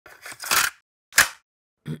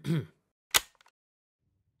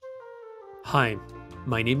Hi,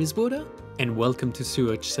 my name is Boda and welcome to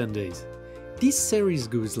Sewage Sundays. This series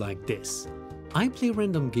goes like this. I play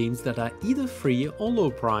random games that are either free or low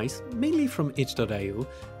price, mainly from itch.io,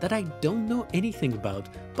 that I don't know anything about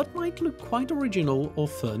but might look quite original or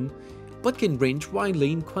fun, but can range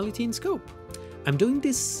widely in quality and scope. I'm doing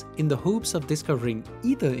this in the hopes of discovering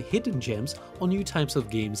either hidden gems or new types of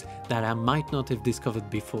games that I might not have discovered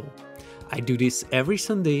before. I do this every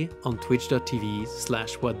Sunday on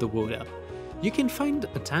twitch.tv/whatthewoda. You can find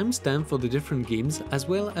a timestamp for the different games as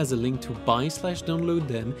well as a link to buy/download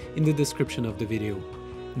them in the description of the video.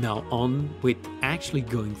 Now on with actually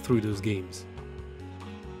going through those games.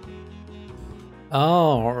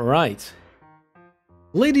 Alright.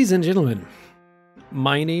 Ladies and gentlemen,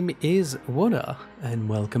 my name is Woda and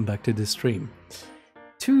welcome back to the stream.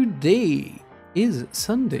 Today is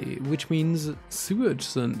Sunday, which means Sewage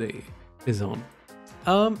Sunday is on.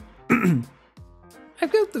 I've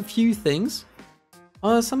got a few things.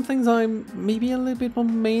 Some things I'm maybe a little bit more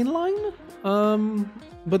mainline,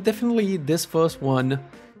 but definitely this first one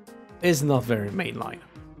is not very mainline,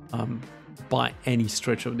 by any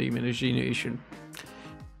stretch of the imagination.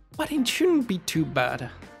 But it shouldn't be too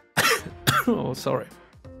bad. Oh, sorry.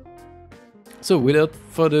 So without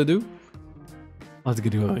further ado, let's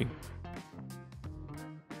get going.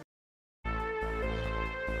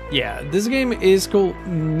 Yeah, this game is called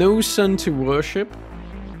No Sun to Worship,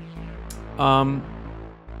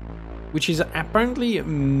 which is apparently a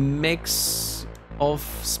mix of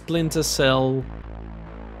Splinter Cell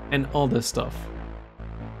and other stuff.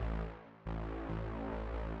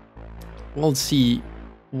 We'll see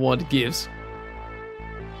what it gives.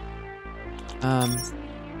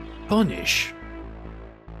 Punish.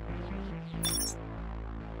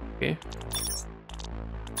 Okay.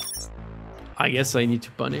 I guess I need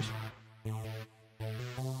to punish.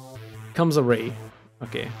 Comes a ray.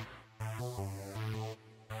 Okay.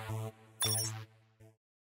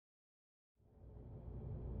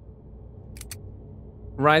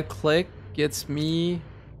 Right click gets me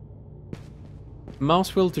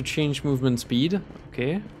mouse wheel to change movement speed.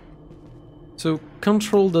 Okay. So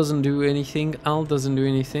control doesn't do anything, Alt doesn't do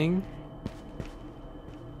anything.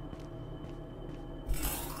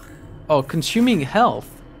 Oh, consuming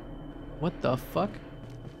health. What the fuck?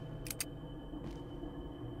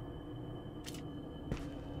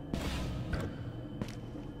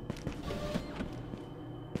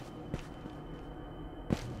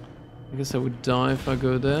 I guess I would die if I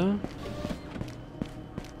go there.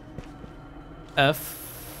 F.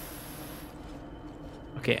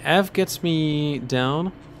 Okay, F gets me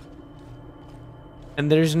down.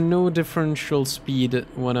 And there's no differential speed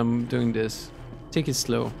when I'm doing this. Take it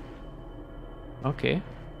slow. Okay.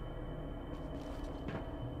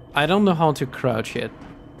 I don't know how to crouch yet.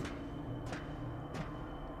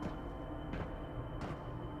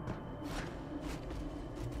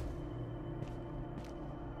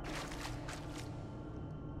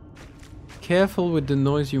 Careful with the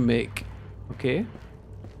noise you make. Okay.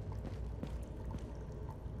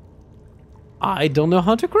 I don't know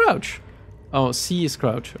how to crouch. Oh, C is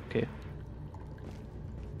crouch. Okay.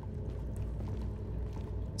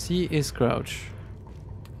 C is crouch.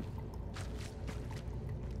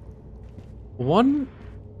 1,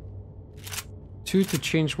 2 to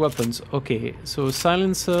change weapons. Okay, so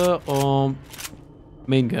silencer or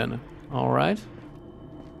main gun. All right.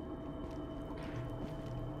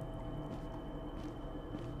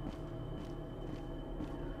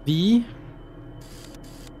 B.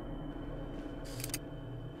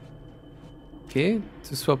 Okay,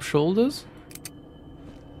 to swap shoulders.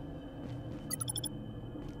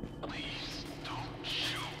 Please don't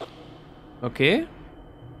shoot. Okay.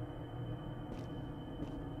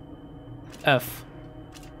 F.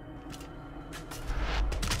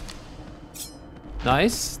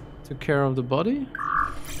 Nice. Took care of the body.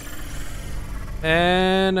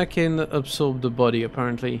 And I can absorb the body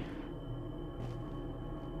apparently.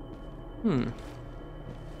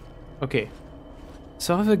 Okay.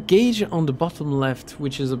 So I have a gauge on the bottom left,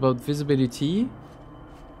 which is about visibility.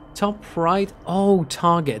 Top right. Oh,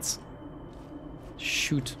 targets.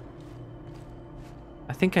 Shoot.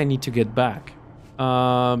 I think I need to get back.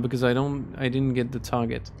 Because I didn't get the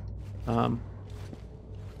target.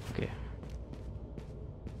 Okay.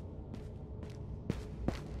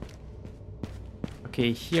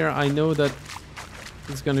 Okay, here I know that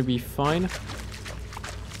it's gonna be fine.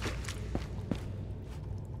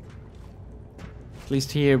 At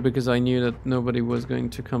least here, because I knew that nobody was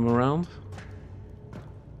going to come around.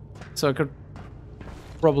 So I could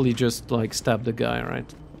probably just like stab the guy,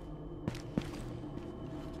 right?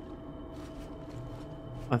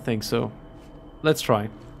 I think so. Let's try.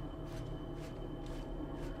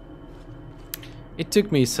 It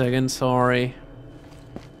took me a second, sorry.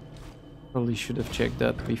 Probably should have checked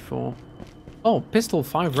that before. Oh, pistol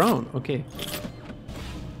 5 round, okay.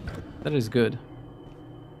 That is good.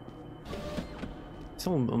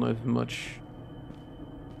 Still don't have much.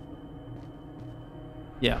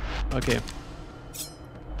 Yeah, okay.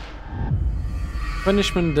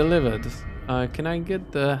 Punishment delivered. Can I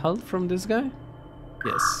get the health from this guy?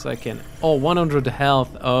 Yes, I can. Oh, 100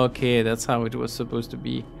 health. Okay, that's how it was supposed to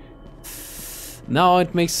be. Now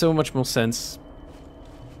it makes so much more sense.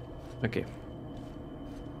 Okay.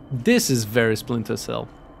 This is very Splinter Cell.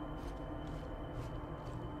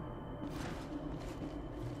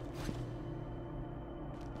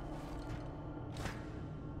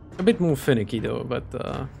 A bit more finicky though, but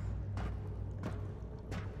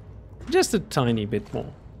just a tiny bit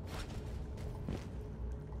more.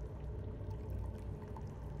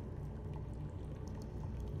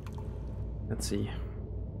 Let's see.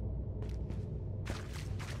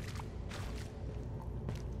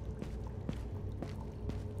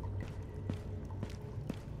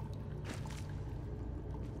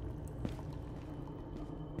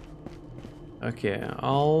 Okay,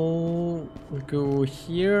 I'll go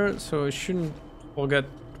here, so I shouldn't forget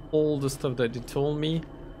all the stuff that you told me.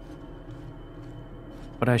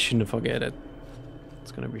 But I shouldn't forget it.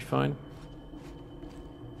 It's gonna be fine.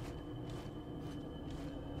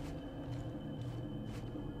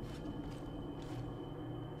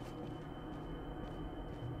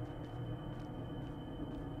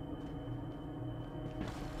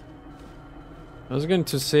 I was going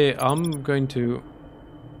to say, I'm going to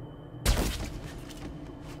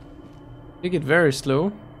take it very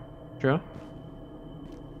slow. Sure.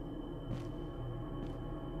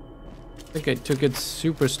 I think I took it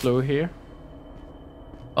super slow here.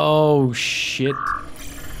 Oh shit.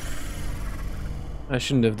 I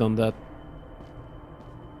shouldn't have done that.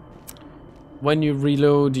 When you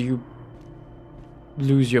reload, you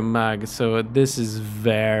lose your mag, so this is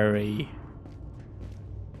very,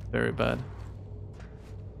 very bad.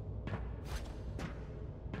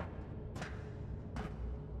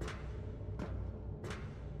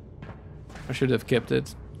 I should have kept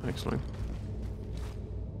it, actually.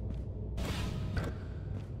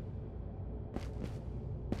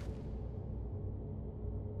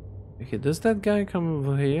 Okay, does that guy come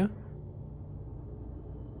over here?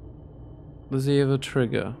 Does he have a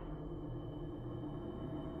trigger?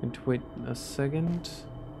 And wait a second.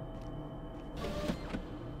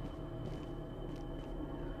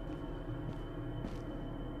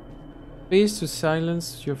 Space to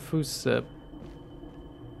silence your footstep.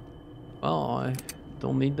 Well, I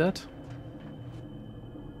don't need that.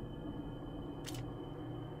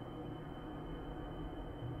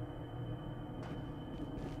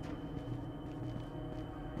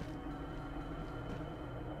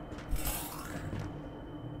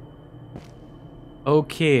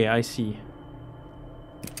 Okay, I see.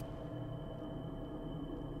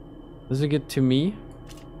 Does it get to me?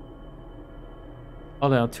 Oh,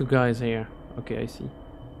 there are two guys here. Okay, I see.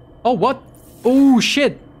 Oh, what? Oh,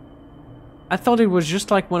 shit! I thought it was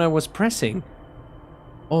just like when I was pressing.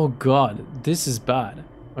 Oh god, this is bad.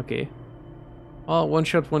 Okay. Well, one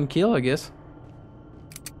shot, one kill, I guess.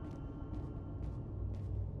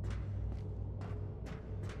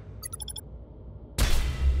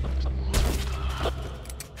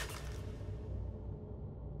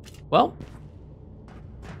 Well.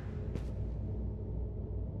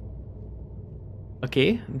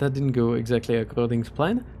 Okay, that didn't go exactly according to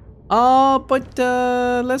plan. But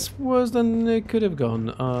less worse than it could have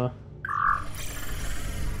gone. I've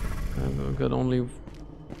got only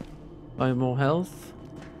 5 more health.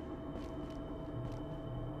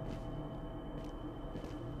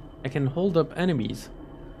 I can hold up enemies.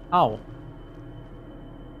 Ow.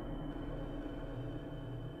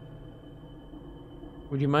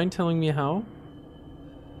 Would you mind telling me how?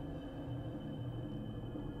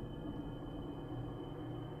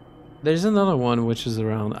 There's another one which is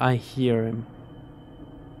around. I hear him.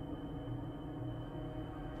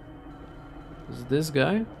 Is this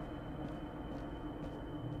guy?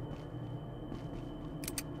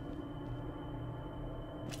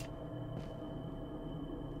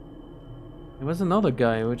 There was another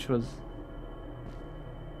guy which was...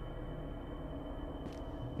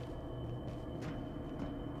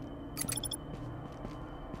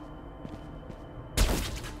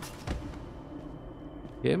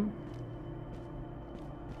 him?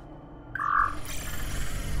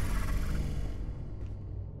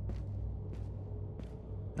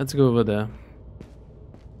 Let's go over there.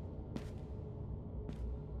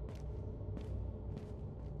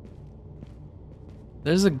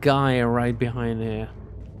 There's a guy right behind here.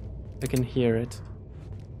 I can hear it.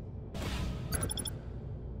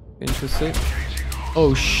 Interesting.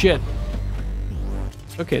 Oh shit.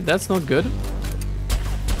 Okay, that's not good.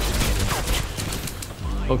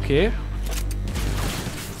 Okay.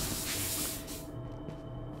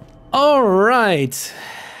 Alright.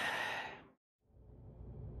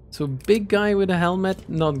 So big guy with a helmet,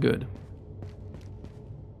 not good.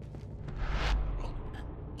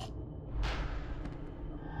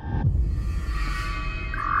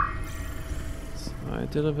 So I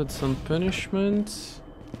delivered some punishment.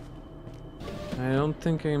 I don't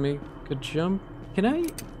think I make a jump. Can I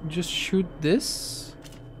just shoot this?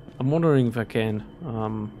 I'm wondering if I can.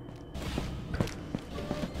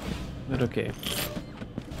 But okay.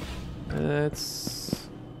 That's...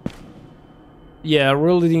 Yeah,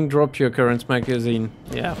 really didn't drop your current magazine.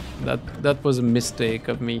 Yeah, that was a mistake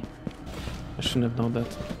of me. I shouldn't have done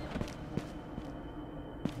that.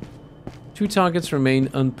 2 targets remain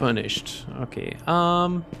unpunished. Okay,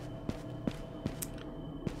 I'm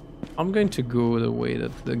going to go the way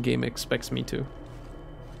that the game expects me to.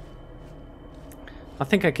 I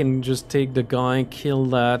think I can just take the guy, kill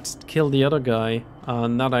the other guy.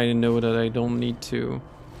 Now that I know that I don't need to.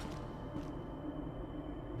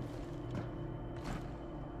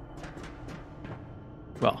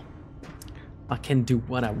 Well, I can do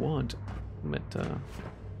what I want, but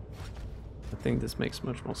I think this makes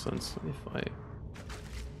much more sense if I...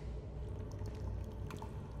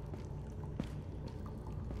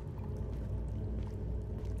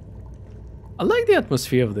 I like the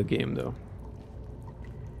atmosphere of the game, though.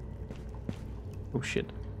 Oh shit.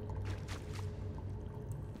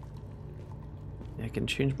 Yeah, I can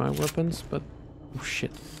change my weapons, but... Oh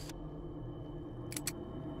shit.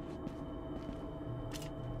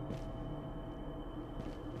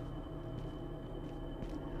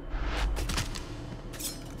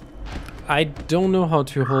 I don't know how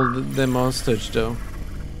to hold them hostage, though.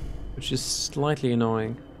 Which is slightly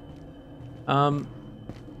annoying.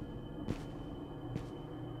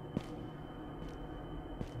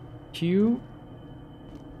 Q...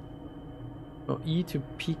 Oh, E to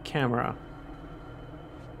peek camera.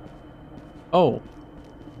 Oh.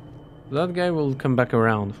 That guy will come back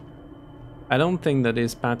around. I don't think that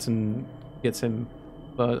his pattern gets him,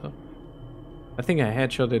 but... I think I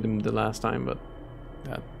headshotted him the last time, but...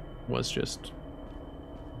 That was just...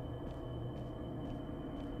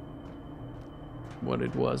 what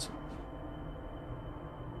it was.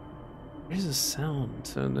 There's a sound,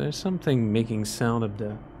 so there's something making sound up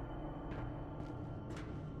there.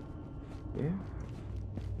 Yeah.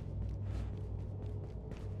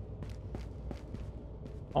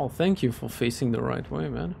 Oh, thank you for facing the right way,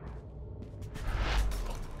 man.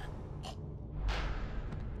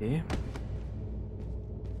 Yeah.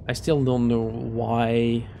 I still don't know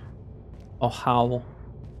why or how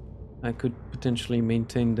I could potentially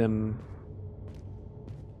maintain them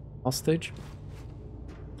hostage.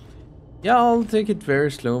 Yeah, I'll take it very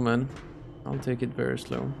slow, man. I'll take it very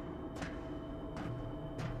slow.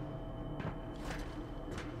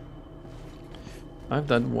 I've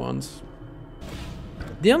done once.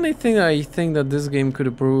 The only thing I think that this game could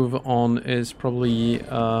improve on is probably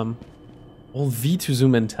all V to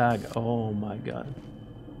zoom and tag. Oh my god.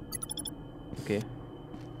 Okay.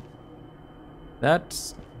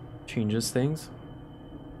 That changes things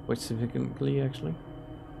quite significantly, actually.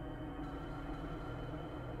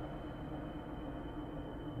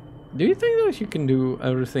 Do you think that you can do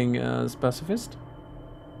everything as pacifist?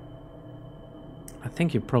 I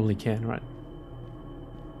think you probably can, right?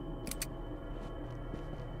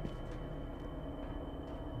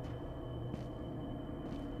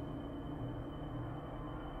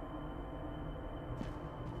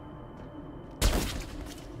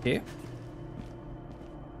 Okay.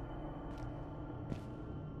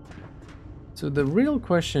 So the real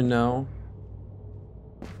question now,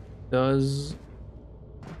 does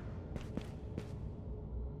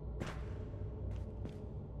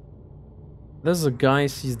a guy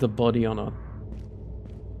sees the body or not?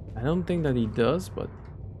 I don't think that he does, but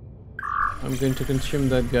I'm going to consume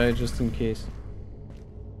that guy just in case.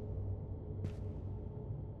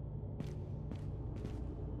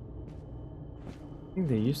 I think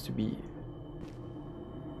there used to be...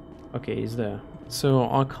 Okay, he's there. So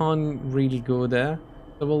I can't really go there.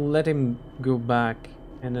 So we'll let him go back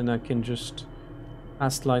and then I can just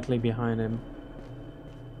pass slightly behind him.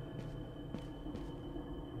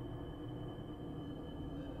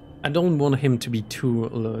 I don't want him to be too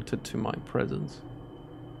alerted to my presence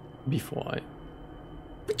before I...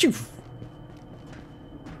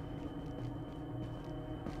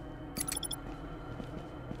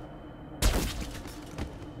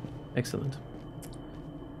 Excellent.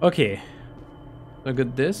 Okay. I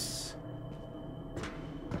got this.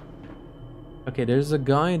 Okay, there's a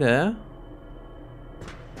guy there.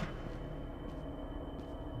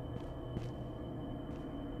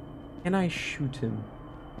 Can I shoot him?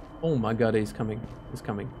 Oh my god, he's coming. He's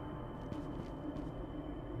coming.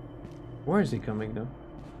 Where is he coming though?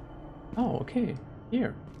 Oh, okay.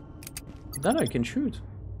 Here. That I can shoot.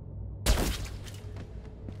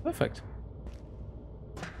 Perfect.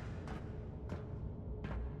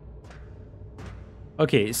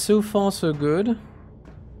 Okay, so far so good.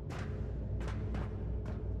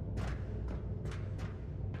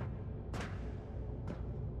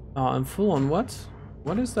 Oh, I'm full on what?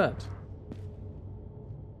 What is that?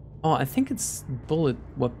 Oh, I think it's bullet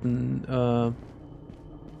weapon.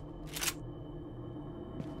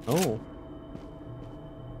 Oh.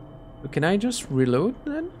 Can I just reload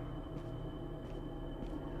then?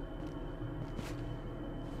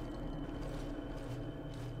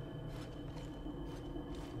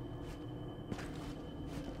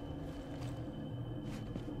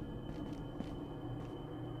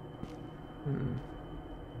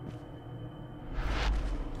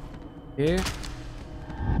 Okay.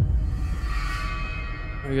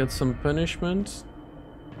 I got some punishment.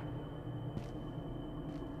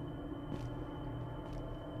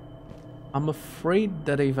 I'm afraid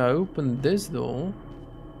that if I open this door...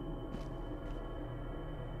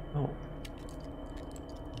 Oh.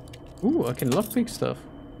 Ooh, I can lockpick stuff.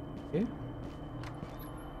 Okay.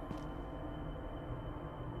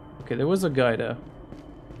 Okay, there was a guy there.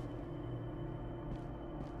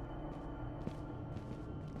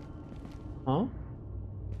 Huh?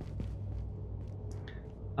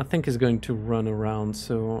 I think he's going to run around,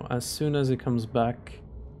 so as soon as he comes back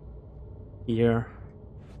here...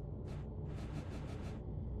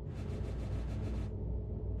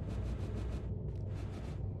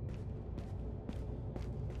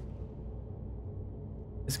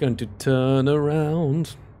 He's going to turn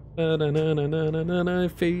around. Na-na-na-na-na-na-na,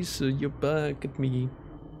 face your back at me.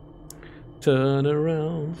 Turn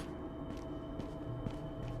around.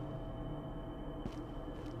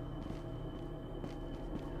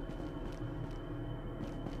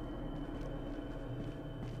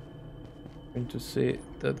 Going to say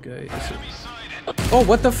that guy is Oh,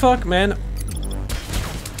 what the fuck, man?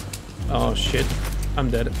 Oh shit, I'm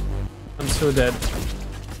dead. I'm so dead.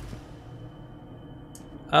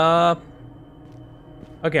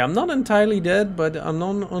 Okay, I'm not entirely dead, but I'm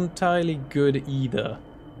not entirely good either.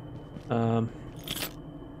 God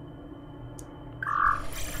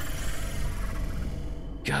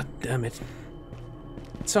damn it.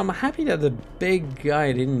 So I'm happy that the big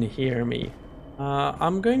guy didn't hear me.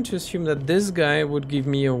 I'm going to assume that this guy would give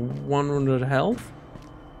me a 100 health.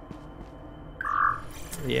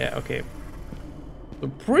 Yeah, okay. The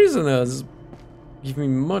prisoners give me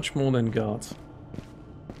much more than guards.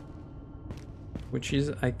 Which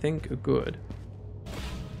is, I think, good.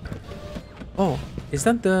 Oh, is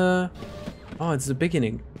that the... Oh, it's the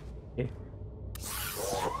beginning. Okay.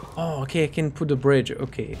 Oh, okay, I can put the bridge.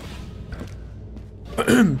 Okay.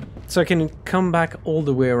 So I can come back all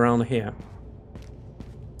the way around here.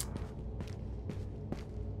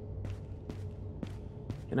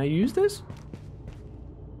 Can I use this?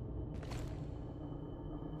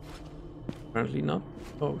 Apparently not.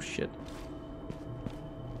 Oh, shit.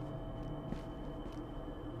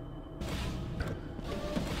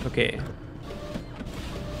 Okay.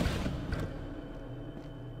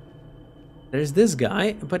 There's this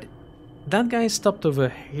guy, but that guy stopped over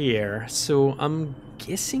here, so I'm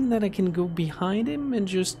guessing that I can go behind him and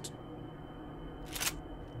just...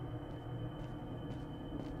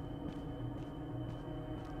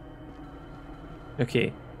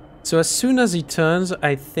 Okay. So as soon as he turns,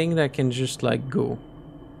 I think that I can just, like, go.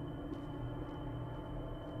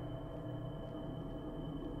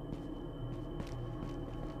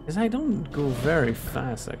 Because I don't go very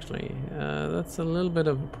fast, actually. That's a little bit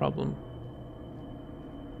of a problem.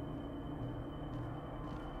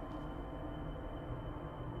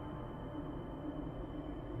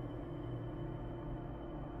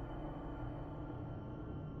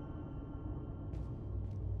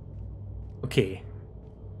 Okay.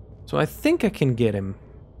 So I think I can get him.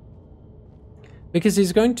 Because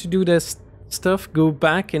he's going to do this stuff, go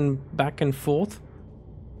back and forth.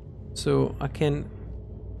 So I can...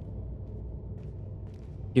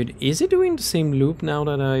 Dude, is he doing the same loop now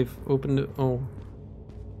that I've opened it? Oh.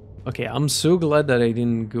 Okay, I'm so glad that I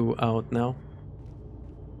didn't go out now.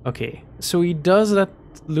 Okay, so he does that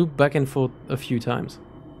loop back and forth a few times.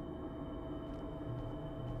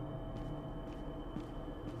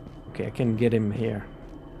 Okay, I can get him here.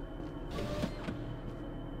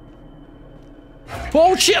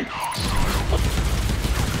 Oh shit!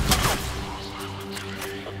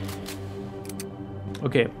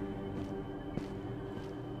 Okay.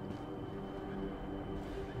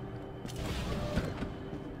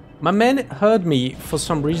 My man heard me for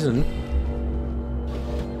some reason.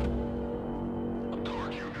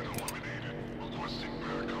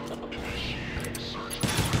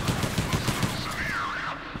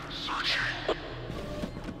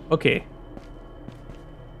 Okay.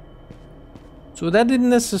 So that didn't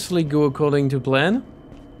necessarily go according to plan.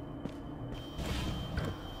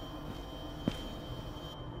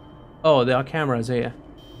 Oh, there are cameras here.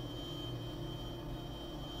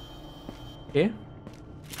 Okay.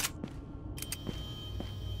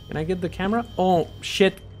 Can I get the camera? Oh,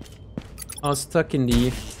 shit. I was stuck in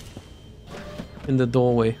the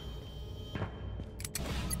doorway.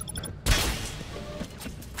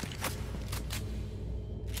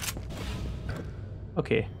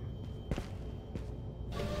 Okay.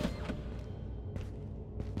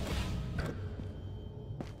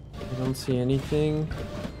 I don't see anything.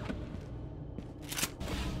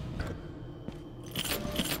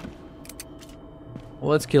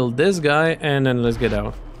 Let's kill this guy and then let's get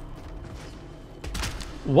out.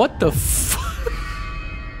 What the f?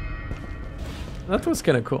 That was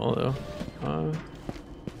kind of cool though.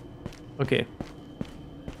 Okay.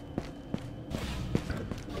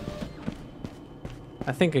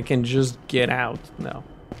 I think I can just get out now.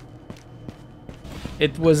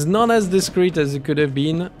 It was not as discreet as it could have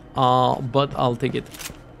been, but I'll take it.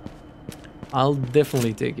 I'll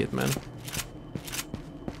definitely take it, man.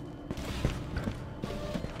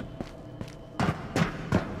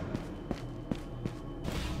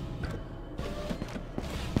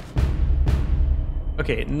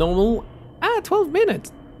 Okay, normal. 12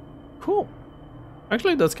 minutes. Cool.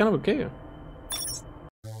 Actually, that's kind of okay.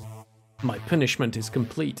 My punishment is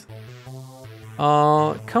complete.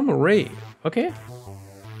 Come array. Okay.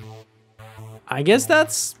 I guess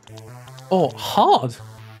that's... Oh, hard.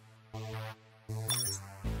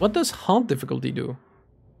 What does hard difficulty do?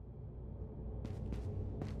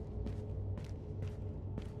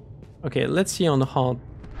 Okay, let's see on the hard.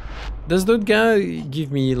 Does that guy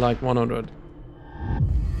give me like 100?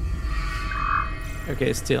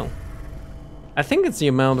 Okay, still. I think it's the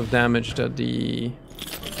amount of damage that the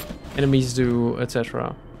enemies do,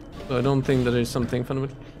 etc. So I don't think that there's something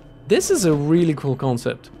fundamental. This is a really cool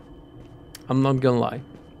concept. I'm not gonna lie.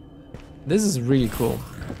 This is really cool.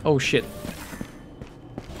 Oh shit.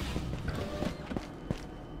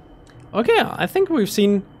 Okay, I think we've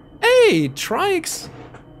seen... Hey, Trix!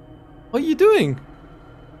 What are you doing?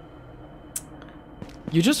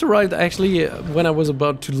 You just arrived actually when I was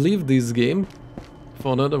about to leave this game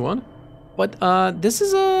for another one. But this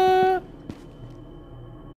is a...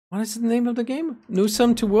 What is the name of the game? New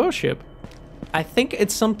Sun to Worship. I think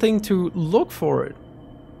it's something to look forward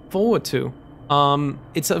to.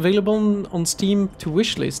 It's available on Steam to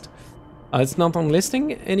wishlist. It's not on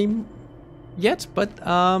listing any yet, but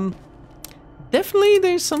definitely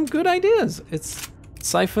there's some good ideas. It's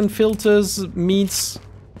Siphon Filters meets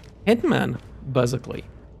Hitman, basically.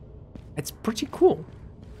 It's pretty cool.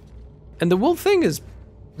 And the whole thing is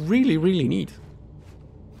really, really neat.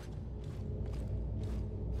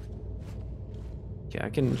 Yeah, I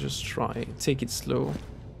can just try, take it slow.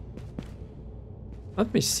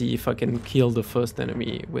 Let me see if I can kill the first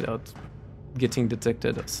enemy without getting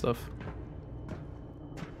detected and stuff.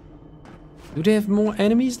 Do they have more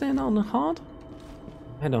enemies then on the hard?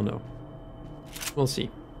 I don't know. We'll see.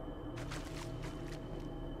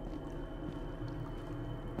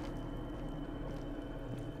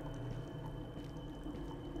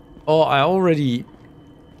 Oh, I already...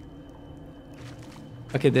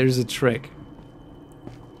 Okay, there's a trick.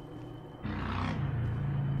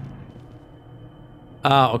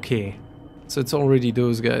 Ah, okay. So it's already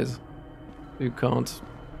those guys. You can't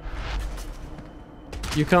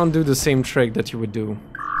do the same trick that you would do.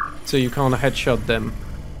 So you can't headshot them.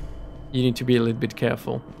 You need to be a little bit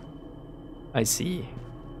careful. I see.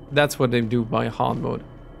 That's what they do by hard mode.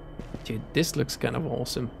 Dude, this looks kind of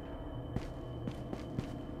awesome.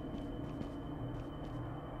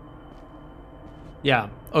 Yeah,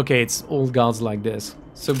 okay, it's all guards like this.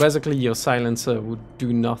 So basically your silencer would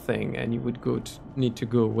do nothing and you would need to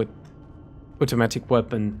go with automatic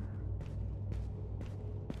weapon.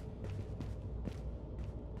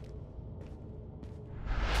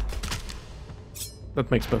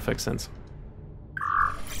 That makes perfect sense.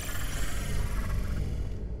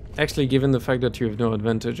 Actually, given the fact that you have no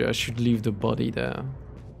advantage, I should leave the body there.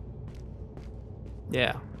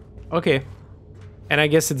 Yeah, okay. And I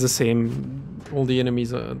guess it's the same. All the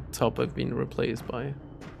enemies at top have been replaced by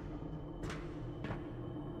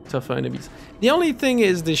tougher enemies. The only thing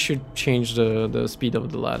is they should change the speed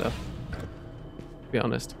of the ladder, to be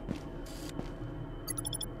honest.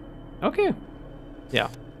 Okay. Yeah,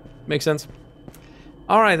 makes sense.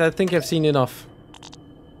 Alright, I think I've seen enough.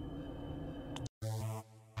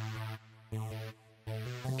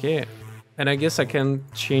 Okay, and I guess I can't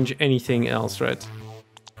change anything else, right?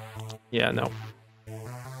 Yeah, no.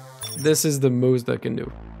 This is the most I can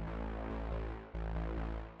do.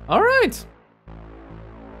 Alright!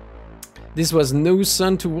 This was no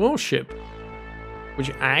sun to worship, which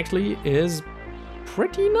actually is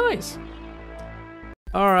pretty nice.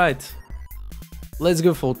 Alright, let's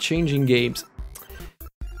go for changing games.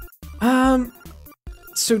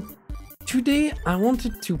 So today I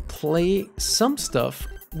wanted to play some stuff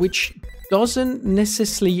which doesn't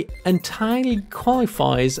necessarily entirely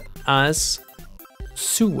qualifies as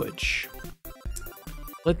sewage.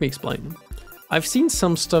 Let me explain. I've seen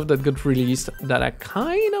some stuff that got released that I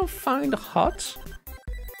kind of find hot,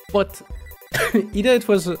 but either it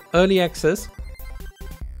was early access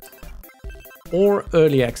or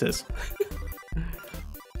early access.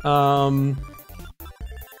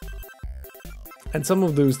 And some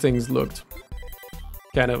of those things looked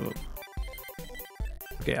kind of...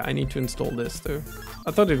 Okay, I need to install this too.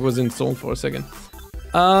 I thought it was installed for a second.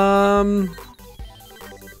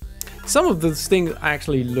 Some of those things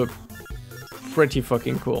actually look pretty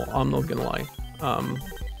fucking cool, I'm not gonna lie.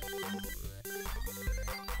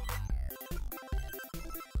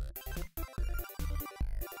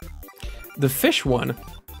 The fish one.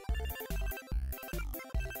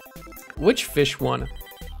 Which fish one?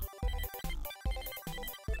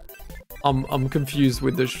 I'm confused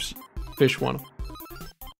with the fish one.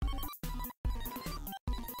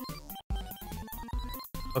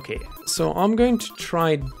 Okay, so I'm going to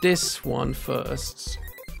try this one first.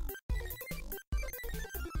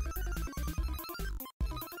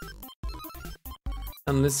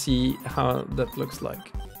 And let's see how that looks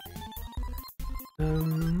like.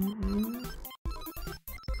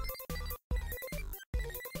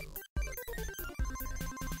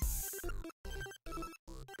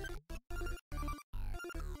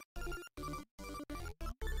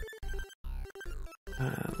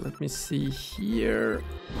 Let me see here.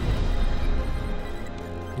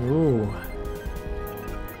 Ooh.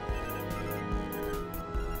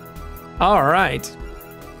 All right.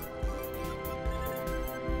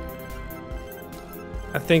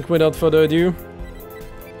 I think without further ado,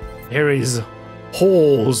 here is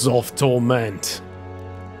Halls of Torment.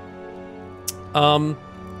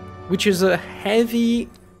 Which is a heavy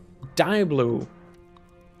Diablo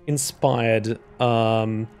inspired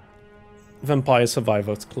Vampire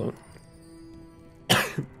Survivors clone.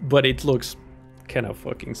 But it looks kind of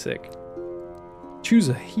fucking sick. Choose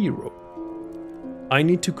a hero. I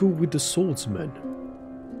need to go with the swordsman.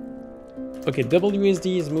 Okay,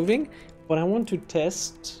 WSD is moving, but I want to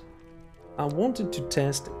test... I wanted to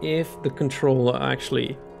test if the controller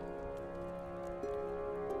actually...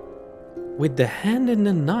 With the hand in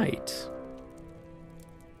the night...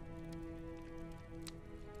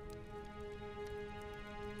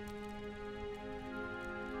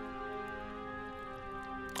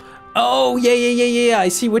 Oh yeah. I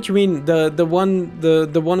see what you mean. The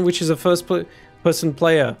one which is a person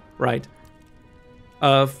player, right?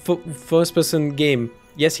 First person game.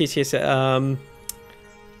 Yes.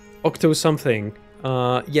 Octo something.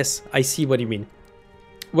 Yes, I see what you mean.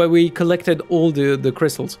 Where we collected all the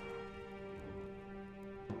crystals.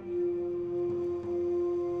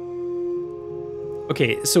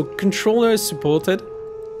 Okay, so controller is supported.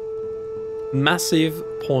 Massive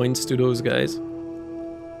points to those guys.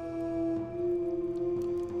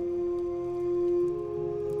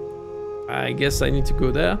 I guess I need to go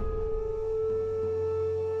there.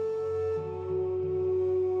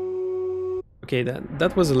 Okay,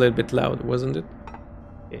 that was a little bit loud, wasn't it?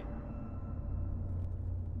 Okay.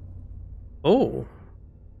 Oh.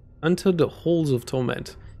 Enter the Halls of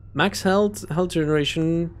Torment. Max health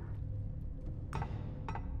generation.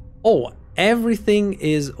 Oh, everything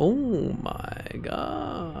is... Oh my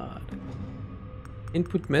god.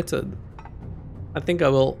 Input method. I think I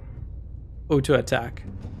will auto attack.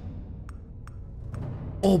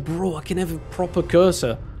 Oh, bro, I can have a proper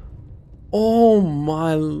cursor. Oh,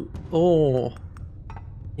 my... Oh.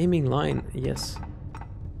 Aiming line, yes.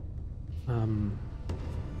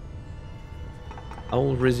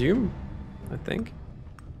 I'll resume, I think.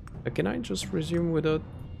 Can I just resume without...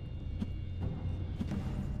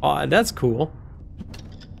 Oh, that's cool.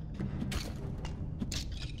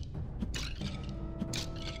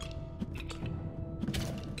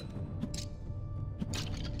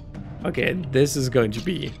 Okay, this is going to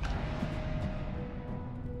be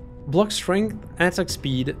Block strength, attack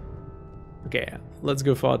speed. Okay, let's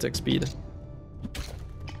go for attack speed.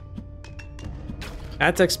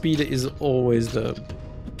 Attack speed is always the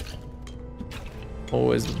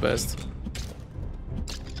best.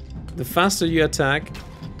 The faster you attack,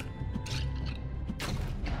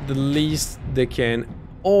 the least they can.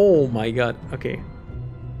 Oh my god, okay.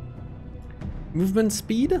 Movement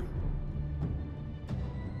speed?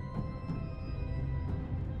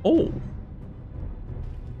 Oh.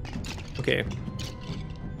 Okay.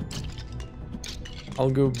 I'll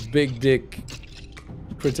go big dick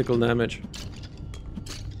critical damage.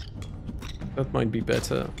 That might be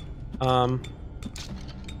better.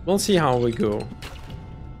 We'll see how we go.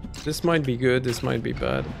 This might be good, this might be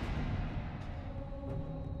bad.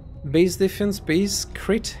 Base defense, base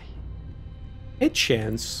crit. Hit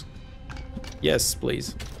chance. Yes,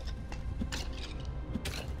 please.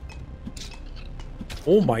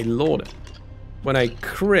 Oh my lord. When I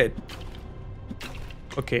crit.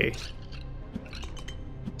 Okay.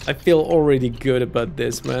 I feel already good about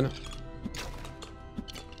this, man.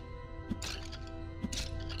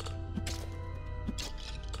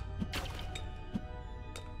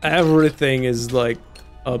 Everything is like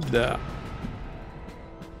up there.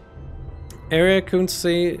 Area cone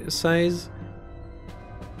size.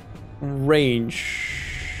 Range.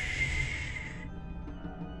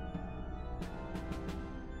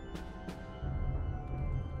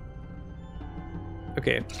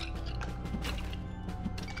 Okay.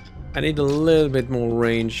 I need a little bit more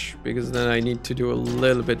range because then I need to do a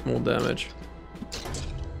little bit more damage.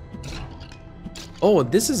 Oh,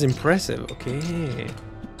 this is impressive. Okay.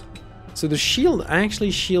 So the shield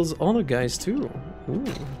actually shields other guys too. Ooh.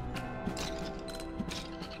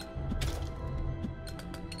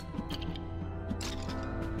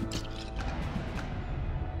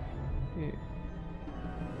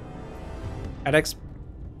 At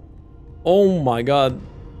oh my god.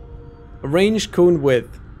 Range cone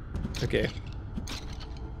width. Okay.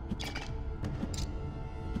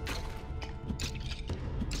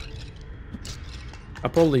 I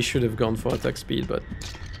probably should have gone for attack speed, but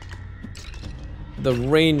the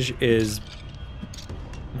range is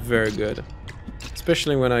very good.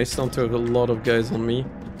 Especially when I start to have a lot of guys on me.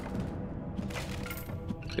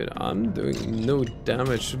 Dude, I'm doing no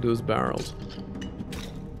damage to those barrels.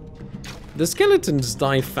 The skeletons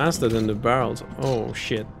die faster than the barrels. Oh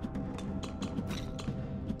shit.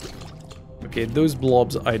 Okay, those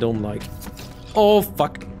blobs I don't like. Oh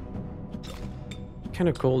fuck.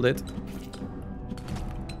 Kinda called it.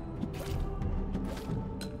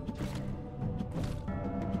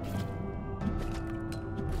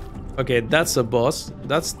 Okay, that's a boss.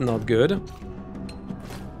 That's not good.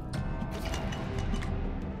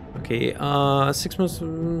 Okay, 6 months.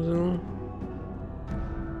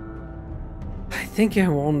 I think I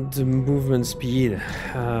want the movement speed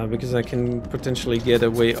because I can potentially get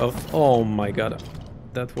away of. Oh my god,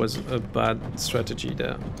 that was a bad strategy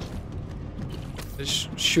there. I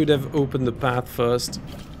should have opened the path first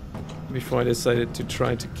before I decided to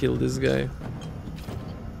try to kill this guy.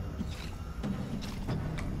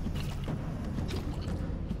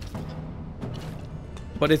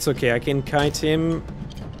 But it's okay, I can kite him.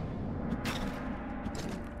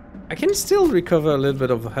 I can still recover a little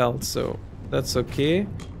bit of health, so that's okay.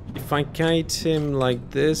 If I kite him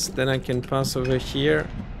like this, then I can pass over here.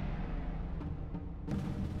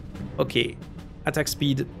 Okay, attack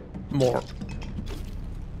speed more.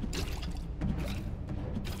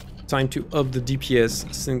 Time to up the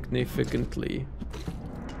DPS significantly.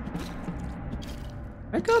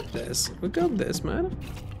 I got this. We got this, man.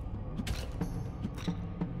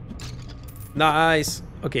 Nice.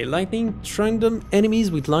 Okay, lightning. Random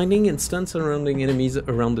enemies with lightning and stun surrounding enemies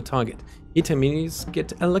around the target. Hit enemies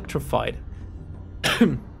get electrified.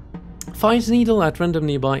 Fires needle at random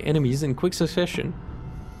nearby enemies in quick succession.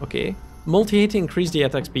 Okay. Multi-hit increase the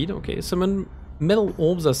attack speed. Okay. Summon metal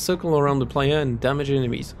orbs that circle around the player and damage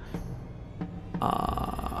enemies.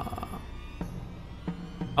 I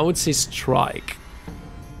would say strike.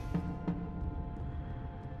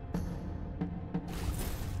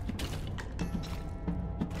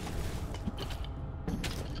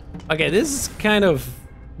 Okay, this is kind of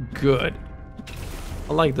good.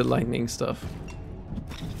 I like the lightning stuff.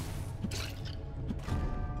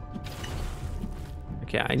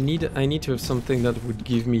 Okay, I need to have something that would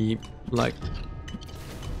give me like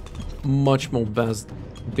much more base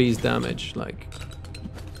damage, like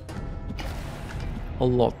a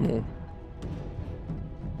lot more.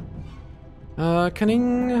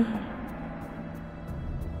 Cunning.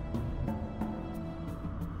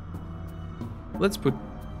 Let's put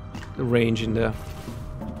the range in there.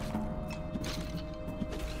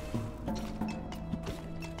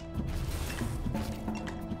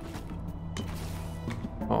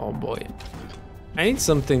 I need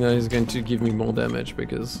something that is going to give me more damage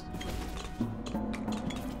because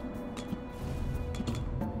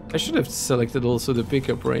I should have selected also the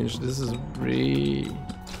pickup range. This is really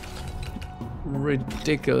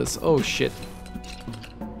ridiculous. Oh shit.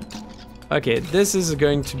 Okay, this is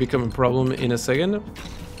going to become a problem in a second.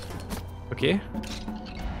 Okay.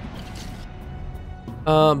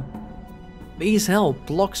 Base health,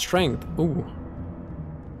 block strength. Ooh.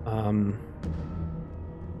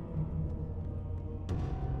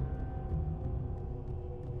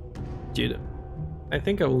 Dude, I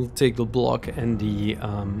think I will take the block and the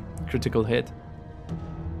critical hit.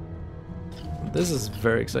 This is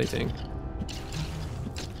very exciting.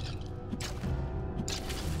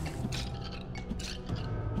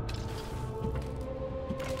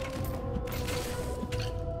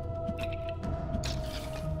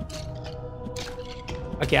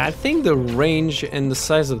 Okay, I think the range and the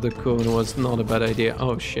size of the cone was not a bad idea.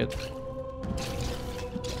 Oh shit.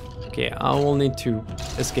 Okay, I will need to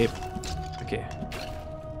escape. Okay.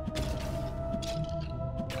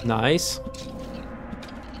 Nice.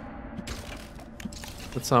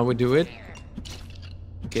 That's how we do it.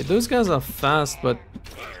 Okay, those guys are fast, but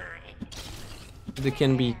they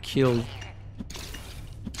can be killed.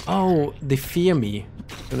 Oh, they fear me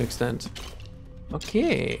to an extent.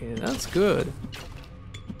 Okay, that's good.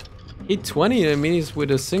 Hit 20 enemies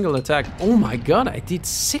with a single attack. Oh my god, I did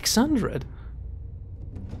 600.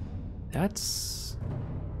 That's...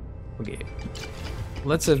 okay.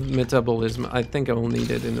 Let's have metabolism. I think I will need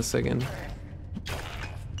it in a second.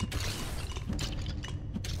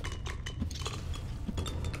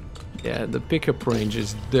 Yeah, the pickup range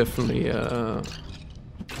is definitely a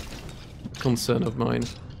concern of mine.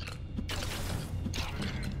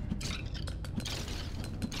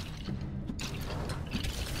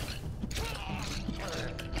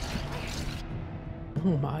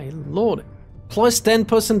 Oh my lord. Plus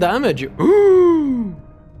 10% damage. Ooh.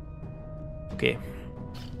 Okay.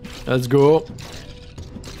 Let's go.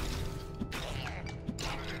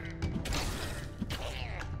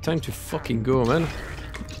 Time to fucking go, man.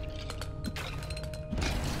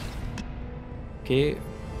 Okay.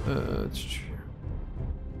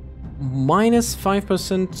 Minus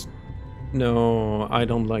 5%. No, I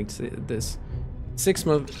don't like this. 6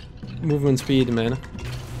 movement speed, man.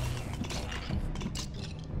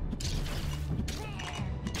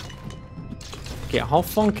 Okay, how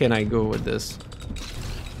far can I go with this?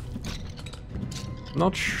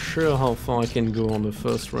 Not sure how far I can go on the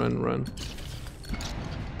first run.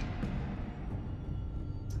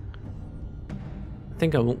 I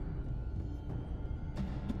think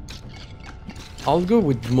I'll go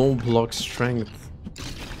with more block strength.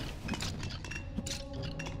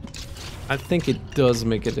 I think it does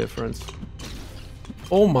make a difference.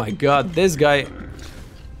 Oh my god, this guy...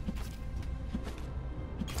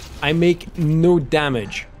 I make no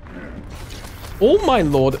damage. Oh my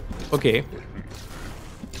lord. Okay.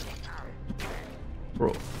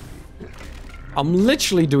 Bro. I'm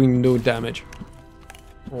literally doing no damage.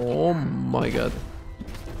 Oh my god.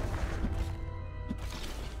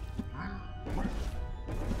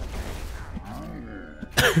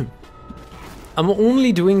 I'm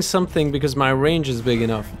only doing something because my range is big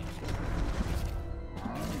enough.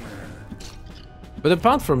 But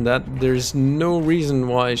apart from that, there's no reason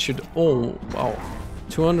why I should... oh, wow.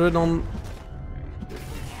 200 on...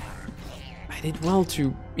 I did well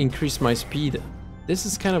to increase my speed. This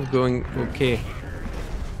is kind of going okay.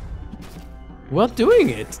 We're doing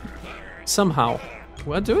it. Somehow.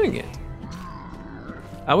 We're doing it.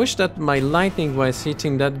 I wish that my lightning was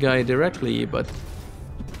hitting that guy directly, but...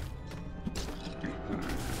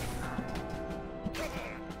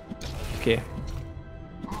 okay.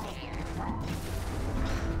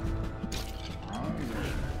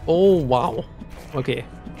 Oh, wow. Okay.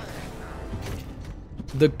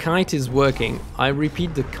 The kite is working. I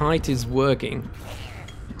repeat, the kite is working.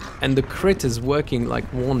 And the crit is working like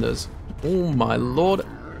wonders. Oh my lord.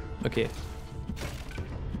 Okay.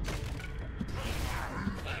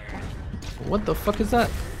 What the fuck is that?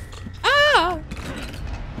 Ah!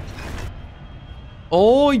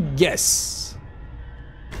 Oh, yes.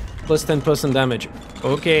 Plus 10% damage.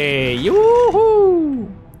 Okay. Yoo-hoo!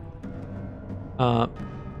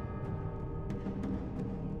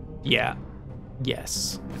 Yeah.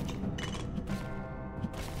 Yes.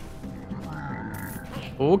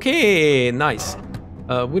 Okay, nice.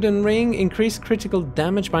 Wooden ring, increased critical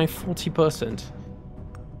damage by 40%.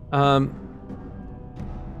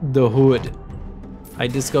 The hood. I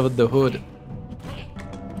discovered the hood.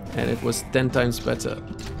 And it was 10 times better.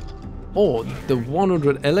 Oh, the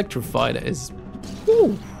 100 electrified is...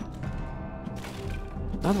 ooh.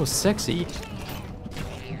 That was sexy.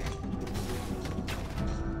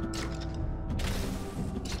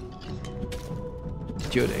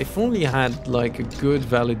 Dude, if only I had like a good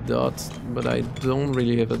valid dot, but I don't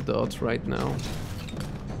really have a dot right now.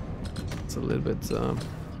 It's a little bit...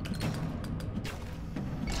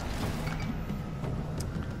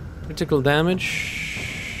 critical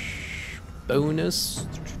damage... bonus...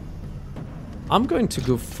 I'm going to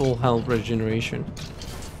go full health regeneration.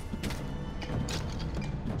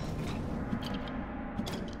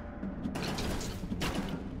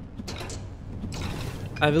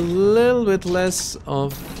 I have a little bit less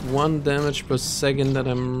of 1 damage per second that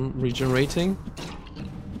I'm regenerating.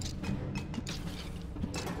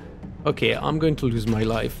 Okay, I'm going to lose my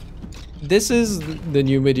life. This is the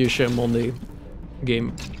new Media Monday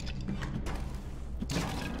game.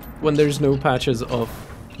 When there's no patches of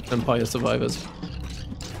Vampire Survivors.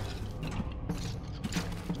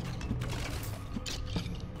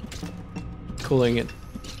 Calling it.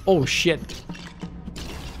 Oh shit.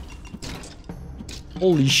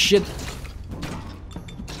 Holy shit.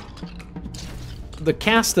 The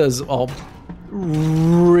casters are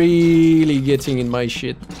really getting in my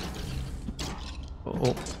shit.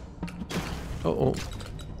 Uh-oh. Uh-oh.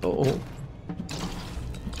 Uh-oh.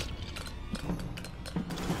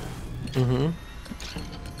 Mm-hmm.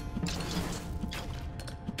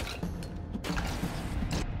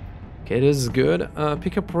 Okay, this is good.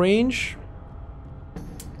 Pick up range.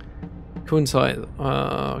 Coincide.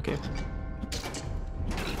 Okay.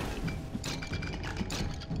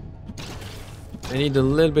 I need a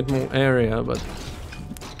little bit more area, but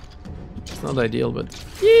it's not ideal, but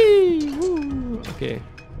yee! Woo! Okay.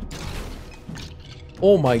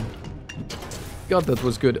 Oh my god, that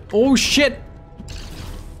was good. Oh shit!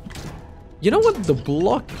 You know what? The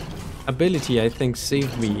block ability, I think,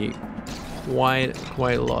 saved me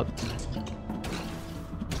quite a lot.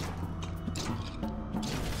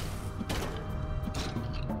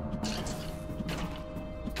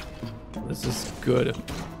 This is good.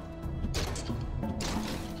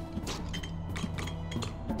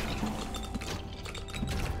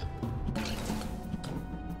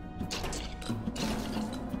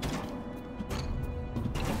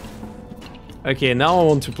 Okay, now I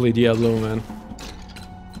want to play Diablo, man.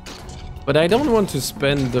 But I don't want to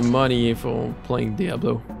spend the money for playing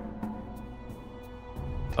Diablo.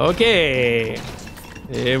 Okay,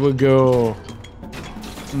 here we go.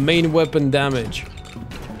 Main weapon damage.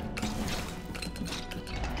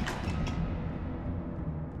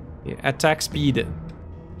 Yeah, attack speed.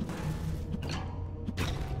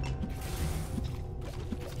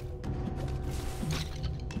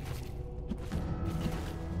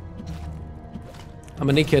 I'm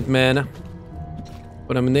a naked man,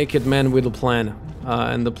 but I'm a naked man with a plan.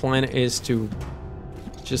 And the plan is to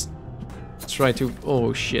just try to...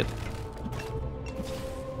 Oh, shit.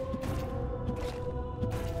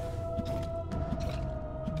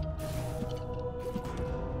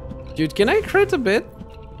 Dude, can I crit a bit?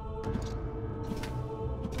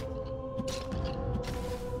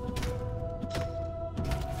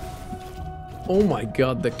 Oh my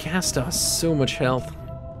god, the caster has so much health.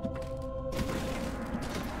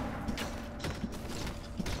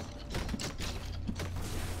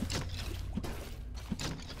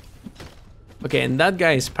 Okay, and that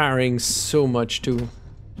guy is parrying so much too.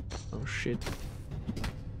 Oh shit.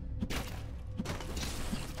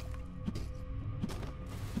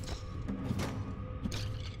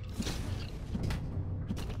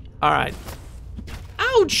 Alright.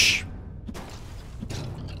 Ouch!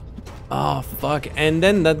 Oh fuck. And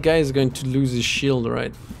then that guy is going to lose his shield,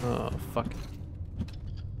 right? Oh fuck.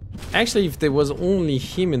 Actually, if there was only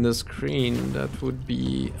him in the screen, that would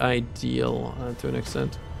be ideal to an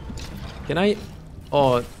extent. Can I...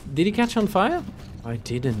 Oh, did he catch on fire? I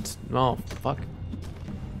didn't. Oh, fuck.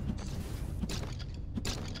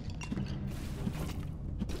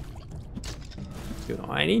 Dude,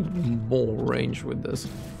 I need more range with this.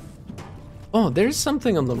 Oh, there's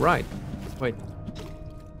something on the right. Wait.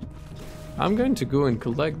 I'm going to go and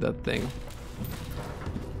collect that thing.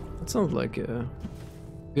 That sounds like a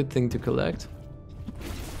good thing to collect.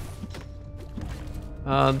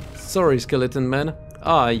 Sorry, skeleton man.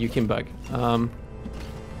 Ah, you came back.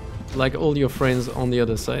 Like all your friends on the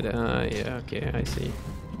other side. Yeah, okay, I see.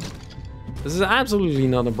 This is absolutely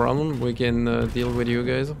not a problem. We can deal with you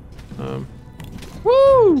guys.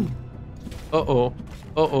 Woo! Uh-oh.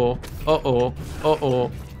 Uh-oh. Uh-oh.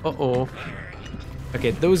 Uh-oh. Uh-oh.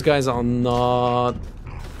 Okay, those guys are not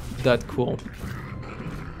that cool.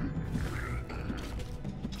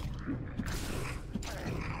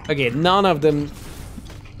 Okay, none of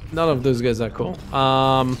those guys are cool.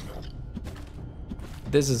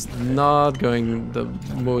 This is not going the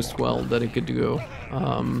most well that it could go.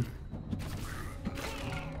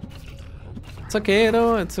 It's okay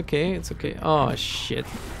though, it's okay, it's okay. Oh shit.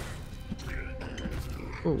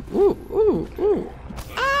 Ooh, ooh, ooh, ooh.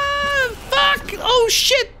 Ah, fuck! Oh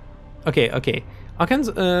shit! Okay, okay. I can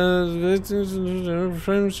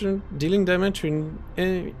dealing damage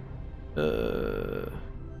in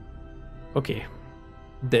okay.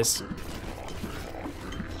 This.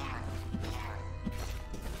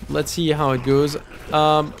 Let's see how it goes.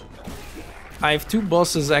 I have 2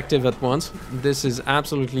 bosses active at once. This is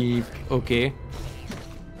absolutely okay.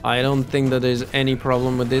 I don't think that there's any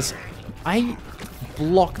problem with this. I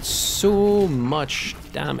blocked so much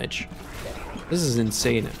damage. This is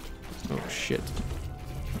insane. Oh shit.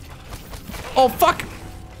 Oh fuck!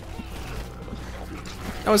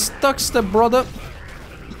 I was stuck, step brother.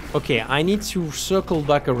 Okay, I need to circle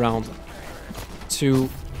back around to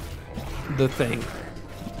the thing.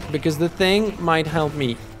 Because the thing might help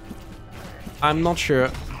me. I'm not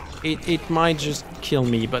sure. It might just kill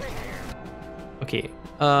me, but... Okay.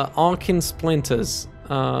 Arcane Splinters.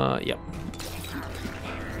 Yep.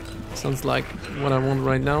 Sounds like what I want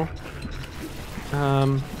right now.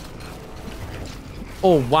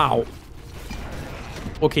 Oh, wow.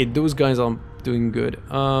 Okay, those guys are doing good.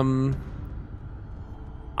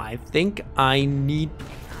 I think I need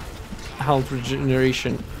health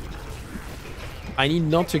regeneration. I need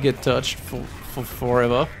not to get touched for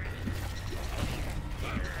forever.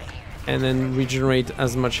 And then regenerate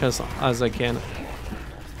as much as I can.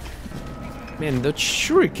 Man, the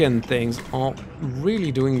shuriken things are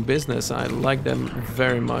really doing business. I like them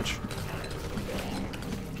very much.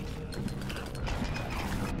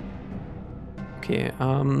 Okay,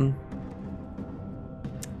 I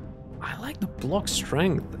like the block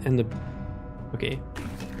strength and the... Okay.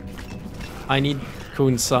 I need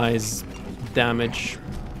cone size damage.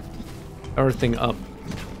 Everything up.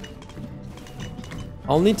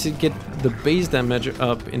 I'll need to get the base damage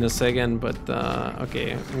up in a second, but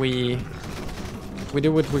okay, we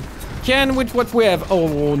do what we can with what we have.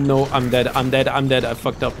 Oh no, I'm dead, I'm dead, I'm dead. I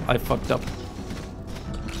fucked up, I fucked up.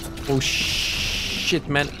 Oh shit,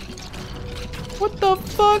 man. What the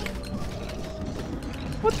fuck?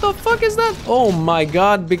 What the fuck is that? Oh my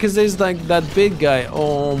god, because there's like that big guy.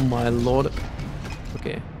 Oh my lord.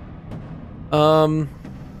 Okay.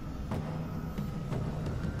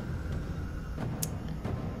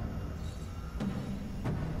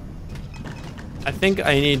 I think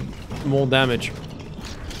I need more damage.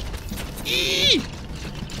 Eee!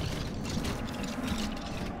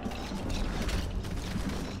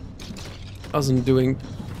 Wasn't doing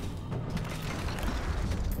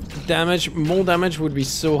damage. More damage would be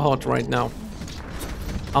so hot right now.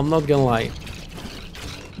 I'm not gonna lie.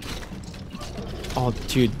 Oh,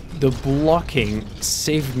 dude, the blocking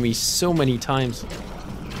saved me so many times.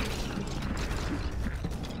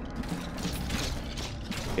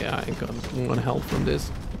 Yeah, I got 1 health from this.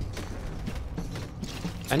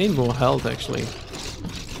 I need more health, actually.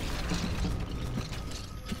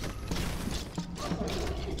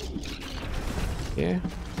 Yeah.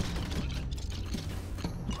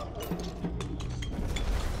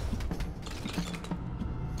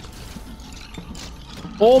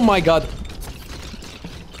 Oh my god!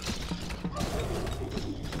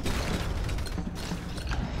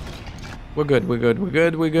 We're good, we're good, we're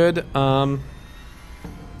good, we're good.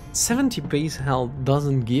 70 base health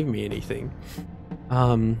doesn't give me anything.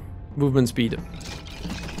 Movement speed.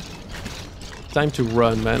 Time to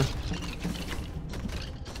run, man.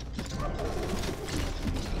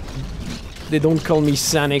 They don't call me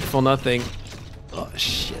Sanic for nothing. Oh,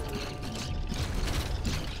 shit.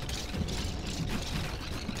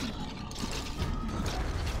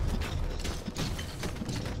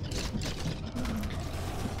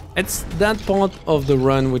 It's that part of the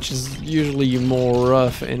run which is usually more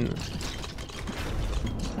rough and...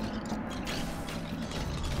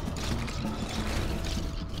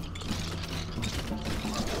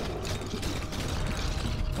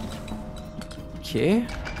 Okay.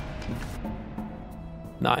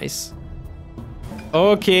 Nice.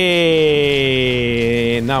 Okay.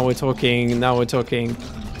 Now we're talking, now we're talking.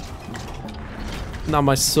 Now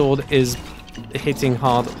my sword is hitting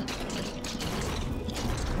hard.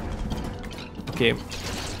 Okay.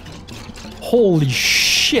 Holy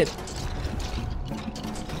shit!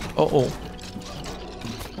 Uh-oh.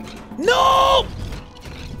 No!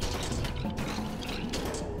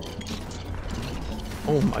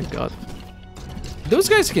 Oh my god. Those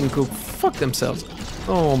guys can go fuck themselves.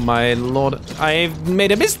 Oh my lord. I've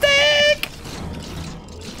made a mistake!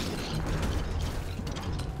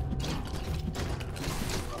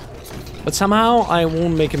 But somehow I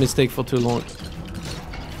won't make a mistake for too long.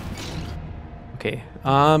 Okay,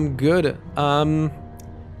 I'm good.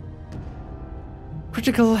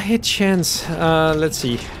 Critical hit chance. Let's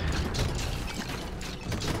see.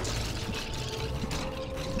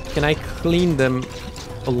 Can I clean them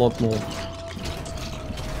a lot more?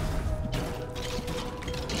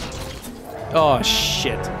 Oh,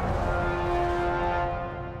 shit.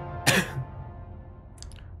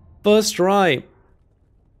 First try.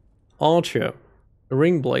 Archer.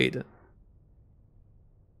 Ring blade.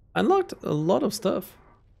 Unlocked a lot of stuff.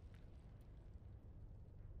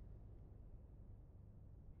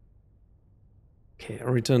 Okay, I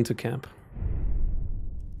return to camp.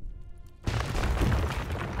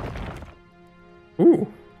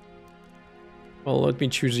 Ooh. Well, let me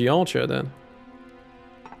choose the archer then.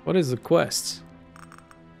 What is the quest?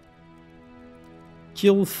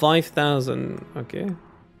 Kill 5,000. Okay.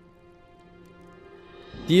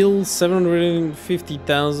 Deal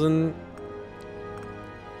 750,000.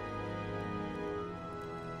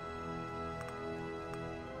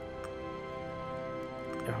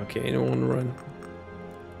 Okay, no one run.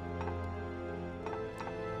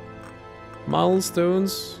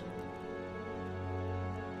 Milestones.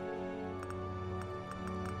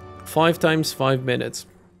 5 times 5 minutes.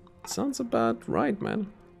 Sounds about right, man.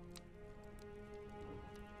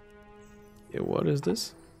 Yeah, what is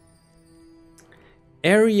this?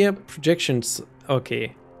 Area projections.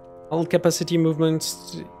 Okay. All capacity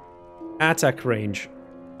movements. Attack range.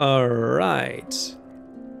 Alright.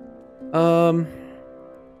 I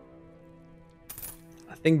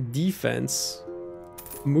think defense.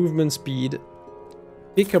 Movement speed.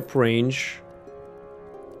 Pickup range.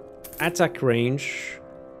 Attack range.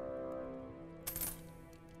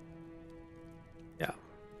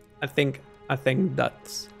 I think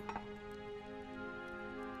that's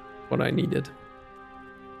what I needed.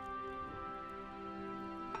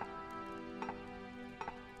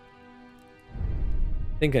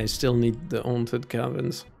 I think I still need the haunted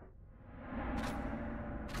caverns.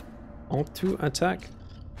 Auto attack.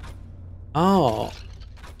 Oh.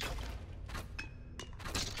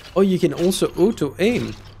 Oh, you can also auto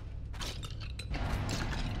aim.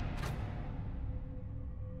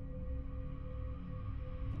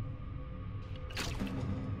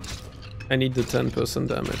 I need the 10%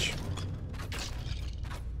 damage.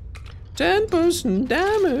 10%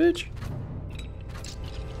 damage!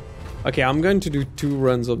 Okay, I'm going to do 2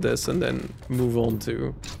 runs of this and then move on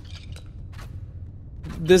to...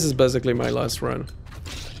 This is basically my last run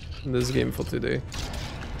in this game for today.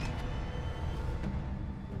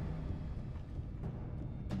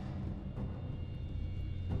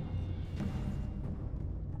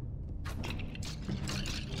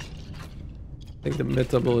 I think the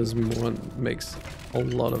metabolism one makes a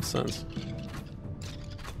lot of sense.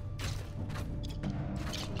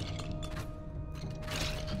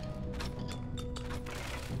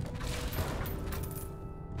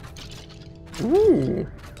 Ooh.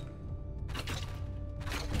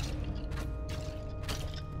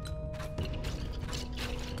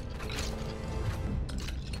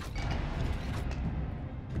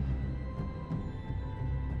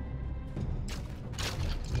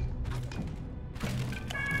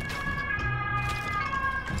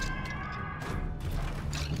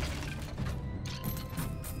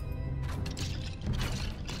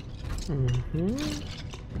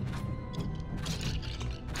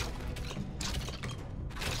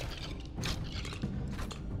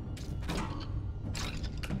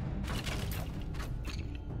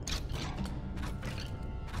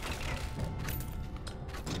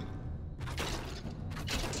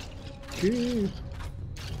 Okay.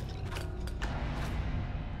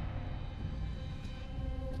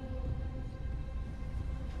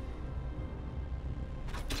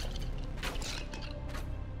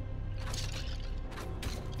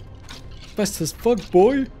 Fast as fuck,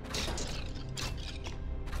 boy.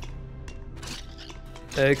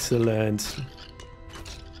 Excellent.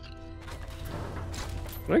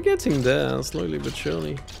 We're getting there, slowly but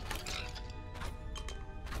surely.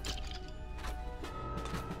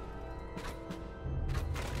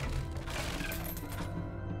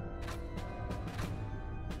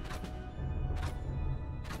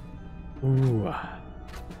 Ooh.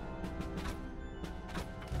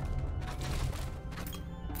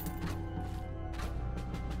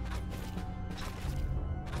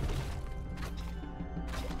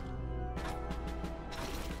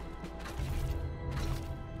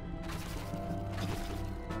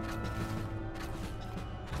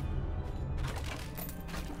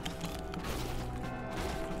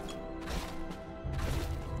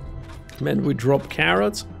 Man, we drop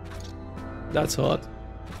carrots? That's hot.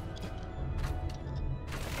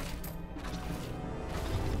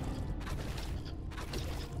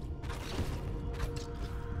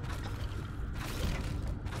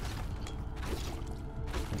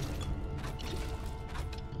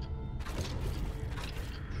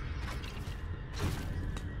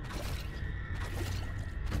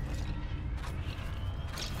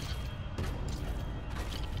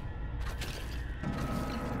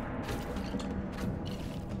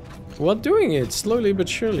 We're doing it slowly but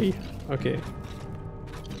surely. Okay.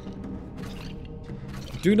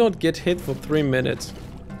 Do not get hit for 3 minutes.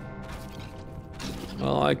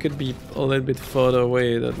 Well, I could be a little bit further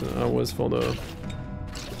away than I was for the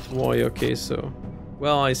warrior case, so...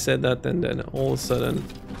 Well, I said that and then all of a sudden...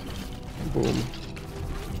 Boom.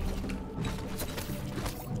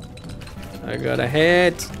 I got a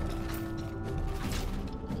hit!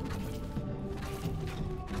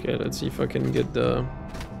 Okay, let's see if I can get the...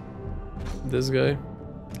 this guy.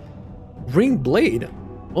 Ring blade!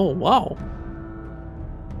 Oh, wow!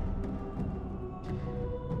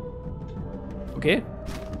 Okay.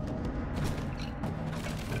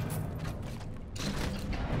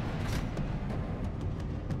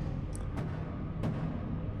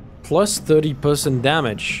 Plus 30%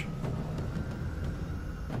 damage.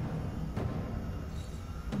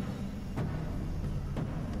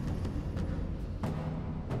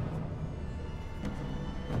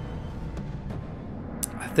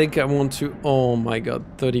 I think I want to... Oh my god,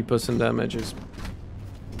 30% damage is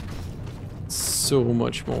so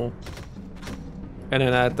much more. And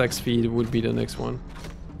an attack speed would be the next one.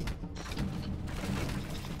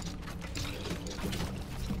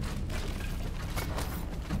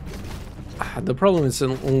 The problem is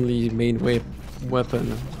an only main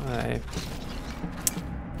weapon. I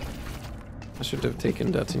should have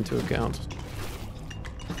taken that into account.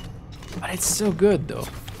 But it's so good though.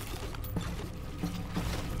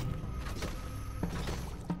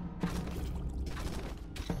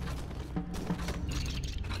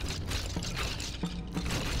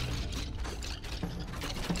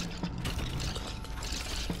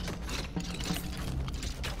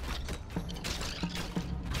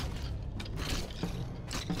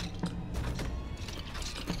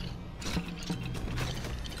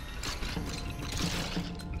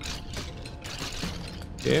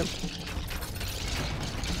 Okay.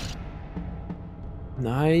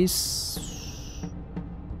 Nice.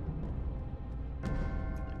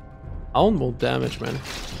 I want more damage, man.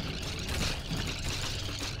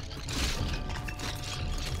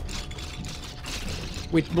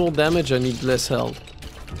 With more damage, I need less health.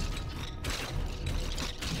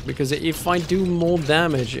 Because if I do more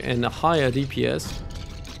damage and a higher DPS,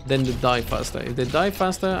 then they die faster. If they die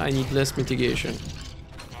faster, I need less mitigation.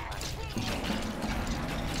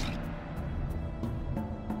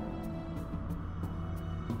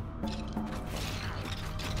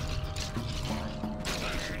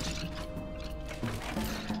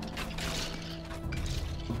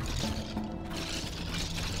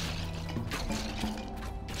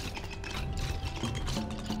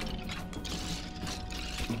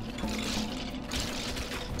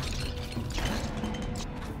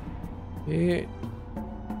 Yeah.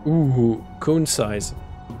 Ooh, cone size.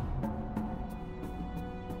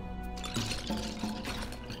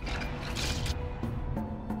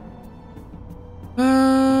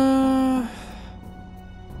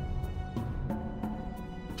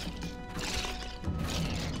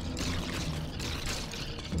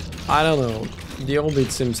 I don't know. The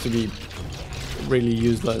orbit seems to be really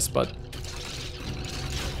useless, but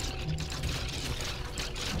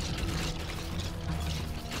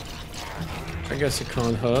I guess it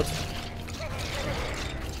can't hurt.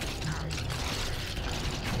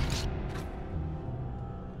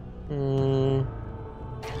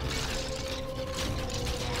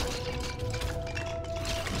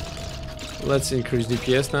 Let's increase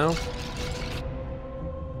DPS now.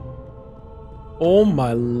 Oh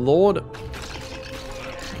my lord.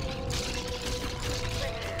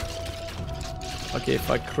 Okay, if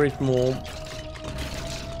I crit more.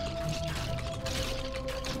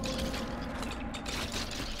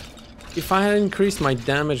 If I had increased my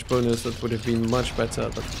damage bonus, that would have been much better,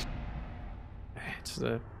 but it's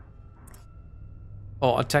the...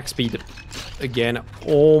 Oh, attack speed again.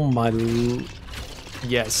 Oh my...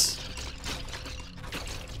 Yes.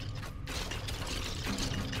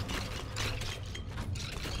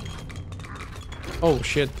 Oh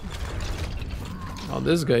shit. Oh,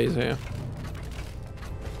 this guy is here.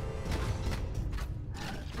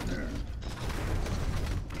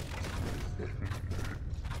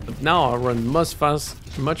 But now I run much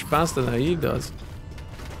faster than he does.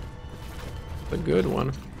 A good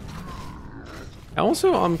one.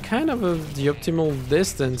 Also, I'm kind of at the optimal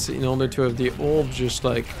distance in order to have the orb just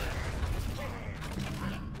like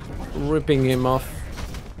ripping him off.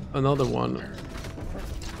 Another one.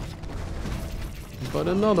 But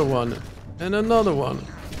another one, and another one,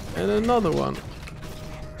 and another one.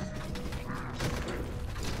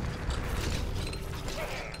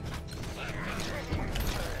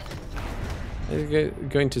 I'm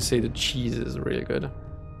going to say the cheese is really good.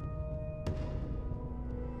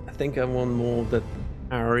 I think I want more of that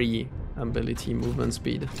parry ability, movement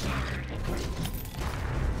speed.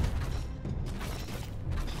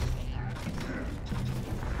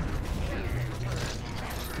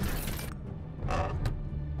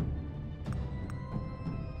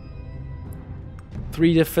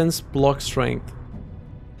 Three defense, block strength.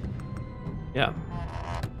 Yeah.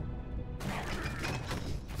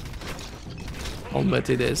 I'll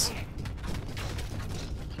bet it is.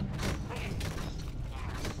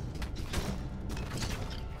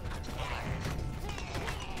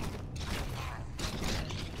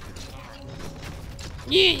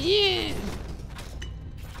 Yeah.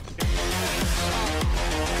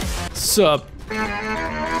 Sup?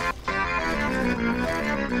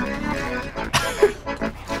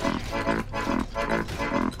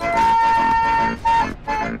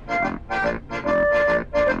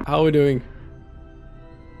 How are we doing?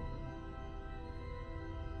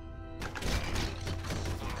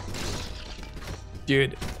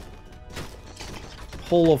 Dude.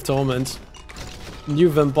 Hall of Torment. New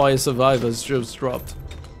Vampire Survivors just dropped.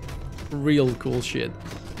 Real cool shit.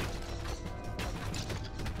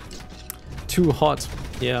 Too hot.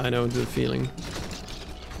 Yeah, I know the feeling.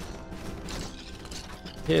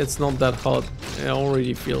 Yeah, it's not that hot. It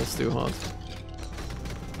already feels too hot.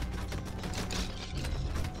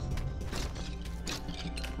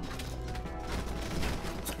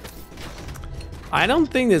 I don't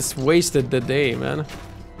think it's wasted the day, man.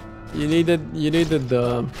 You needed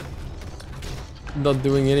the not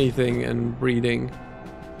doing anything and breathing.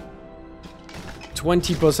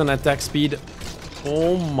 20% attack speed.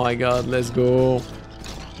 Oh my god, let's go.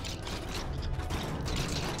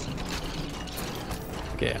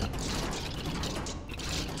 Okay.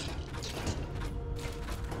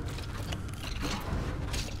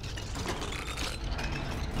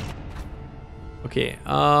 Okay,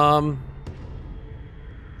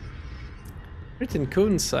 written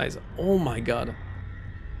cone size. Oh my god.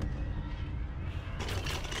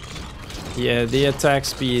 Yeah, the attack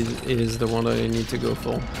speed is the one that I need to go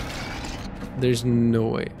for. There's no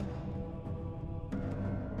way.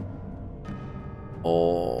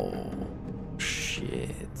 Oh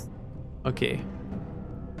shit. Okay.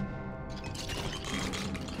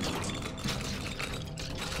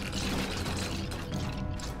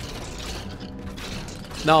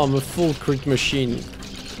 Now I'm a full crit machine,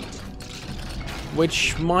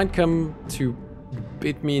 which might come to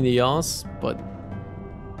bit me in the ass, but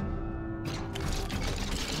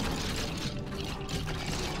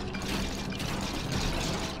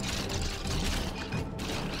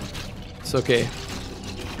it's okay.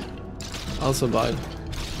 I'll survive.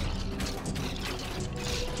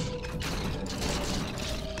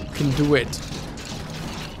 You can do it.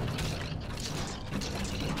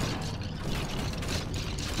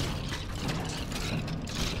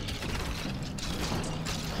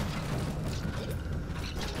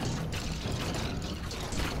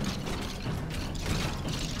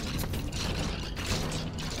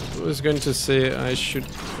 I was going to say I should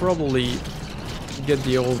probably get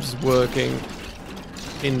the orbs working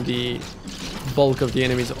in the bulk of the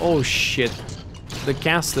enemies. Oh shit. The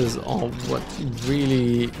casters are what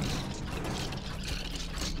really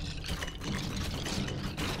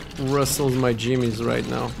rustles my jimmies right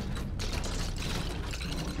now.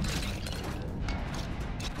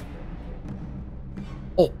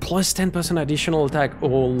 Oh, plus 10% additional attack.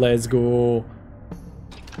 Oh, let's go.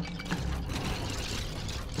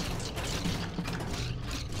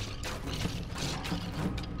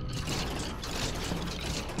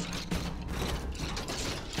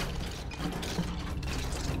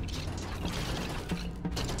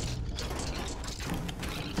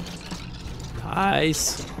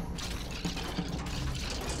 Nice.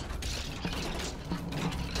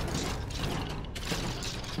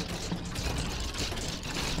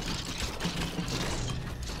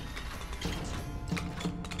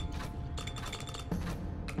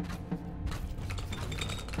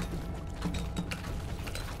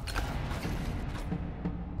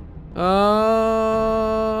 Uh,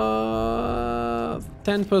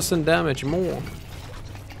 10% damage more.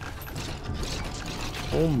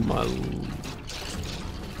 Oh my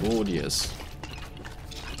lord, yes.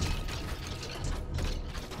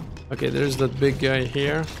 Okay, there's that big guy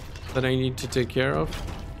here that I need to take care of.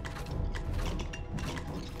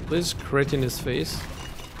 Please crit in his face.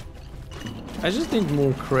 I just need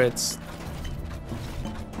more crits.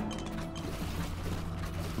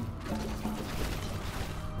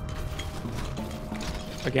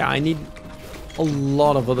 Okay, I need a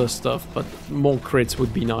lot of other stuff, but more crits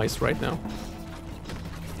would be nice right now.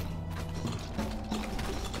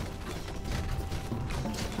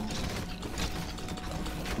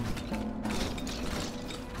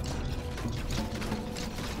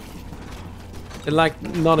 like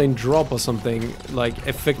not in drop or something, like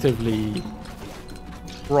effectively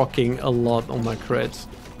rocking a lot on my crits.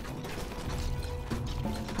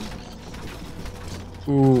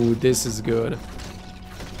 Ooh, this is good.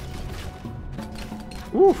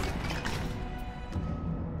 Ooh.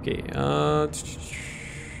 Okay, I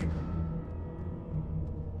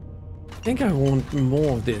think I want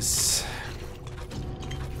more of this.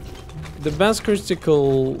 The best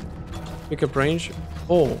critical pickup range.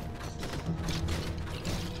 Oh.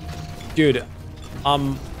 Dude,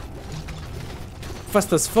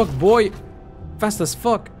 fast as fuck, boy. Fast as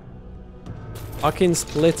fuck. Arcane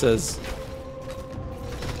splitters.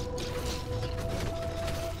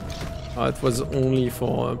 Oh, it was only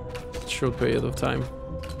for a short period of time.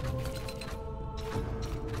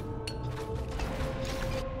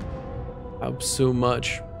 Helps so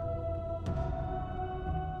much.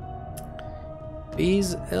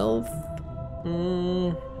 Base health.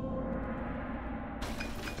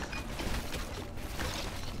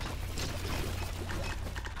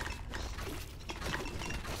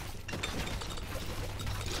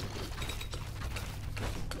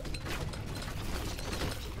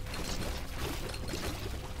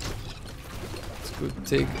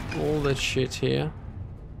 Take all that shit here.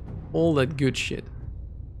 All that good shit.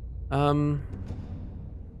 I'm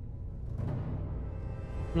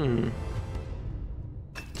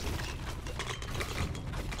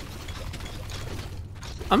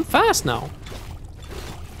fast now.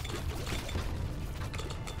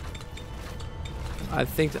 I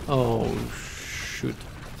think oh shoot.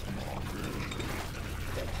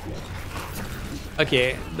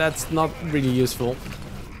 Okay, that's not really useful.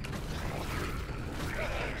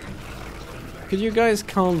 Could you guys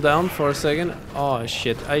calm down for a second? Oh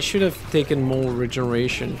shit, I should have taken more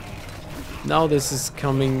regeneration. Now this is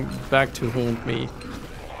coming back to haunt me.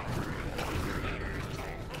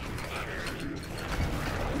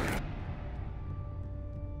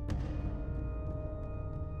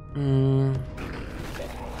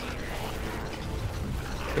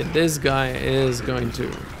 Okay, this guy is going to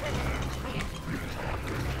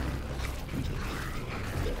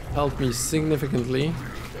help me significantly.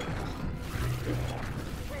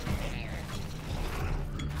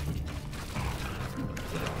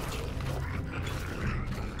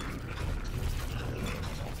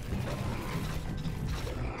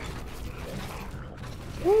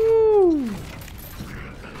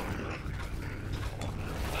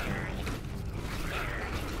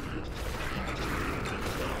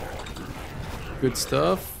 Good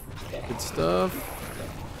stuff. Good stuff.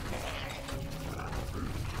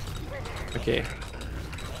 Okay.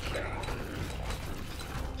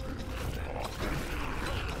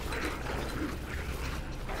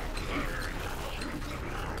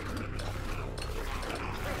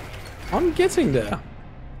 I'm getting there.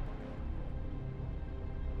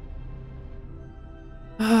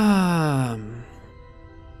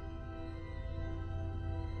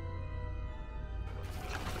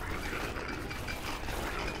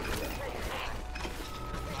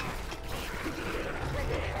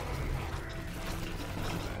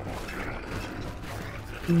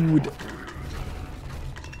 Food.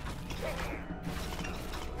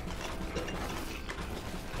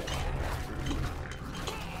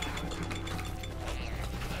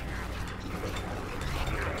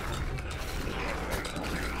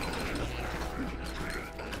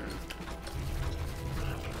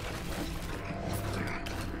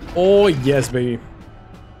 Oh yes, baby.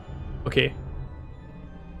 Okay.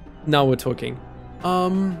 Now we're talking.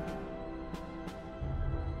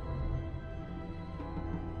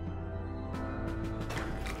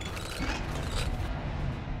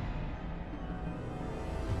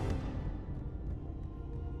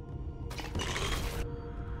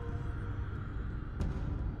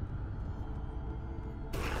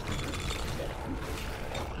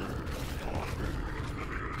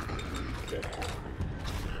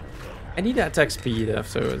 I need attack speed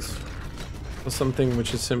afterwards, or something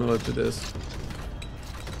which is similar to this.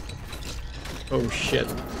 Oh shit.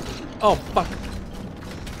 Oh fuck.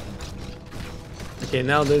 Okay,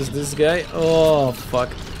 now there's this guy. Oh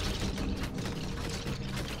fuck.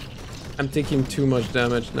 I'm taking too much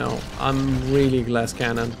damage now. I'm really glass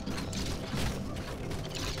cannon.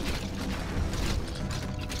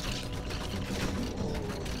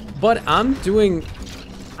 But I'm doing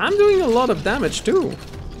a lot of damage too.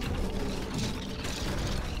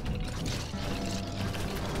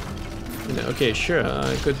 Okay, sure,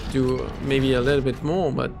 I could do maybe a little bit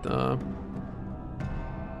more, but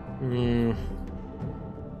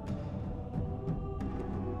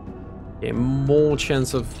okay, more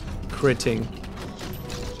chance of critting.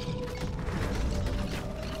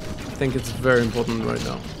 think it's very important right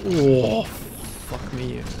now. Oh, fuck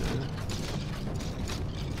me.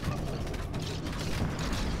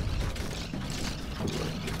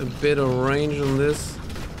 A bit of range on this.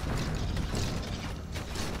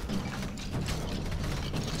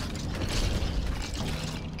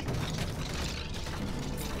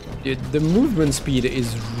 Dude, the movement speed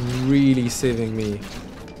is really saving me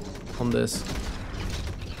on this.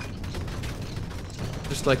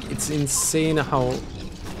 Just like, it's insane how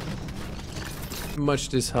much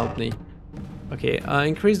this helped me. Okay,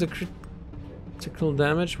 increase the critical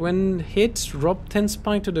damage. When hit, drop 10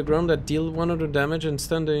 spine to the ground that deal 100 damage and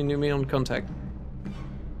stun the enemy on contact.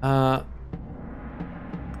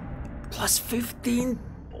 Plus 15?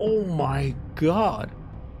 Oh my god.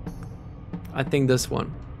 I think this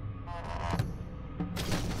one.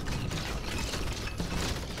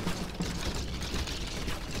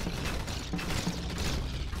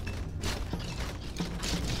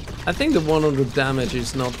 I think the 100 damage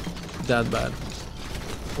is not that bad,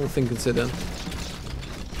 all things considered.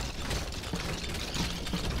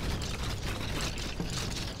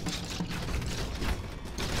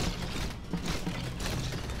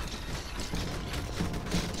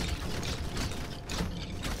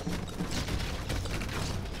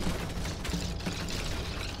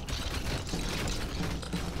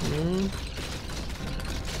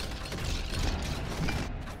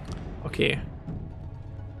 Okay.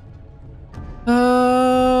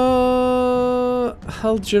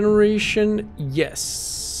 Health generation, yes.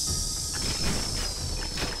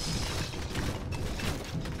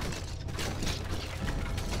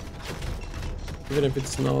 Even if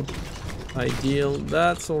it's not ideal,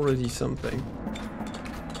 that's already something.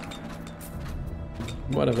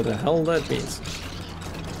 Whatever the hell that means.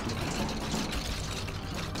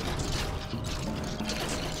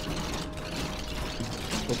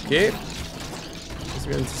 Okay. I was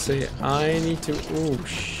going to say, I need to... Oh,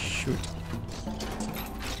 shoot.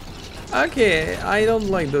 Okay, I don't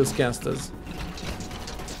like those casters.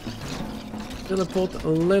 Teleport a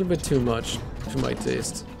little bit too much to my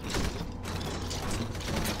taste.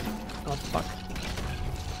 Oh, fuck.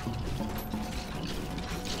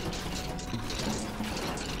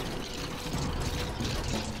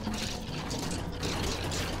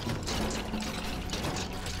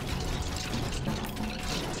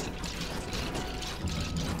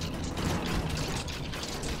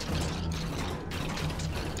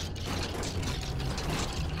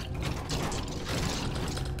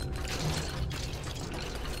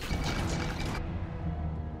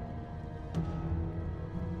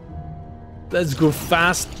 Let's go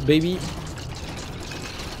fast, baby.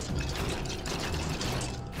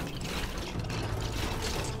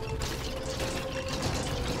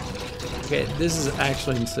 Okay, this is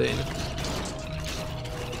actually insane.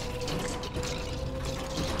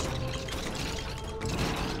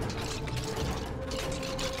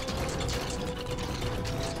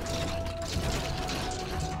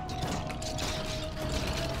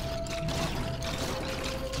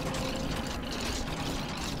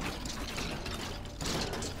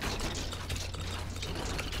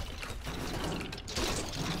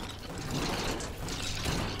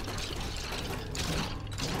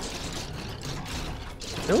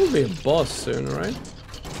 There will be a boss soon, right?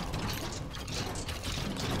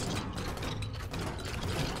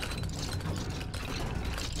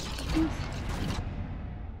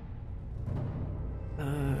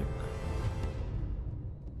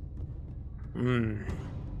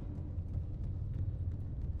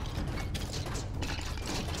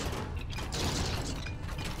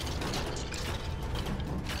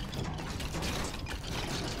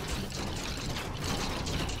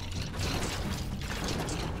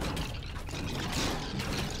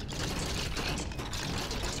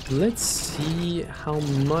 Let's see how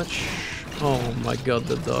much... Oh my god,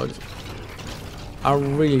 the dogs. I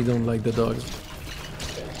really don't like the dogs.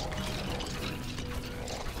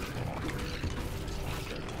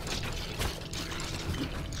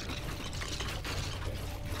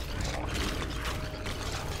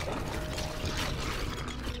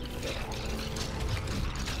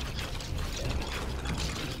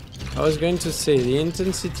 I was going to say, the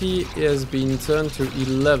intensity has been turned to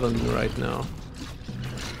 11 right now.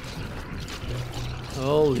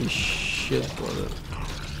 Holy shit, brother.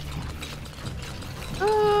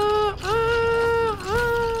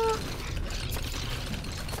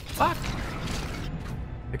 Fuck.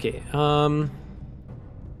 Okay, I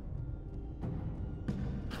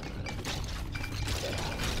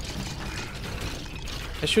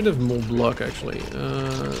should have more block actually.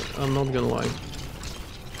 I'm not gonna lie.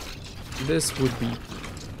 This would be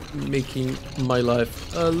making my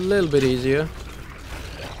life a little bit easier.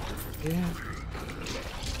 Yeah.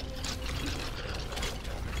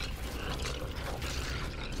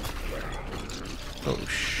 Oh,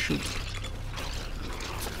 shoot.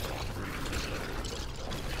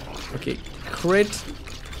 Okay, crit.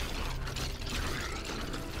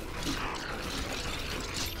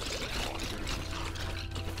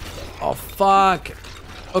 Oh, fuck.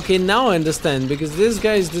 Okay, now I understand, because this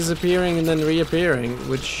guy is disappearing and then reappearing,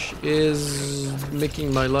 which is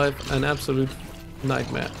making my life an absolute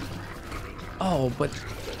nightmare. Oh, but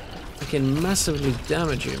I can massively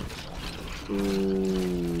damage him.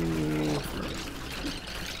 Ooh.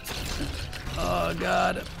 Oh,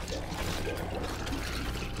 God.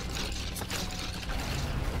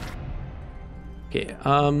 Okay,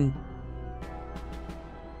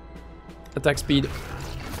 attack speed.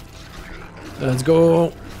 Let's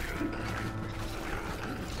go.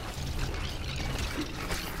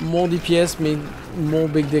 More DPS means more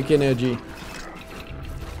big dick energy.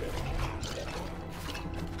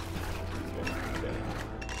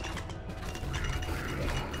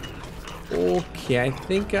 Okay, I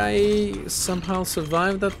think I somehow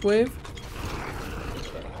survived that wave.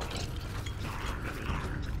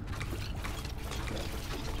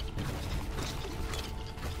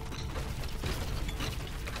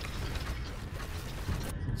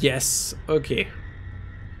 Yes, okay.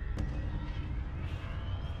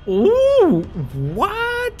 Ooh,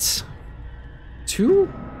 what?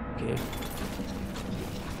 2? Okay.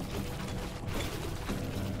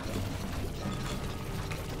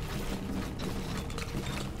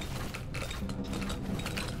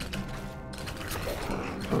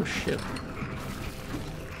 Oh shit.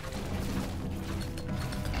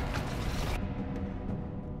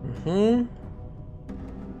 Mm-hmm.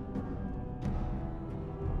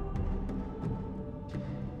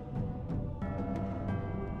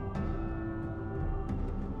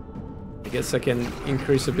 I guess I can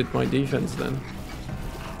increase a bit my defense then.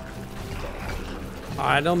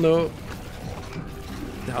 I don't know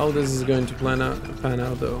how this is going to pan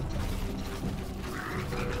out though.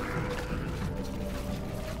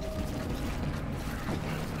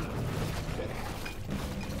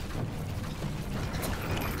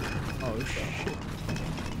 Oh shit.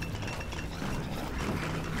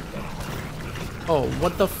 Oh,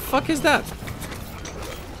 what the fuck is that?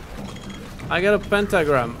 I got a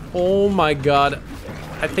pentagram. Oh my god.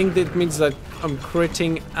 I think that means that I'm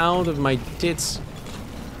critting out of my tits.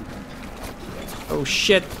 Oh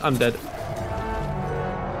shit, I'm dead.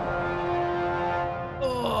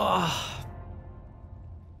 Oh.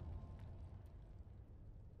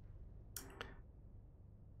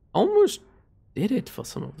 Almost did it for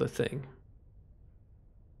some of the thing.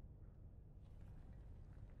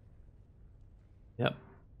 Yep.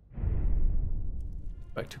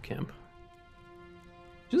 Back to camp.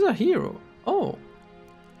 She's a hero. Oh.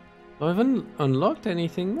 I haven't unlocked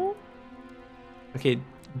anything more? Okay,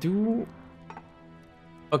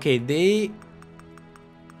 okay, they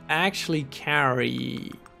actually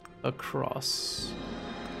carry a cross,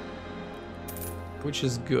 which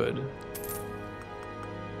is good.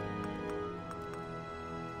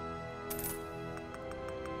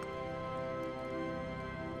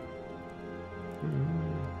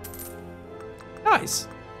 Nice.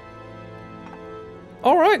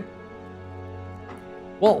 All right.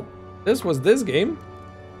 Well, this was this game.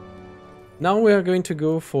 Now we are going to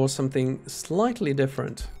go for something slightly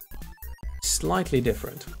different. Slightly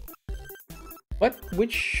different. But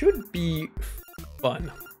which should be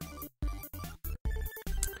fun.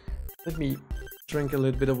 Let me drink a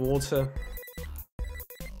little bit of water.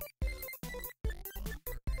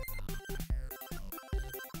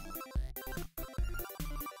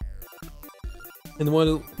 And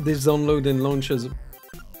while this download and launches,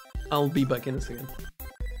 I'll be back in a second.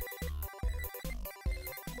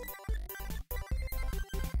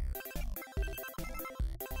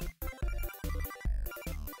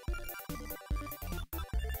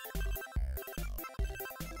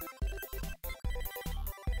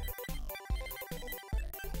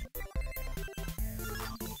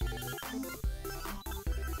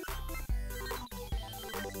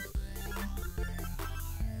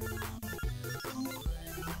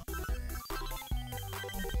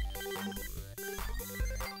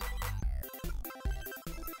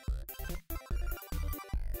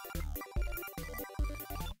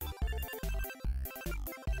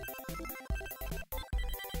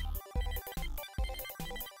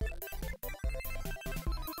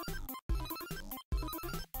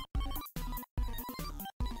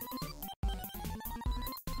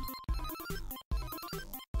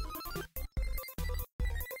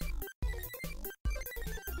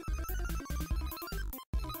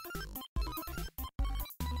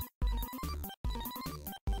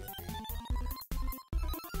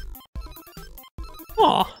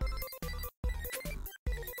 Oh!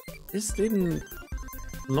 This didn't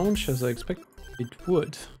launch as I expected it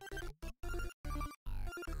would.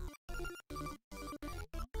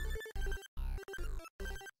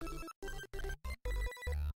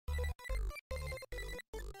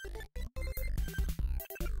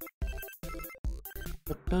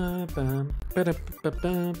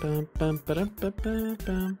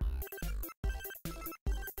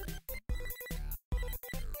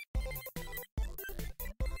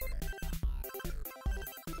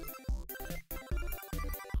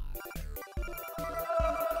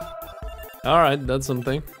 Alright, that's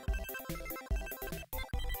something.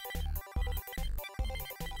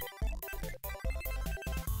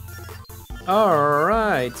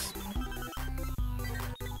 Alright.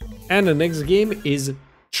 And the next game is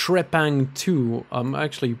Trepang 2. I'm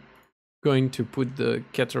actually going to put the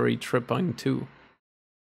category Trepang 2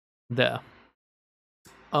 there.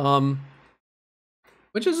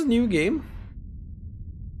 Which is a new game.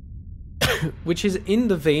 Which is in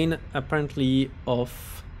the vein, apparently,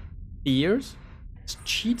 of Fears. It's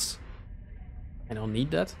cheats. I don't need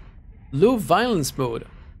that. Low violence mode.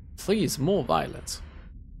 Please, more violence.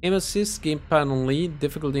 Aim assist, gamepad only.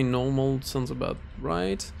 Difficulty normal, sounds about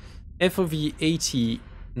right. FOV 80.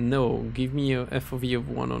 No, give me a FOV of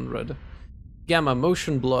 100. Gamma,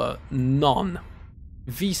 motion blur, none.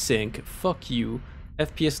 VSync, fuck you.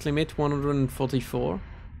 FPS limit 144.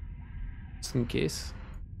 Just in case.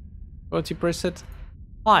 Quality preset,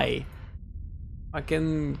 high. I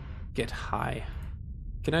can get high.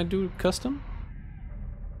 Can I do custom?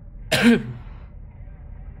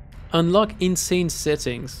 Unlock insane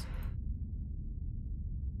settings.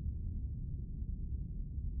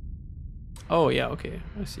 Oh yeah, okay,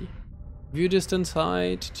 I see. View distance,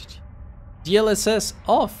 height. DLSS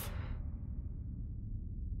off.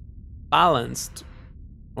 Balanced.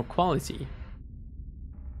 Or quality.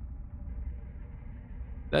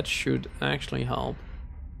 That should actually help.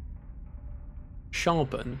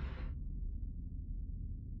 Sharpen.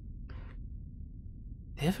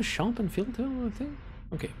 They have a sharpen filter, I think?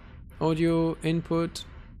 Okay. Audio input.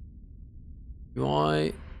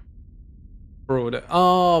 UI. Broader.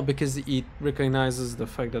 Oh, because it recognizes the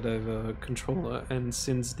fact that I have a controller, and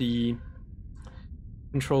since the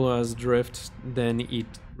controller has drift, then it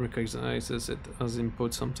recognizes it as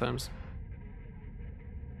input sometimes.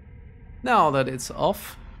 Now that it's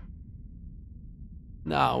off,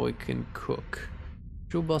 now we can cook.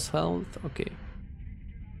 True boss health, okay.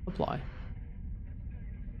 Apply.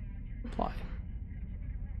 Apply.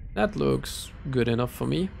 That looks good enough for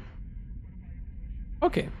me.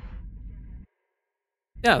 Okay.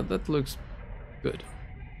 Yeah, that looks good.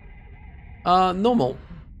 Normal.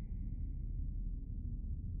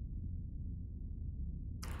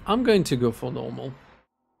 I'm going to go for normal.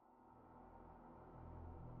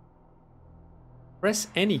 Press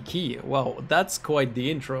any key. Wow, that's quite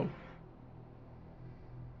the intro.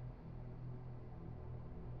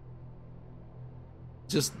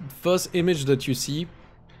 Just first image that you see.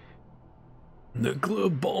 Nuclear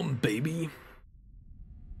bomb, baby.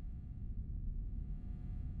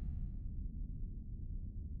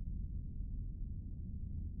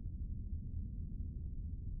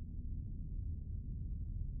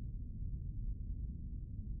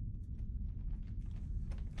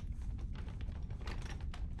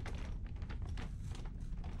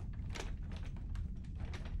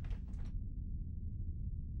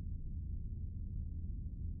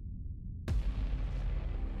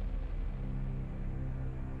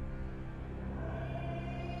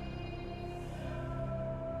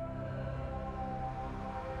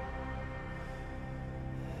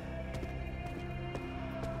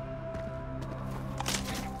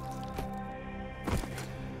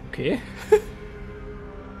 Okay.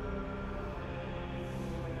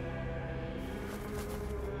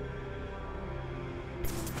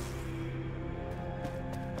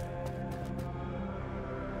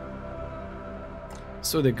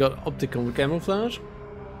 So they got optical camouflage.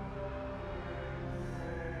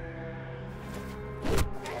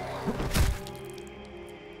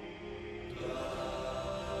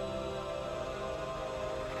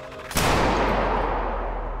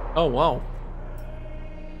 Oh wow.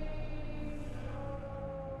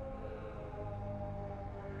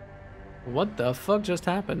 What the fuck just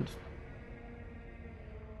happened?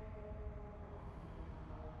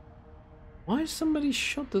 Why somebody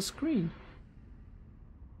shut the screen?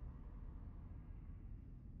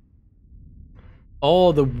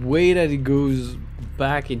 Oh, the way that it goes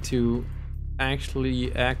back into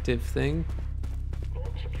actually active thing.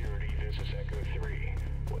 Vault security, this is Echo 3.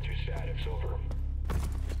 What's your status? Over.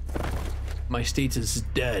 My status is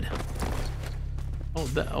dead. Oh Oh,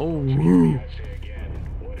 oh. I say again,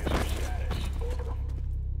 what is your status? Over.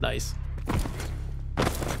 Nice.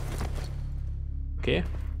 Okay.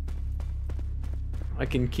 I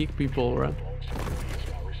can kick people around. Security is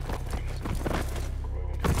not responding. We're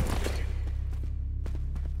moving to investigate.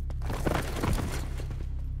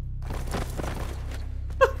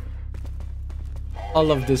 I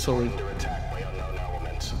love this already. Under attack by unknown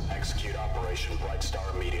elements. Execute Operation Bright Star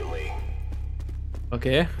immediately.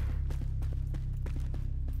 Okay.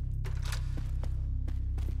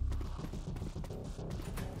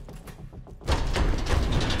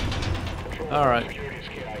 All right. Security is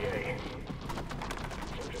KIA.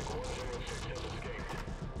 Subject 106 has escaped.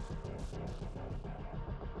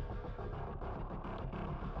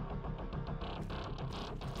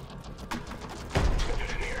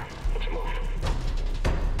 Nothing in here. Let's move. Okay. Around the corner, let's go!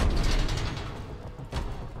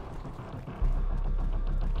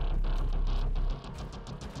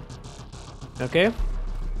 Okay.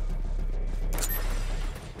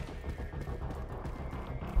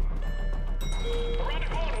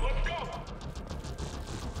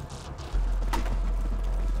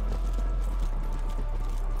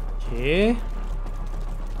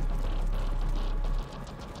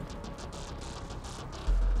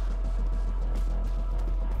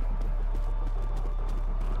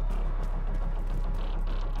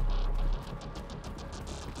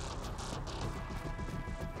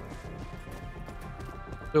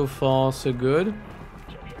 So far, so good.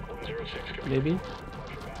 Subject 106 confirmed. Maybe. Watch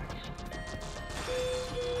your backs.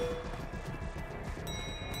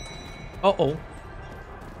 Uh-oh.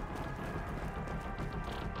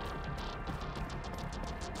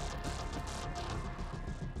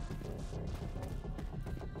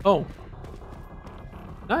 Oh.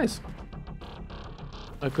 Nice.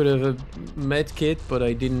 I could have a med kit, but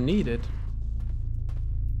I didn't need it.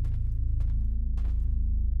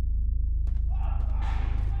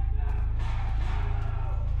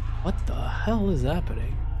 What the hell is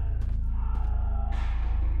happening?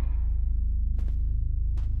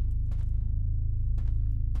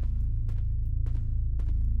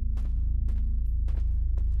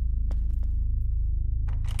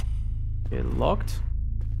 Okay, locked.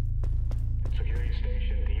 Security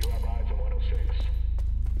station, do you have eyes on 106?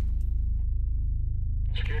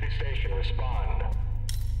 Security station, respond.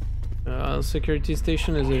 Security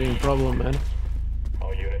station is having a problem, man.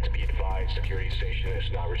 All units be advised, security station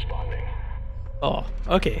is not responding. Oh,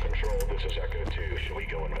 okay. Control, this is Echo 2. Should we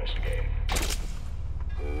go investigate?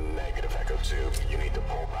 Negative, Echo 2. You need to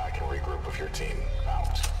pull back and regroup with your team.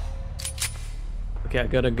 Out. Okay, I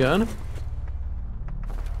got a gun.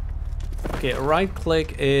 Okay, right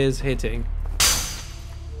click is hitting.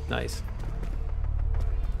 Nice.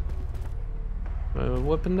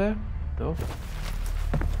 Weapon there? No.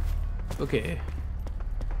 Okay.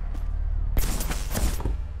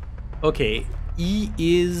 Okay, E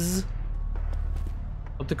is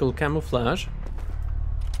optical camouflage.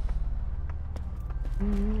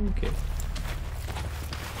 Okay.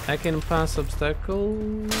 I can pass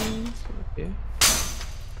obstacles. Okay.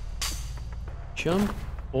 Jump.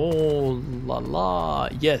 Oh la la.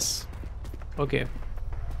 Yes. Okay.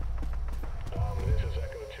 This is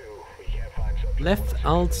Echo 2. We can't find subject Left 106.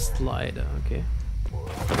 alt slider. Okay. We're on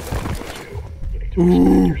to Echo 2. You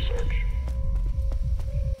need to restart your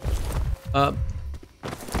search.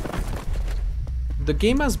 The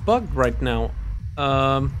game has bugged right now.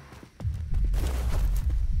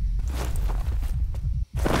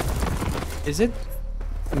 Is it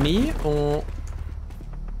me or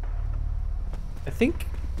I think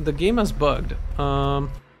the game has bugged.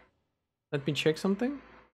 Let me check something.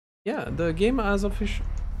 Yeah, the game has official.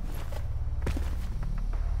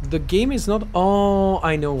 The game is not. Oh,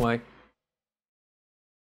 I know why.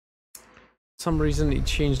 Some reason it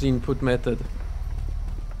changed the input method.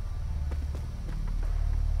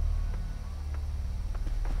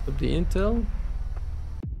 Up the intel.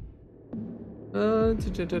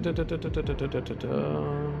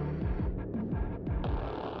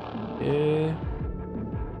 Okay.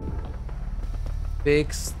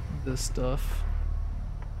 Fix the stuff.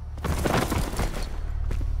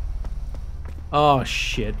 Oh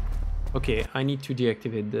shit. Okay, I need to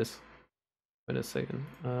deactivate this. Wait a second.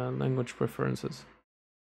 Language preferences.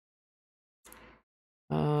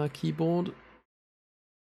 Keyboard.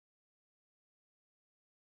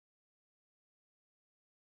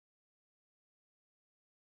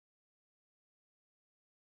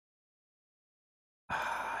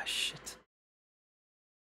 Ah, shit.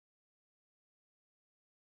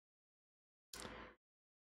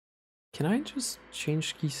 Can I just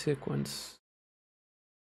change key sequence?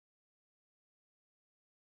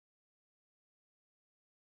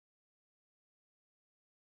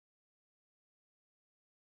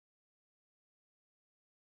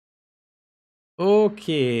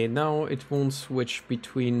 Okay, now it won't switch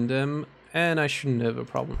between them, and I shouldn't have a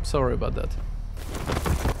problem. Sorry about that.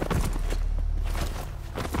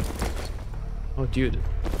 Oh, dude.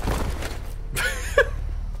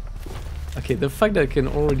 Okay, the fact that I can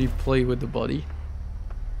already play with the body.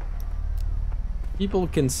 People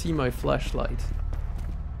can see my flashlight.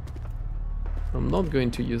 I'm not going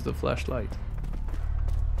to use the flashlight.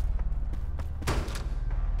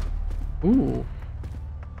 Ooh.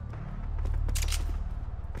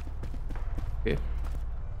 Okay.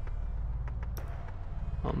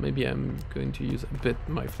 Well, maybe I'm going to use a bit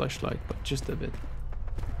my flashlight, but just a bit.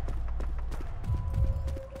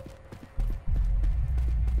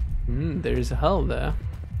 There's hell there.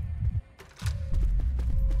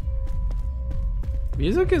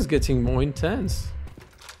 Music is getting more intense.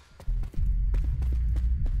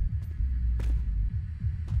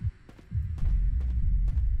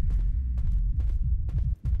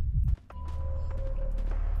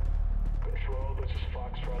 Control, this is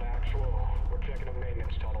Foxtrot Actual. We're checking a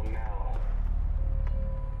maintenance tunnel now.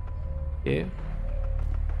 Yeah.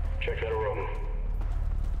 Check that room.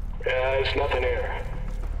 There's nothing here.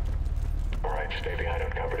 Alright, stay behind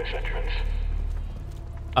uncovered this entrance.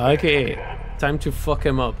 Okay, time to fuck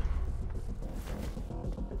him up.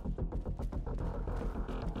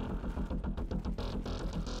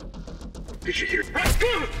 Did you hear?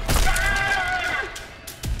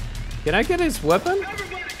 Can I get his weapon?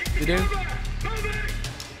 You do?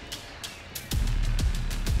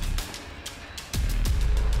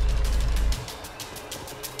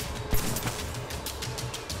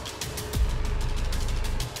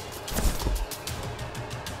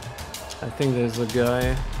 I think there's a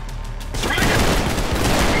guy.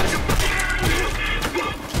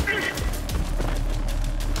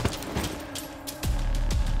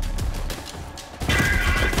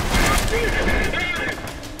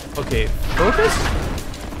 Okay, focus?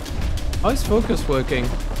 How is focus working?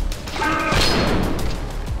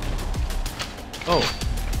 Oh.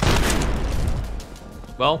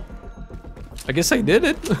 Well, I guess I did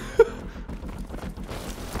it.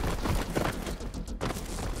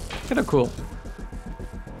 Kinda cool.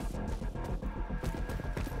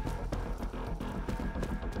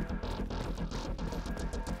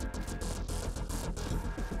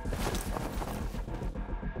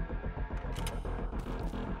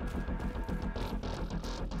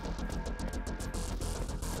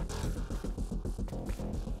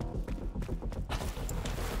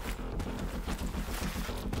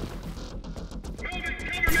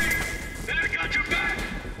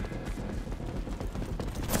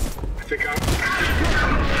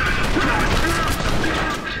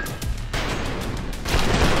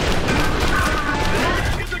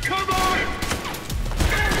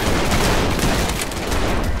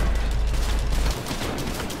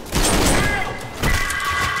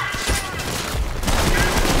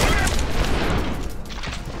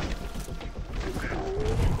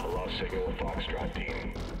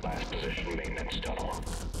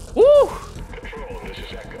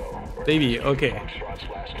 Baby, okay.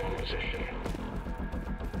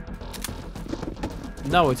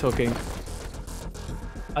 Now we're talking.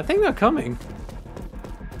 I think they're coming.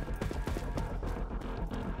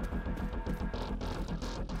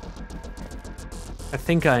 I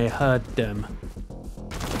think I heard them.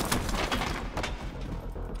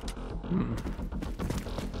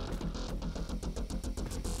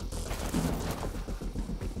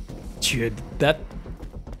 Dude, that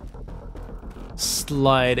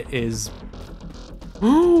slide is...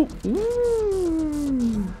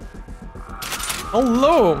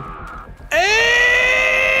 Hello!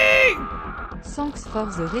 Hey! Thanks for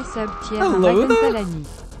the resub tier Hello there. Talani.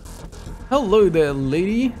 Hello there,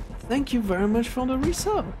 lady. Thank you very much for the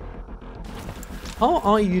resub. How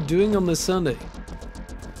are you doing on this Sunday?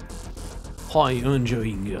 Are you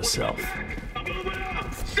enjoying yourself?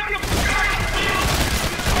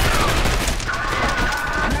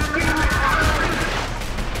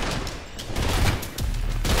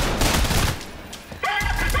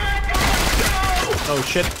 Oh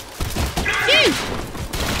shit. Yee!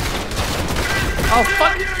 Oh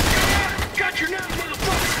fuck! Got your nose,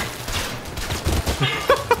 motherfucker!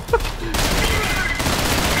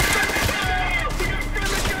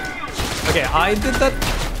 Okay, I did that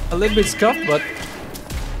a little bit scuffed, but...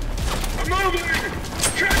 I'm moving!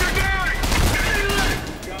 Trevor, die!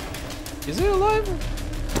 Is he alive?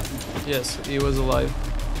 Yes, he was alive.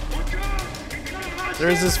 There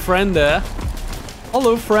is his friend there.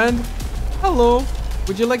 Hello, friend. Hello.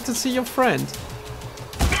 Would you like to see your friend?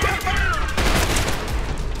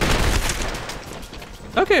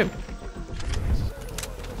 Okay.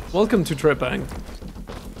 Welcome to Trepang.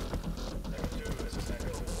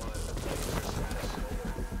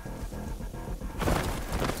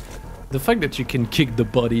 The fact that you can kick the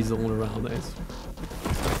bodies all around is...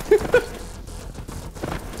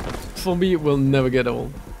 For me, it will never get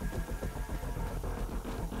old.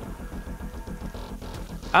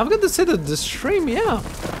 I've got to say that the stream, yeah.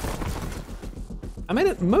 I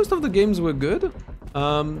mean, most of the games were good.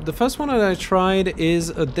 The first one that I tried is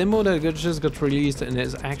a demo that just got released and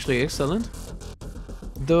is actually excellent.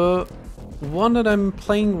 The one that I'm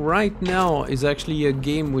playing right now is actually a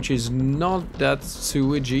game which is not that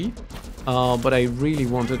sewagey, but I really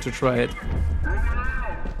wanted to try it.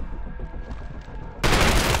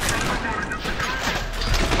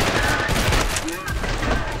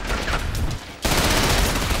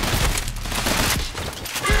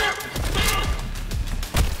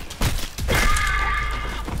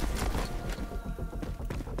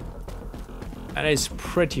 That is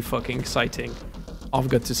pretty fucking exciting, I've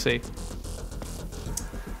got to say.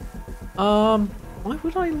 Why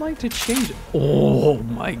would I like to change it? Oh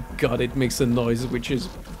my god, it makes a noise which is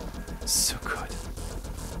so good.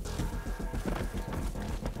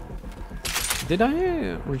 Did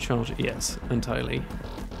I recharge? Yes, entirely.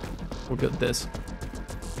 We'll get this.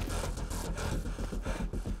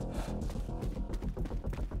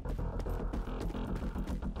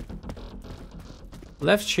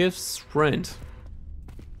 Left shift sprint.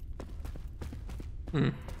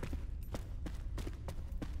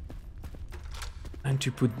 And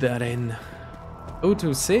to put that in.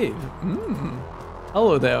 Auto save.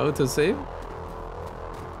 Hello there, auto save.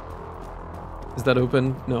 Is that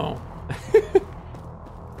open? No.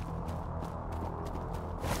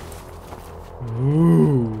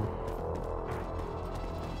 Ooh.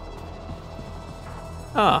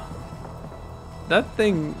 Ah.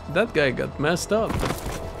 That guy got messed up.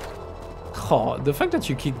 Oh, the fact that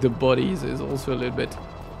you kick the bodies is also a little bit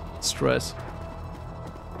stress.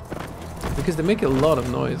 Because they make a lot of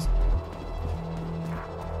noise.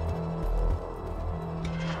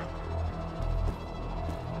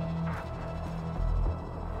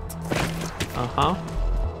 Uh-huh.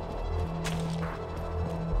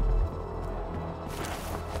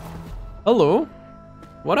 Hello?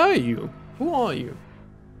 What are you? Who are you?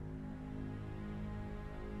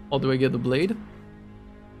 Or do I get the blade?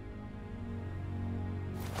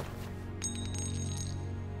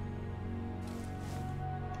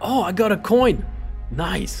 Oh, I got a coin!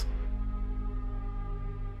 Nice!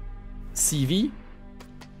 CV?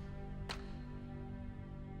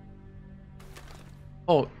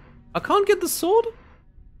 Oh, I can't get the sword?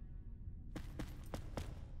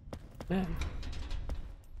 Man.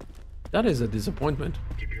 That is a disappointment.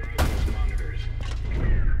 Keep your eyes on those monitors.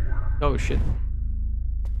 Oh shit.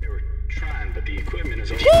 They were trying, but the equipment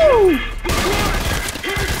is over. Woo!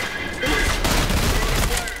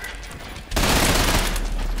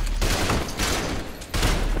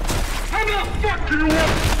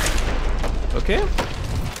 Okay.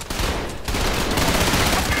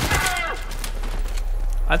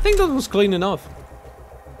 I think that was clean enough.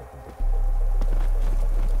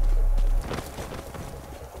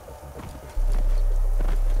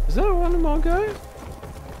 Is that one more guy?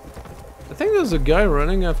 I think there's a guy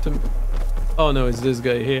running after me. Oh no, it's this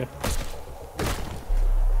guy here.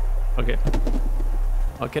 Okay.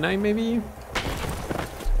 Oh, can I maybe?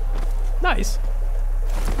 Nice.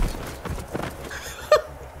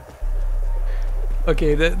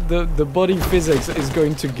 Okay, the body physics is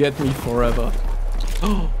going to get me forever.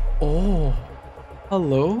 Oh,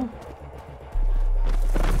 hello?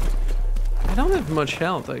 I don't have much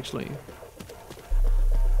health, actually.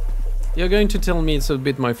 You're going to tell me it's a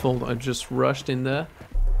bit my fault, I just rushed in there.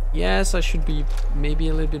 Yes, I should be maybe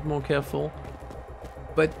a little bit more careful.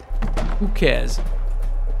 But who cares?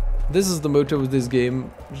 This is the motto of this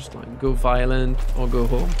game. Just like, go violent or go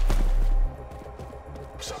home.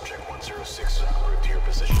 Subject 106, en route to your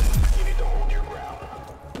position. You need to hold your ground.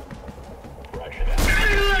 Roger that.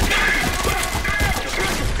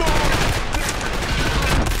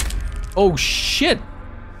 Oh shit!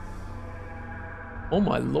 Oh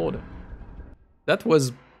my lord. That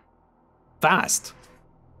was fast.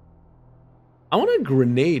 I want a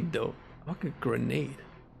grenade though. I want a grenade.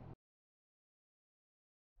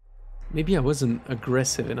 Maybe I wasn't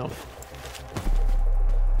aggressive enough.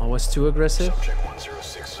 I was too aggressive? Subject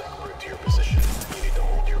 106, en route to your position. You need to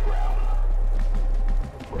hold your ground.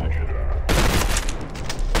 Roger that.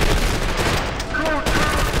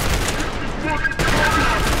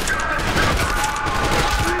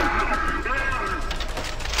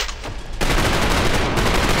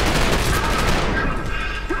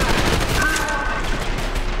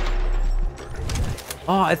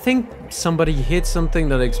 Oh, I think somebody hit something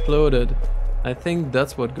that exploded. I think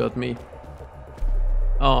that's what got me.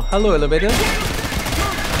 Oh, hello, elevator.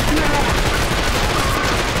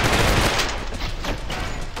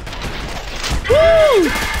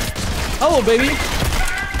 Hello, baby.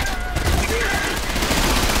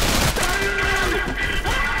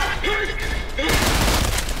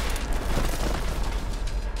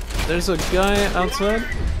 There's a guy outside.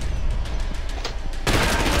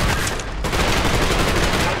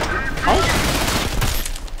 Oh.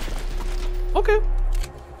 Okay.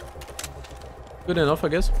 Good enough, I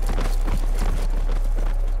guess.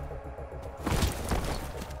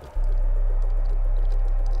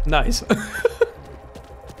 Nice.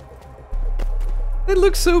 It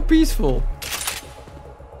looks so peaceful.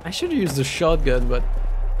 I should use the shotgun, but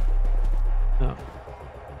no.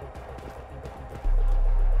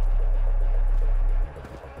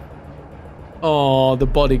 Oh, the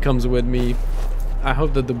body comes with me. I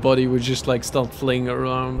hope that the body would just like start flaying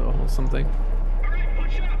around or something.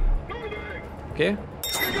 Okay.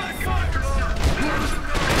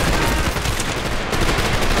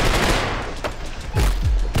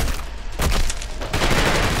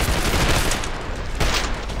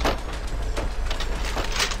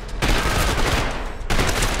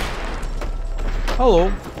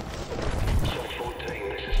 Hello.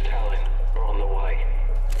 This is Talon. We're on the way.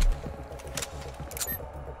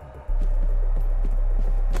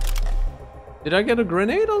 Did I get a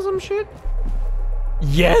grenade or some shit?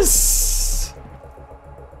 Yes!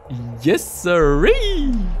 Yes,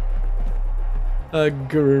 sirree! A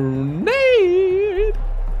grenade!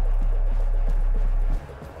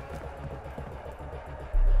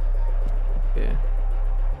 Okay.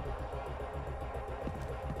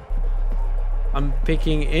 I'm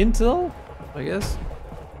picking intel, I guess.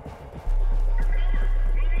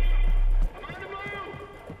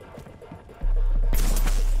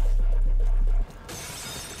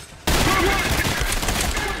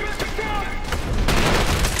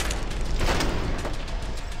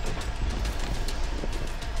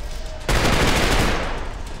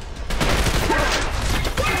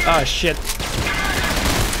 Ah, shit.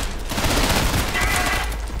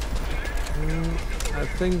 I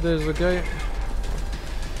think there's a guy.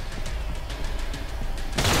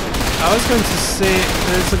 I was going to say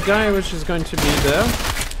there's a guy which is going to be there.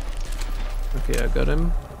 Okay, I got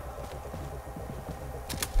him.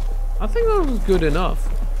 I think that was good enough.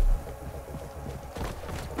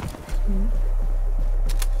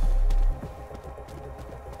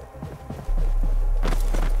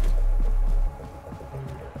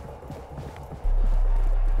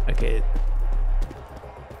 Okay.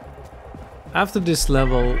 After this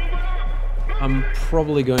level, I'm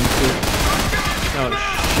probably going to... Oh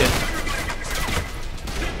shit.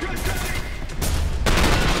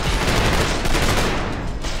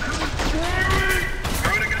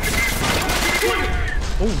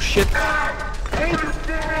 Oh shit.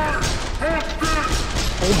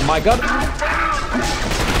 Oh my god.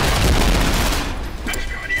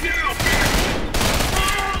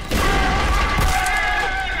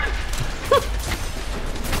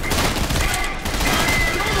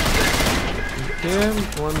 Okay,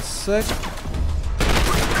 1 sec.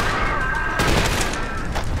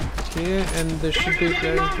 Okay, and there should be guys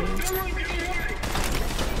there.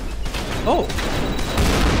 Oh!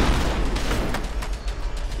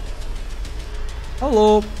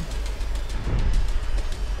 Hello!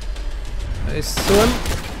 I saw him.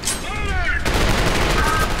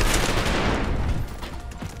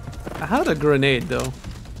 I had a grenade though.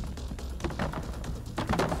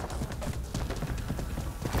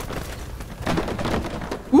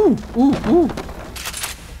 Ooh, ooh, ooh.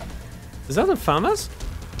 Is that a FAMAS?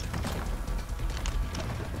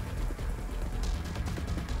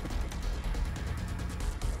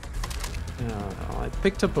 I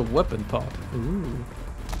picked up a weapon part. Ooh.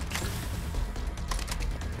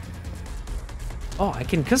 Oh, I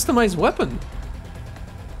can customize weapon.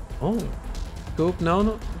 Oh. Scope,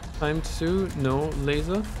 no. Time 2, no.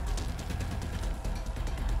 Laser.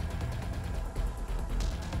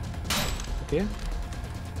 Okay.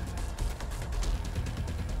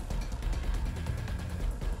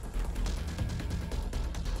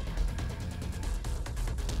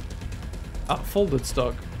 Ah, folded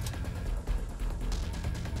stock.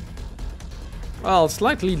 Well,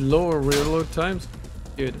 slightly lower reload times.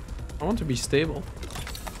 Good. I want to be stable.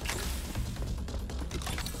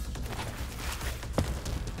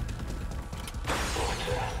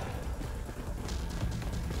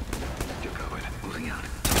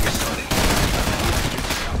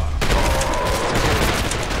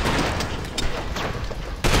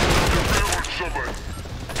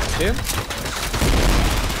 Okay.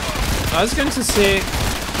 I was going to say,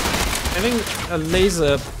 having a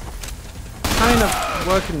laser kind of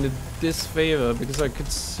work in the disfavor because I could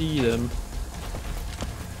see them.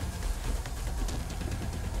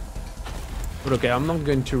 But okay, I'm not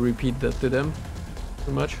going to repeat that to them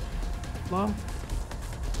too much. Well.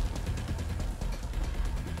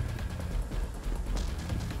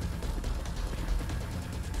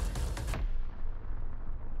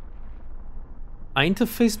 I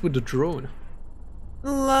interfaced with the drone.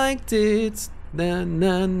 Liked it. Na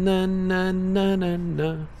na na na na na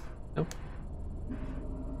na. Nope.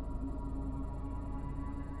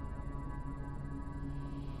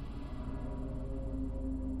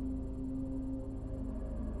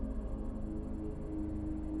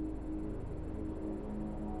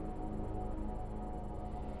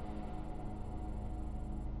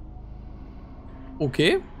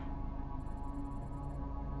 Okay.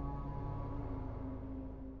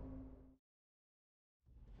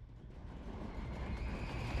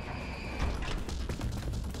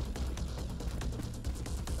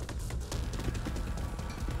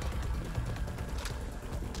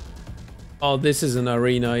 Oh, this is an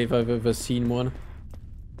arena if I've ever seen one.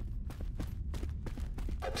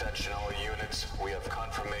 Attention all units, we have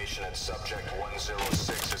confirmation that subject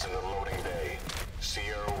 106 is in the loading bay.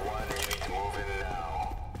 Sierra 1, you need to move in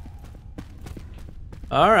now.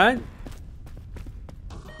 Alright.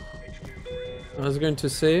 I was going to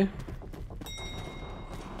say.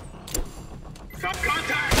 Stop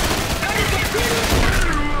contact!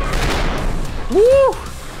 Woo!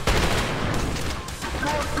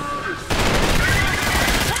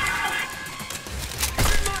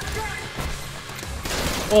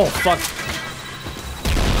 Oh fuck.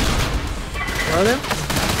 Where are they?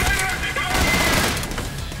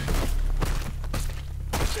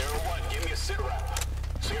 Sierra 1, give me a sit rep.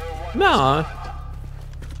 Sierra 1. Nah.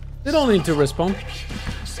 They don't need to respond.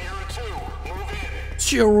 Sierra 2, move in.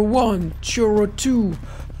 Sierra 1, Sierra 2.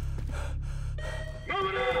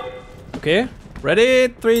 Okay, ready?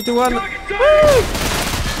 3, 2, 1. Woo!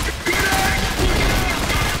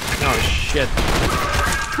 Oh shit.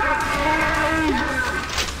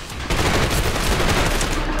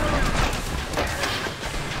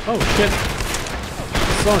 Oh shit.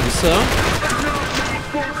 Sorry, sir.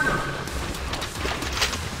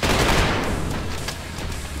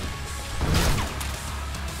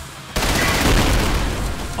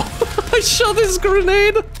 I shot his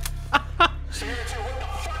grenade!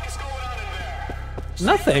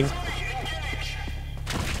 Nothing.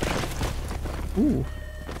 Ooh.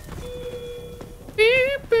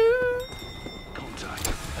 Beep, boop.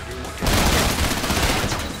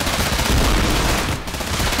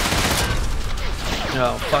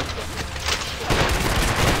 Oh, fuck.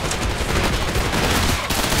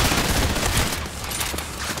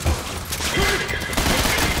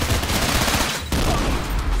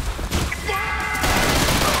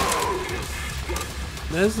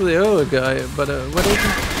 There's the other guy, but what is it?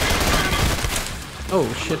 Oh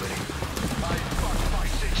shit.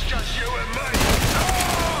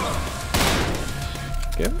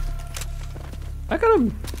 Okay. I got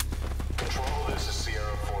him.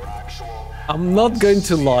 I'm not going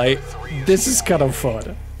to lie, this is kind of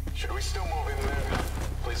fun. Should we still move in there?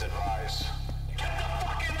 Please advise.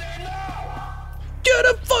 Get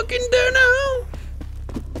the fuck in there now!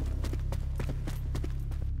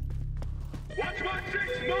 Watch my six,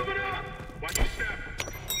 moving up! Watch your step.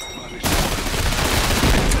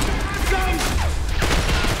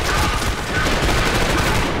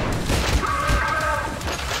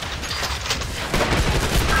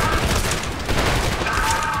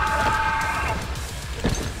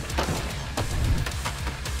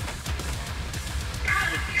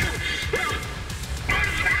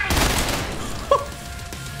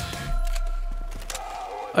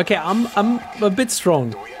 Okay, I'm a bit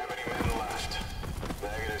strong. Do we have any men left?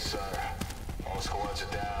 Negative, sir. All squads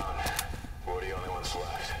are down. We're the only ones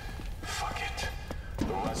left. Fuck it. The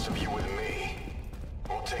rest of you with me.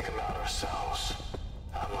 We'll take them out ourselves.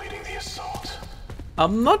 I'm leading the assault.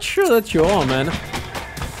 I'm not sure that you are, man.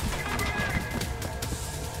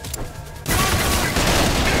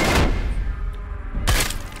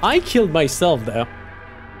 I killed myself there.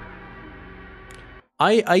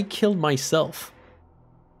 I killed myself.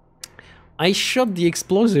 I shot the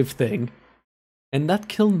explosive thing, and that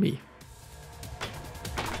killed me.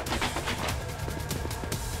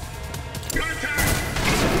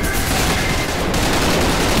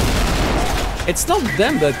 It's not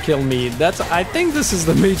them that kill me. I think this is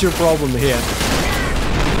the major problem here.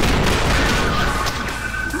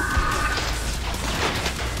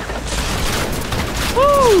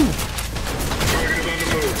 Woo!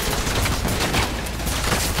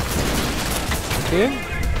 Okay.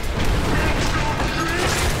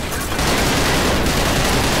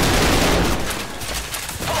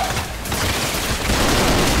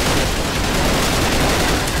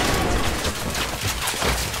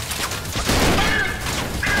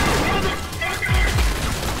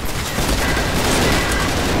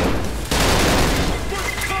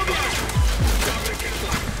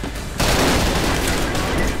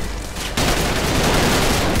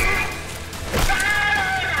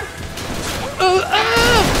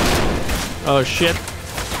 Oh shit.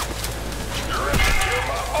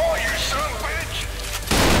 Oh, you son of a bitch!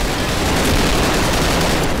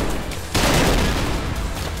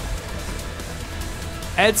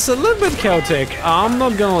 It's a little bit chaotic, I'm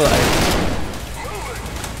not gonna lie.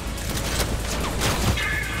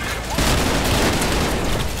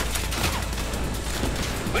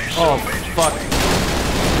 Oh, fuck.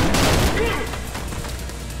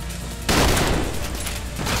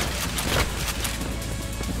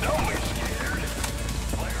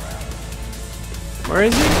 Where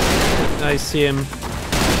is he? I see him.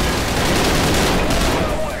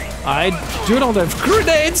 I do not have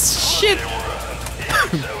grenades! Shit!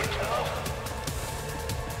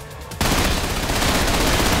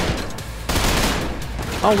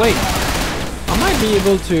 Oh wait, I might be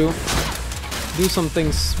able to do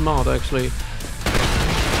something smart actually.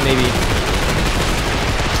 Maybe.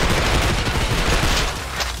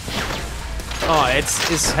 Oh, it's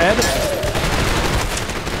his head.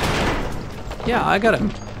 Yeah, I got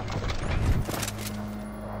him.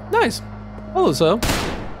 Nice. Hello, sir.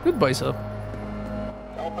 Goodbye, sir.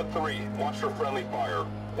 Alpha 3, watch for friendly fire.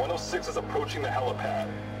 106 is approaching the helipad.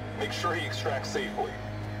 Make sure he extracts safely.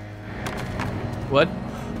 What?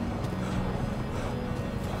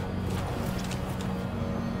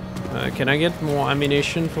 Can I get more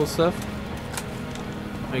ammunition for stuff?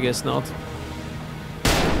 I guess not.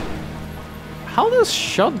 How does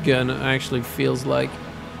shotgun actually feels like?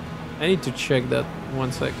 I need to check that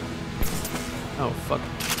 1 sec. Oh fuck.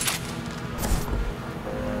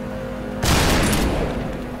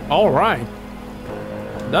 Alright.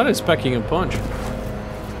 That is packing a punch.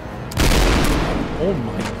 Oh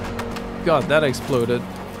my god, that exploded.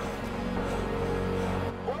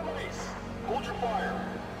 Hold your fire.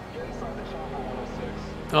 Get inside the chopper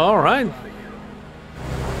 106. Alright.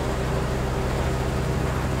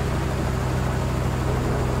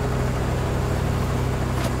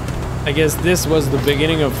 I guess this was the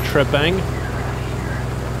beginning of tripping.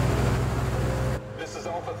 This is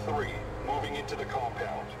Alpha 3, moving into the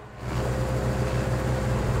compound.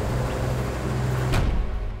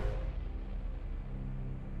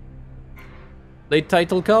 Late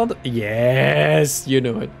title card? Yes, you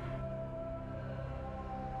know it.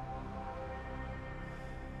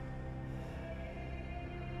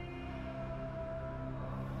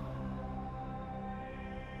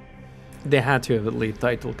 They had to have a late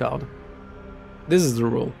title card. This is the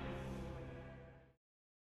rule.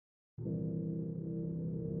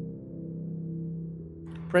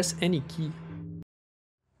 Press any key.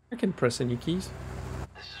 I can press any keys.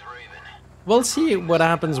 This is Raven. We'll see what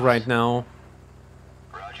happens right now,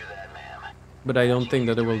 Roger that, ma'am. but I don't think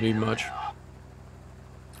that there will be much.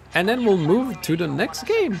 And then we'll move to the next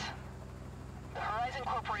game. The Horizon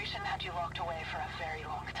Corporation had you locked away for a very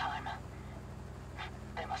long time.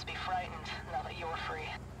 They must be frightened now that you're free.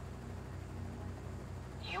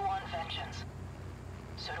 You want vengeance.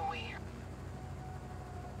 So do we.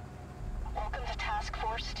 Welcome to Task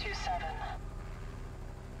Force 27.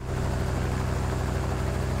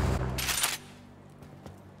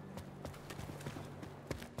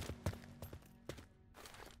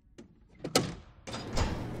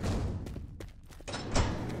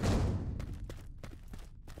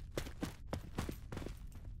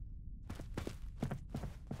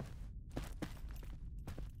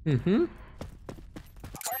 Mm-hmm.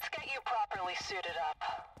 Let's get you properly suited up.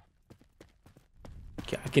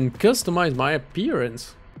 Okay, I can customize my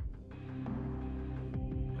appearance.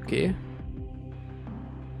 Okay.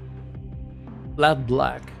 Flat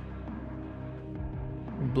black.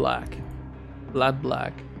 Black. Flat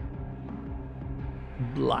black.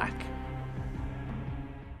 Black.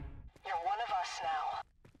 You're one of us now.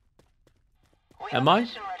 We Am have I? a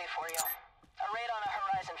mission ready for you. A raid on a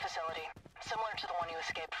Horizon facility, similar to the one you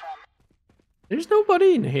escaped from. There's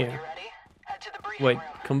nobody in You here. ready? Head to the briefing Wait, room.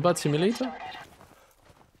 combat Get simulator? started.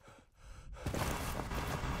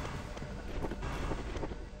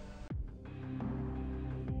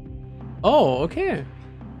 Oh, okay.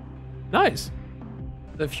 Nice.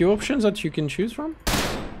 A few options that you can choose from?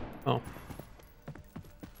 Oh.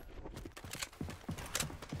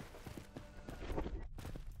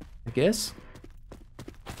 I guess.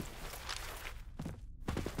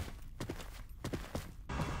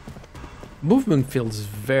 Movement feels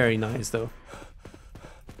very nice though.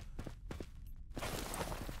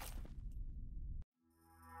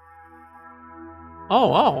 Oh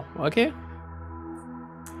wow, okay.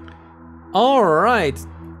 Alright.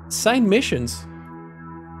 Side missions.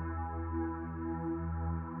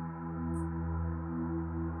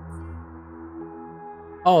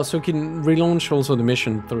 Oh, so you can relaunch also the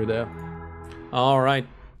mission through there. Alright.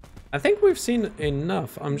 I think we've seen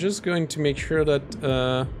enough. I'm just going to make sure that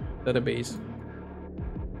database.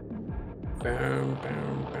 Bam,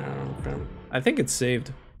 bam, bam, bam. I think it's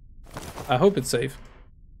saved. I hope it's safe.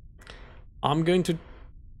 I'm going to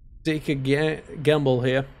take a gamble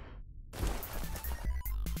here.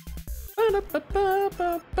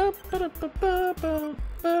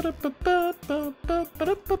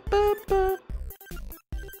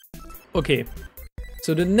 Okay,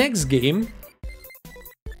 so the next game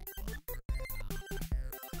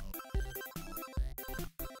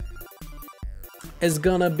is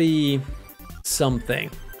gonna be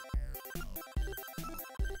something.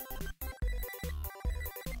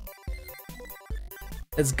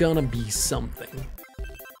 It's gonna be something.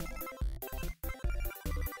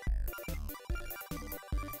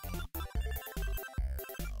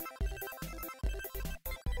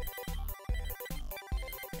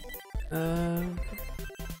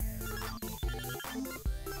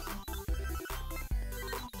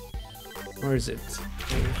 Where is it?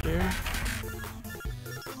 Over here.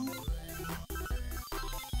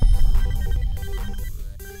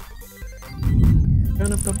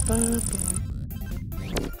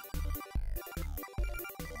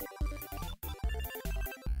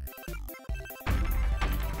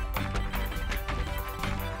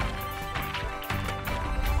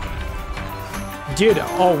 Dude,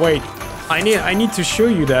 oh wait. I need to show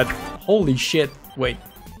you that. Holy shit. Wait.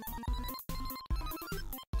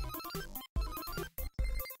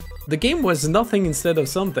 The game was nothing instead of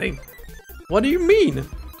something. What do you mean?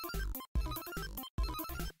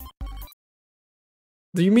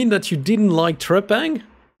 Do you mean that you didn't like Trepang?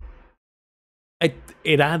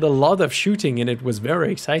 It had a lot of shooting and it was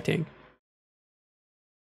very exciting.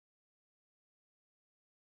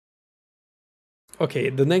 Okay,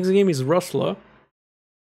 the next game is Rustler.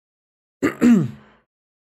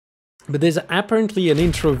 But there's apparently an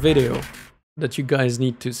intro video that you guys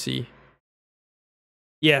need to see.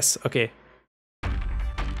 Yes, okay.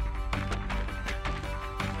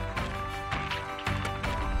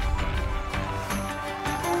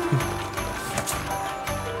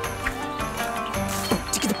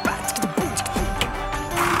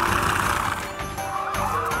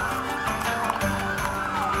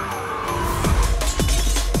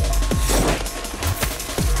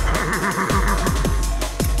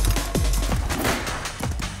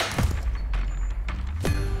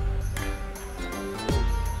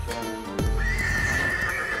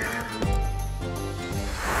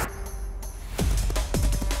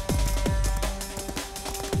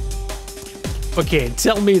 Okay,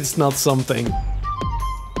 tell me it's not something.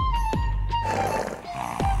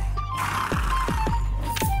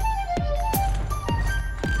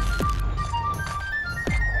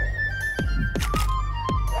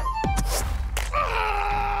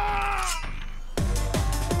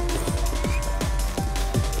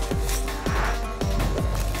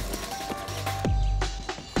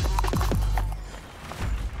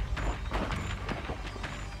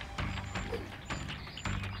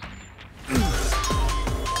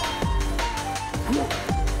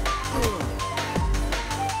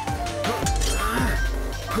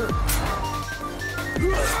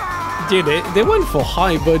 Dude, they went for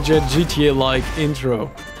high-budget GTA-like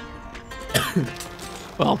intro.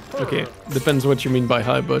 Well, okay, depends what you mean by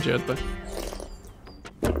high-budget, but...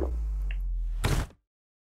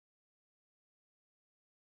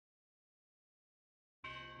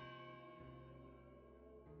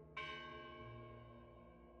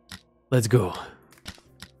 Let's go.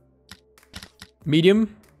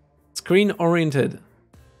 Medium, screen-oriented.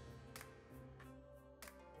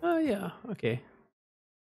 Oh, yeah, okay.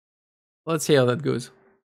 Let's see how that goes.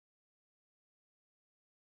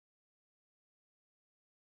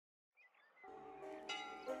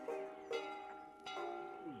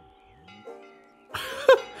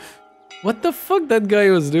 What the fuck that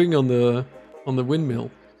guy was doing on the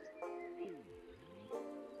windmill?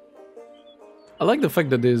 I like the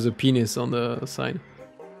fact that there's a penis on the side.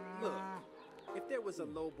 Look, if there was a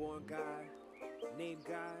lowborn guy named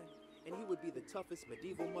Guy, and he would be the toughest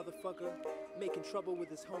medieval motherfucker, making trouble with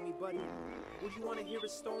his homie buddy, would you want to hear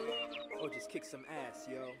his story? Or just kick some ass,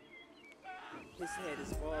 yo? His head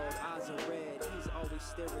is bald, eyes are red, he's always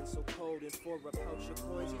staring so cold, and for a pouch of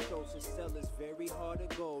coins he throws his cellars very hard of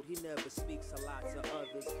gold. He never speaks a lot to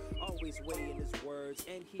others, always weighing his words,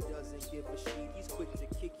 and he doesn't give a shit. He's quick to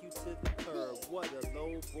kick you to the curb. What a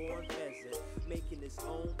low-born peasant, making his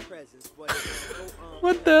own presence. But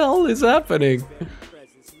what the hell is happening?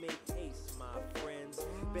 Make haste, my friends.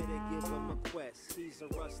 Better give him a quest. He's a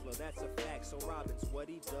rustler, that's a fact. So Robin's what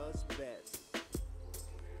he does best.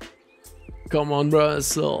 Come on,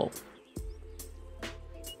 Russell.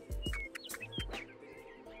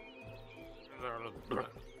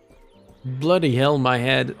 bloody hell, my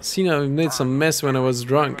head. Seen I made some mess when I was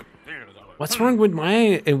drunk. What's wrong with my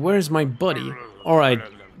eye and where's my body? Alright,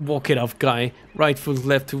 walk it off, guy. Right foot,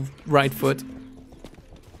 left to right foot.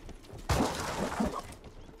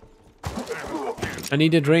 I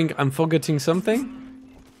need a drink. I'm forgetting something.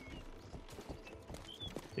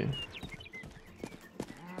 Yeah.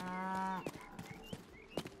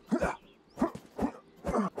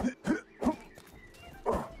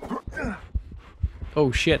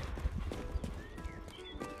 Oh shit.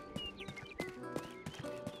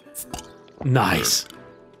 Nice.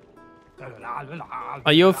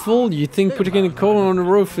 Are you a fool? You think putting a coal on the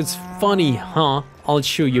roof is funny, huh? I'll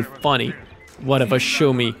show you funny. Whatever,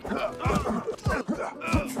 show me.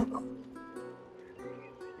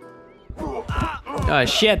 Ah,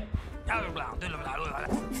 shit.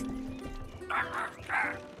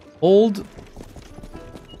 Hold.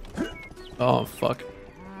 Oh, fuck.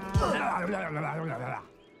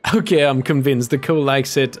 Okay, I'm convinced the coal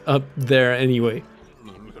likes it up there anyway.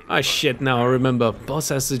 Ah, shit, now I remember. Boss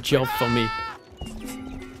has a job for me.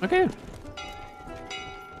 Okay.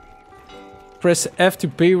 Press F to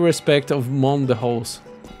pay respect of mount the holes.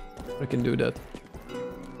 I can do that.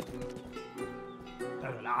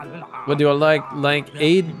 What do I like? Like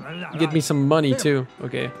aid? Get me some money too.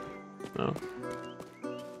 Okay. Oh.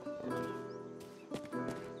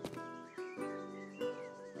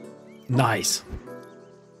 Nice.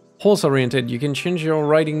 Horse oriented. You can change your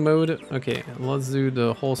riding mode. Okay, let's do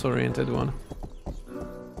the horse oriented one.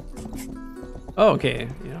 Oh, okay.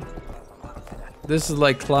 Yeah. This is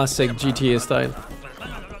like classic GTA style.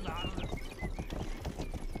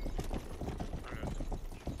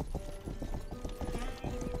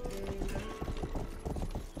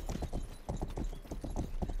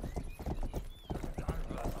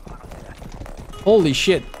 Holy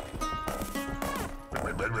shit.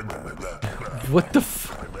 What the f...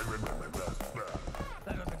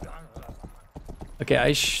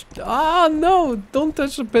 Okay, ah, no! Don't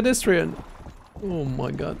touch the pedestrian! Oh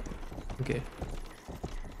my god. Okay.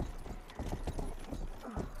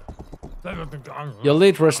 You're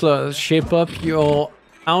late, wrestler. Shape up. You're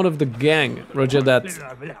out of the gang. Roger that.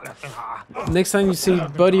 Next time you see a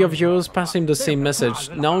buddy of yours, pass him the same message.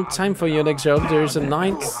 Now, time for your next job. There's a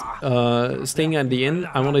night staying at the inn.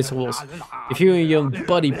 I want his horse. If you and your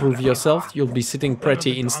buddy prove yourself, you'll be sitting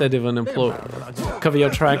pretty instead of unemployed. Cover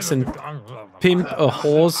your tracks and pimp a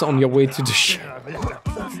horse on your way to the show.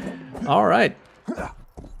 Alright.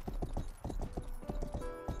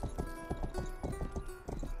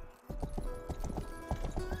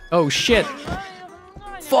 Oh shit!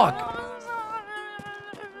 Fuck!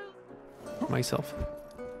 Myself.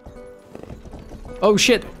 Oh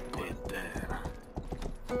shit!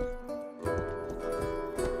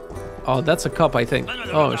 Oh, that's a cop, I think.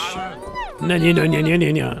 Oh shit. No, no, no, no, no,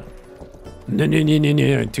 no, no. No, no, no, no,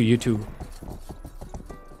 no, to you too.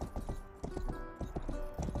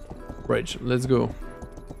 Right, let's go.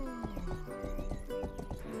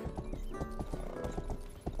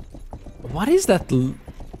 What is that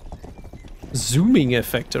zooming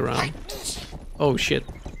effect around? Oh shit.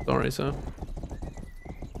 Sorry, sir.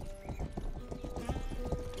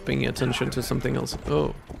 Paying attention to something else.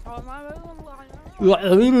 Oh.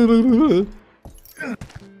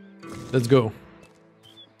 Let's go.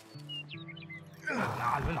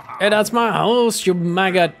 Hey, that's my house, you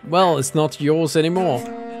maggot. Well, it's not yours anymore.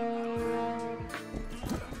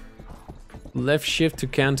 Left shift to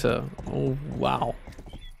canter. Oh wow.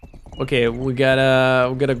 Okay, we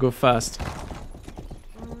gotta go fast.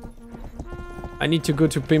 I need to go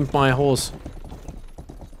to pimp my horse.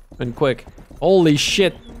 And quick. Holy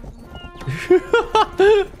shit.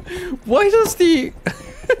 Why does the...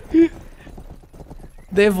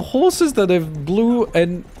 They have horses that have blue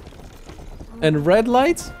and red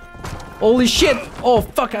lights? Holy shit! Oh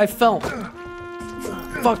fuck, I fell.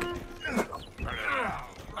 Fuck.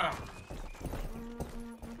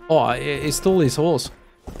 Oh, I stole his horse.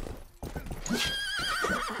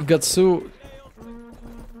 He got so...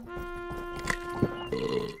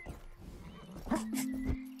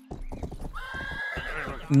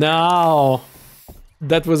 No,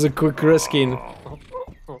 that was a quick reskin.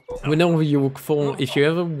 We know who you look for. If you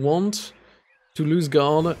ever want to lose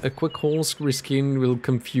guard, a quick horse reskin will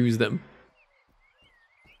confuse them.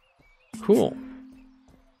 Cool.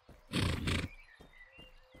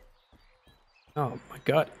 Oh my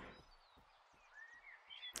god.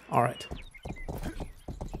 Alright.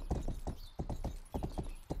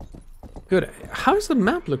 Good. How's the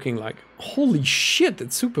map looking like? Holy shit,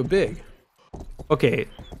 it's super big. Okay,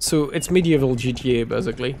 so it's medieval GTA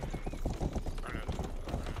basically.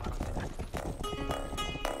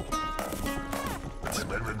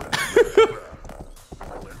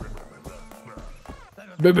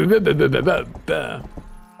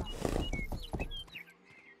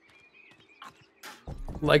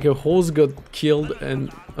 Like a horse got killed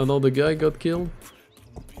and another guy got killed.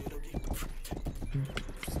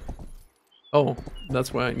 Oh,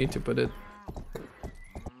 that's where I need to put it.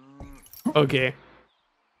 Okay.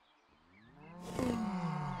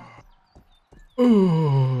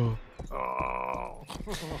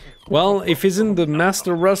 Well, if isn't the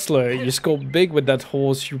master wrestler, you scored big with that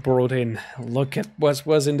horse you brought in. Look at what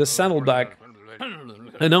was in the saddlebag.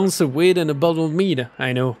 An ounce of weight and a bottle of meat.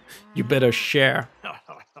 I know. You better share.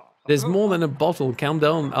 There's more than a bottle, calm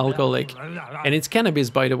down, alcoholic. And it's cannabis,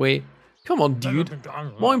 by the way. Come on, dude.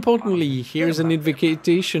 More importantly, here's an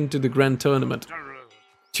invitation to the grand tournament.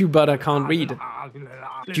 Too bad I can't read.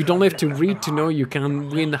 You don't have to read to know you can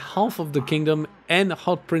win half of the kingdom and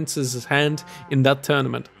Hot Prince's hand in that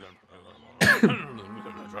tournament.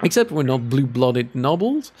 Except we're not blue-blooded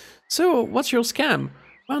nobles. So, what's your scam?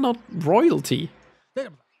 We're not royalty.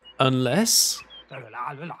 Unless...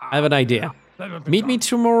 I have an idea. Meet me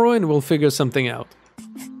tomorrow and we'll figure something out.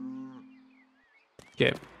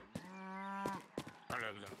 Okay.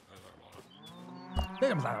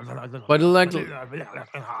 But like...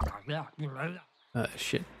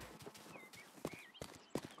 shit.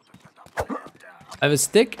 I have a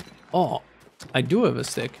stick? Oh, I do have a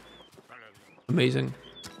stick. Amazing.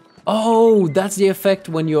 Oh, that's the effect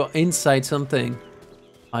when you're inside something.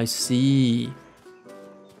 I see.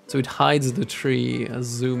 So it hides the tree as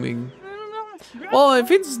zooming. Well, if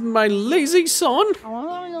it's my lazy son,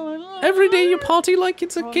 every day you party like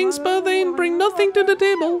it's a king's birthday and bring nothing to the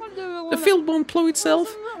table. The field won't plow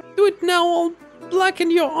itself. Do it now, I'll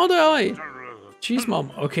blacken your other eye. Jeez,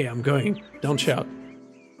 Mom. Okay, I'm going. Don't shout.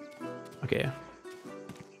 Okay.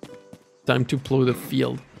 Time to plow the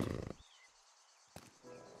field.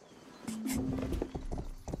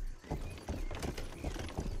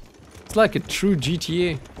 It's like a true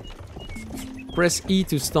GTA. Press E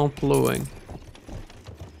to start plowing.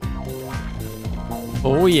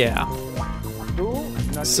 Oh yeah.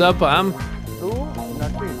 Sup, Am?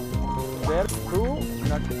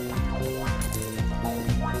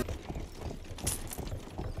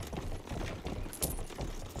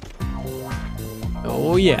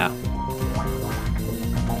 Oh yeah.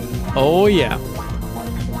 Oh yeah.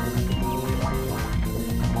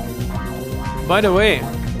 By the way,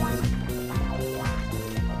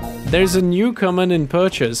 there's a new command in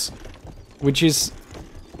purchase, which is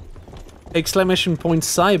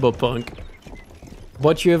 !cyberpunk.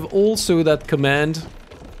 But you have also that command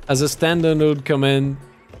as a standard command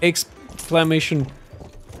 !cyberpunk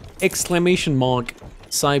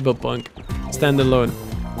cyberpunk standalone.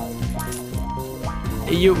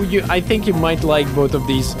 I think you might like both of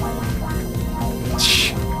these.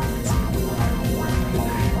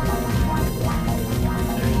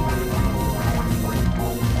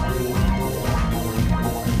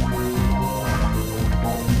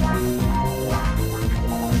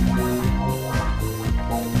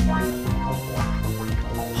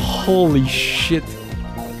 Holy shit.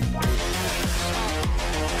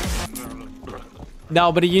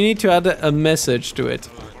 No, but you need to add a message to it.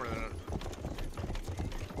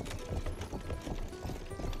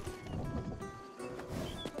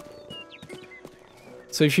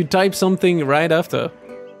 So if you type something right after.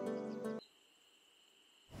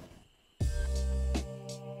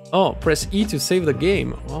 Oh, press E to save the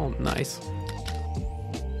game. Oh, nice.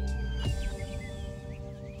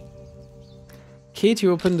 K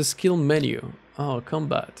to open the skill menu. Oh,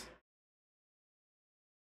 combat.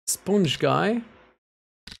 Sponge guy.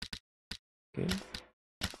 Okay.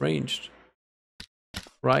 Ranged.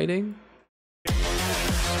 Riding.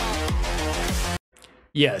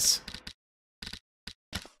 Yes.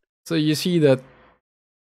 So you see that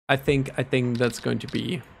I think that's going to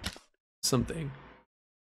be something.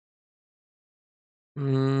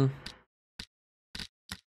 Can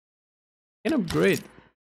upgrade.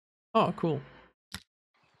 Oh, cool.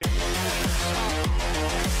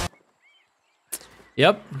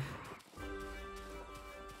 Yep.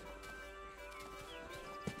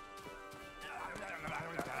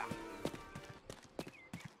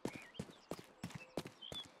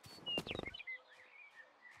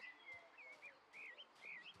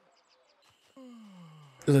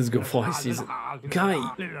 Let's go fly season. Guy,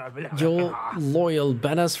 your loyal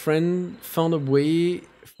badass friend found a way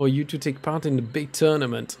for you to take part in the big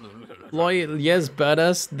tournament. Loyal, yes,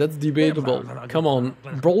 badass, that's debatable. Come on,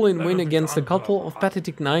 brawl and win against a couple of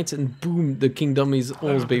pathetic knights and boom, the kingdom is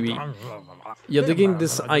ours, baby. You're digging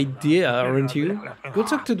this idea, aren't you? Go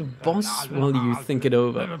talk to the boss while you think it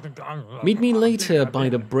over. Meet me later by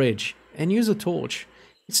the bridge and use a torch.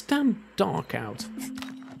 It's damn dark out.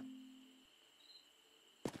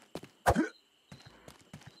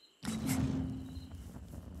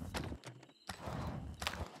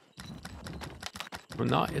 Oh,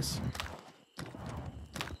 nice.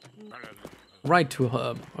 Right to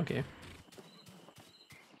hub. Okay.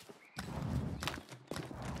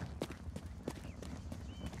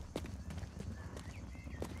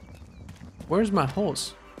 Where's my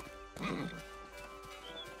horse? I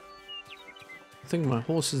think my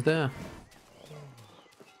horse is there.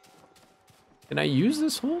 Can I use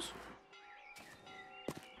this horse?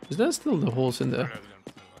 Is there still the horse in there?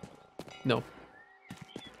 No.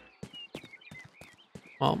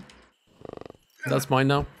 Well, that's mine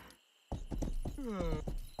now.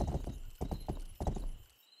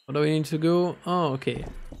 Where do we need to go? Oh, okay.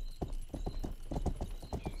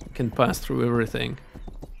 Can pass through everything.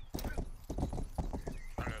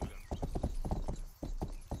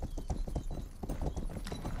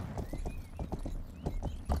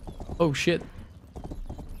 Oh shit.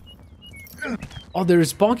 Oh, there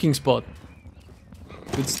is parking spot.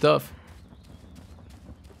 Good stuff.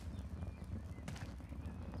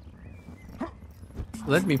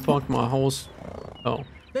 Let me park my horse. Oh.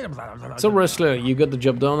 So wrestler, you got the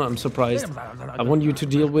job done, I'm surprised. I want you to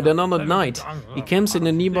deal with another knight. He camps in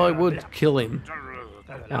a nearby wood, kill him.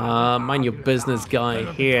 Mind your business,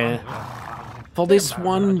 guy, here. For this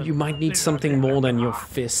one, you might need something more than your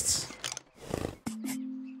fists.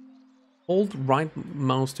 Hold right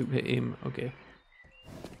mouse to aim, okay.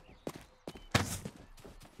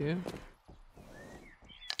 Yeah.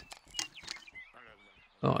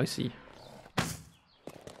 Oh, I see.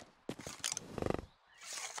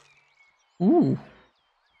 Ooh.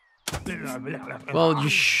 Well, you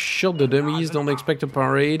shot the dummies, don't expect a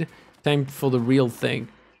parade. Time for the real thing.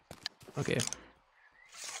 Okay.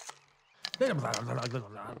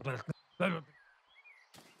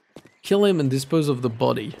 Kill him and dispose of the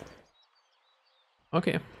body.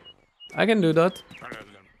 Okay. I can do that.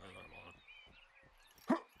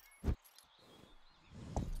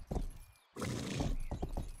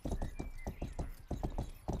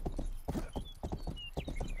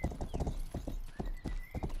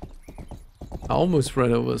 I almost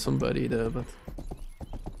ran over somebody there, but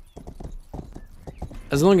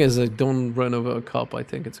as long as I don't run over a cop, I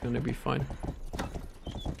think it's gonna be fine.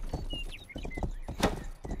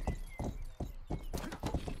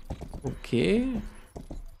 Okay.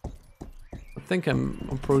 I think I'm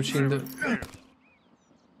approaching the...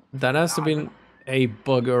 That has to be a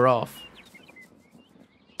bugger off.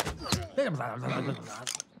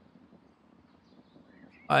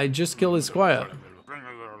 I just killed his squire.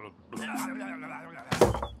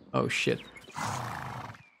 Oh shit.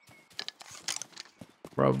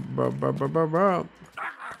 Bro.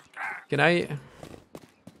 Can I...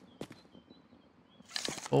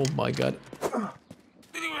 Oh my god.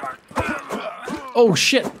 Oh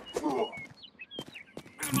shit!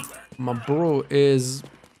 My bro is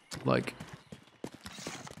like...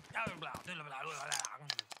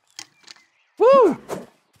 Woo!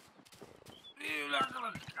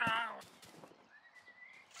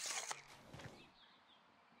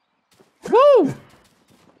 Woo!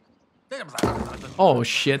 Oh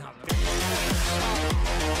shit.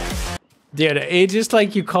 Dude, it's just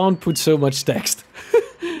like you can't put so much text.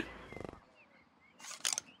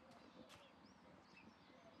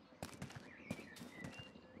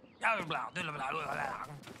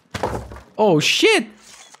 Oh shit!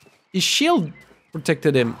 His shield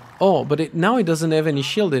protected him. Oh, but now he doesn't have any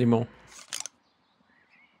shield anymore.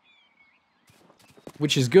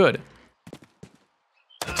 Which is good.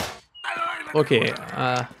 Okay,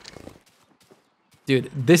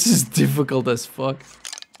 dude, this is difficult as fuck.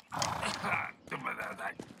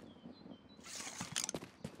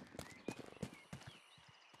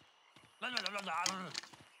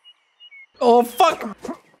 Oh fuck!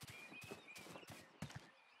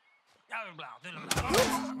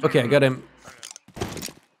 Okay, I got him.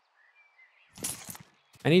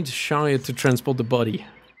 I need to Chariot to transport the body.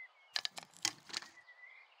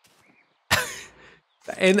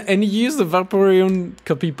 and you use the Vaporeon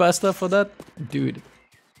copy pasta for that? Dude.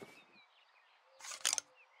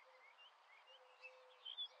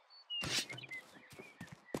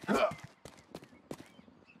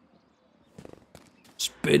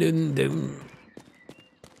 Spitting them.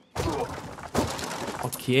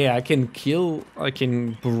 Okay, I can kill, I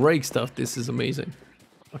can break stuff. This is amazing.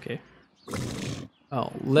 Okay.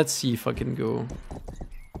 Oh, let's see if I can go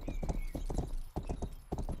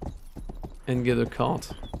and get a card.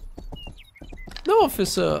 No,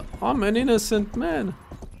 officer, I'm an innocent man.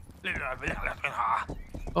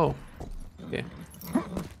 Oh, okay.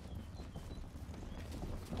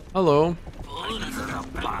 Hello.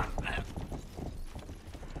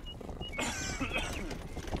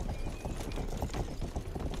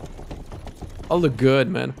 I'll look good,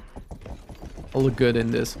 man. I'll look good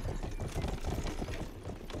in this.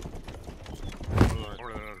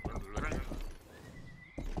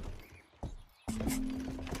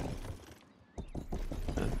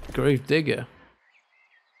 Grave digger.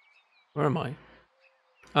 Where am I?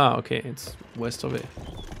 Ah, okay, it's west of it.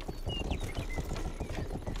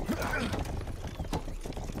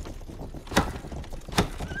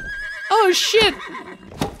 Oh shit!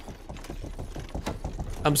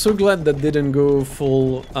 I'm so glad that didn't go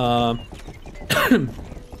full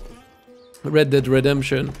Red Dead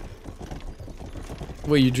Redemption,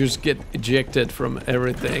 where you just get ejected from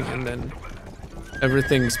everything and then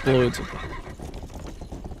everything explodes.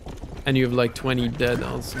 And you have like 20 dead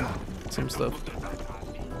or some stuff.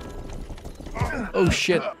 Oh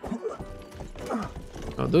shit!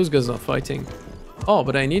 Oh, those guys are fighting. Oh,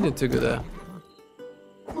 but I needed to go there.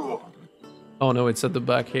 Oh no, it's at the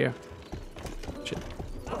back here. Shit.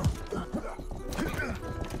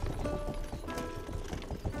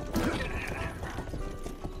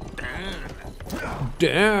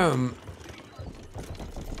 Damn!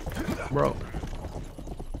 Bro.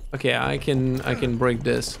 Okay, I can break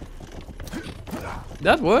this.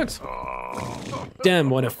 That works! Damn,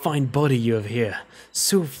 what a fine body you have here.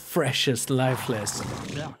 So fresh and lifeless.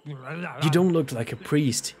 You don't look like a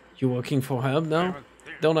priest. You working for help now?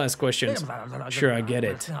 Don't ask questions. Sure, I get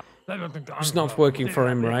it. It's not working for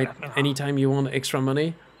him, right? Anytime you want extra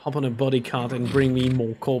money, hop on a body cart and bring me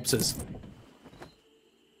more corpses.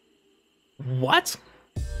 What?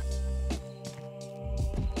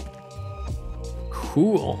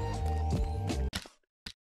 Cool.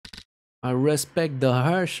 I respect the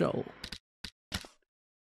Herschel.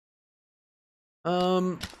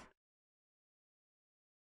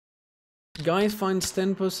 Guys finds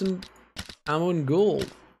 10% ammo and gold.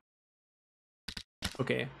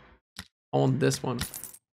 Okay, I want this one.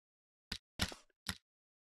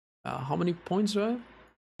 How many points do I have?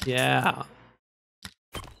 Yeah.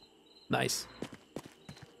 Nice.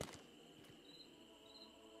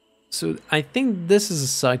 So I think this is a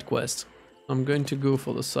side quest. I'm going to go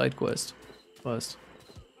for the side quest first.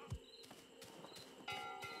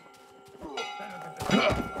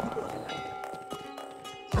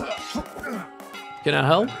 Can I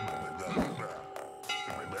help?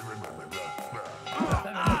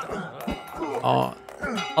 Oh,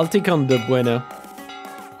 I'll take on the bueno.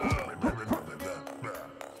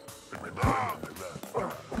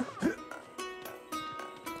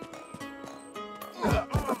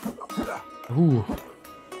 Ooh.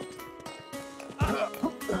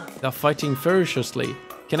 They're fighting ferociously.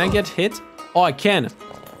 Can I get hit? Oh, I can.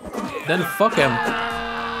 Then fuck him.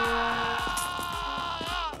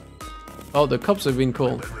 Oh, the cops have been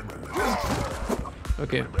called.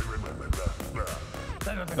 Okay.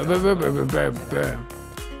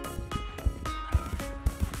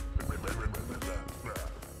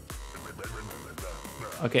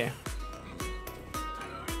 Okay.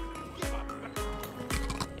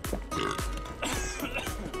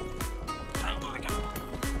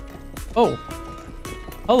 Oh.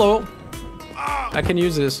 Hello. I can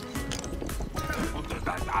use this.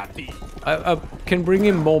 I can bring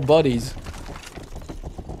in more bodies.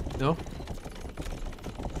 No?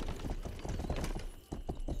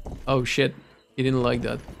 Oh shit. He didn't like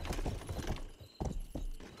that.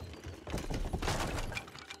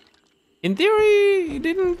 In theory,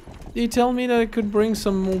 didn't he tell me that I could bring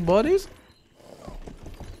some more bodies?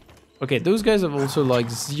 Okay, those guys have also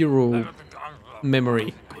like 0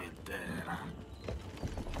 memory.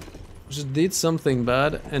 Just did something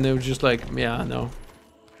bad and they were just like, yeah, no.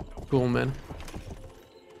 Cool, man.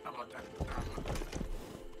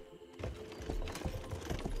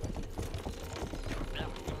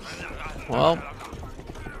 Well.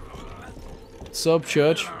 Sup,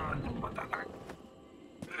 church?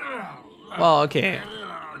 Well, okay.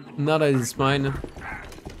 Now that it's mine.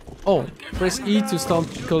 Oh, press E to start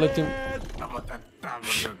collecting.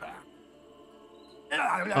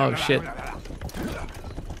 Oh, shit.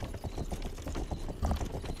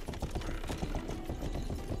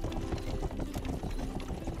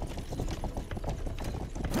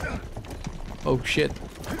 Oh shit.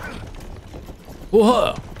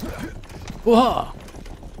 Whoa! Whoa!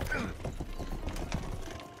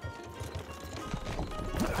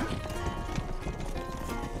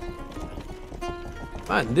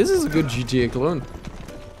 Man, this is a good GTA clone.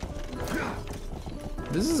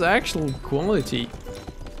 This is actual quality.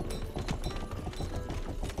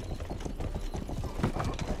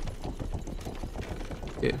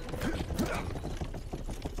 Okay.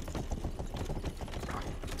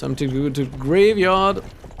 Time to go to the graveyard.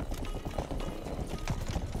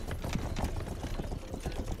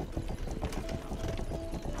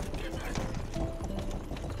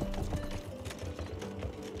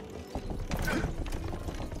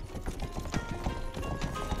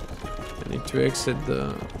 like to exit the...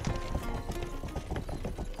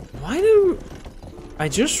 Why do... I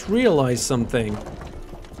just realized something.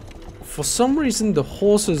 For some reason the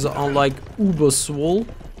horses are like uber swole.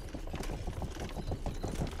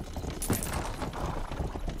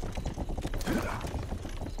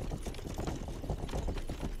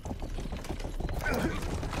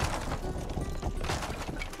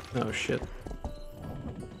 Oh shit.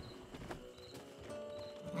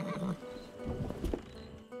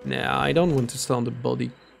 Nah, I don't want to start a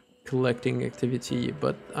body collecting activity,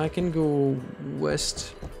 but I can go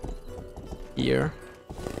west here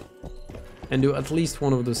and do at least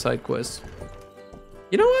one of the side quests.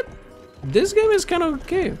 You know what? This game is kind of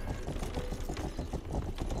okay.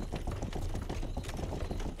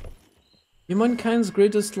 Humankind's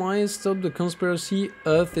greatest lie: stop the conspiracy,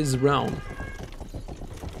 Earth is round.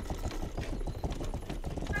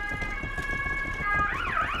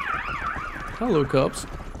 Hello, cops.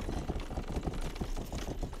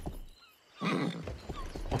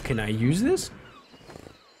 Oh, can I use this?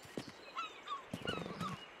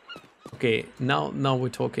 Okay, now we're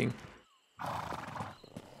talking.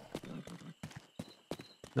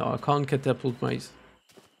 No, I can't catapult my...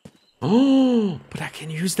 Oh, but I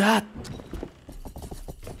can use that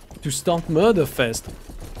to start Murderfest.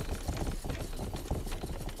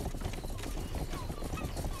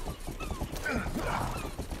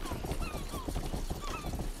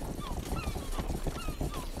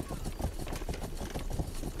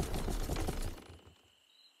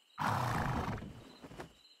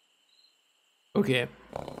 Okay.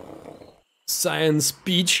 Science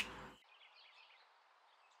speech.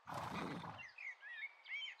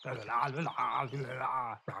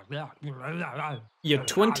 You're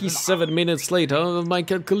 27 minutes later. My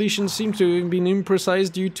calculations seem to have been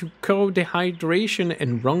imprecise due to co-dehydration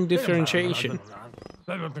and wrong differentiation.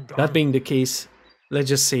 That being the case, let's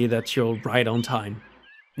just say that you're right on time.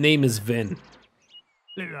 Name is Vin.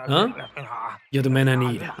 Huh? You're the man I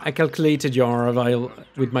need. I calculated your arrival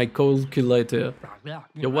with my calculator.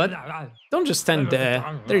 Your what? Don't just stand there.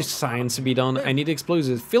 There's science to be done. I need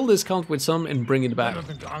explosives. Fill this count with some and bring it back.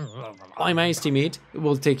 By my estimate, it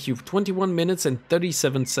will take you 21 minutes and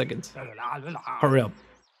 37 seconds. Hurry up.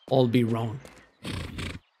 I'll be wrong.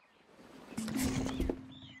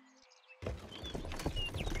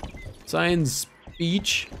 Science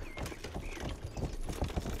speech.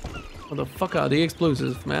 What the fuck are the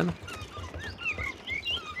explosives, man?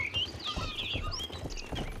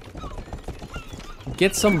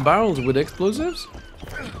 Get some barrels with explosives?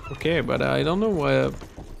 Okay, but I don't know where...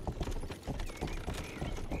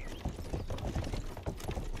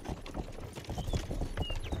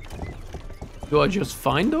 Do I just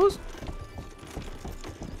find those?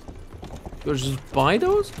 Do I just buy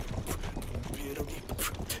those?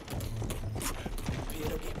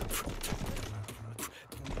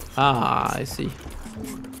 Ah, I see.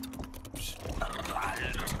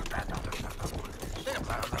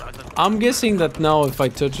 I'm guessing that now if I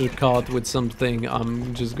touch a card with something,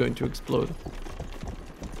 I'm just going to explode.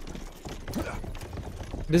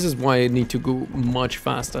 This is why I need to go much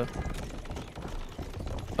faster.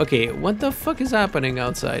 Okay, what the fuck is happening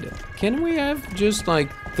outside? Can we have just like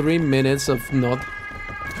 3 minutes of not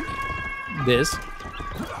this?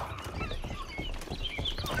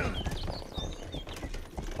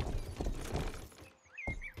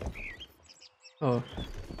 Oh.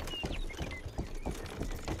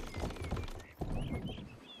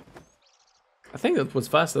 I think that was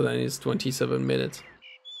faster than his 27 minutes.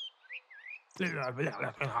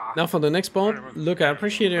 Now for the next part. Look, I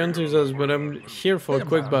appreciate your enthusiasm, but I'm here for a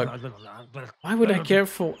quick buck. Why would I care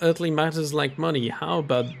for earthly matters like money? How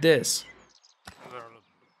about this?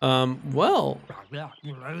 Well...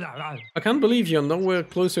 I can't believe you're nowhere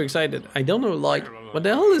close to excited. I don't know, like... What the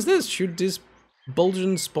hell is this? Should this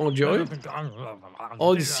Bulgin spark joy?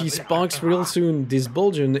 Oh, you see sparks real soon. This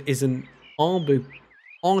Bulgin is an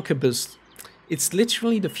arquebus. It's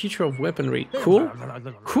literally the future of weaponry. Cool?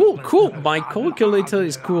 Cool, cool. My calculator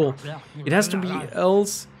is cool. It has to be,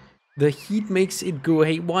 else the heat makes it go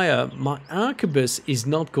haywire. My arquebus is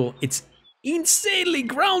not cool. It's insanely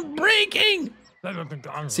groundbreaking.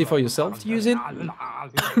 See for yourself. Use it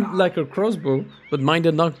like a crossbow, but mind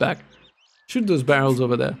the knockback. Shoot those barrels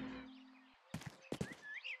over there.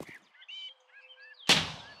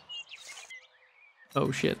 Oh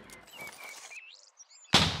shit.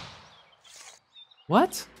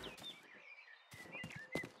 What?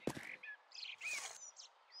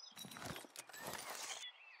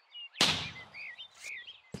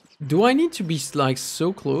 Do I need to be like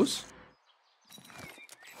so close?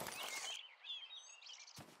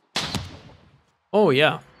 Oh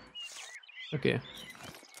yeah. Okay.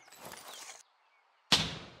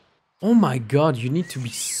 Oh my god, you need to be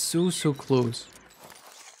so close.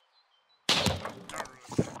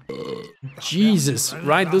 Jesus,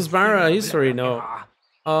 right, those barrier history, no.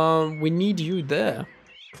 We need you there.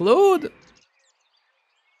 Claude!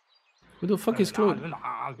 Who the fuck is Claude?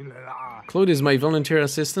 Claude is my volunteer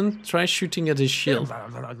assistant. Try shooting at his shield.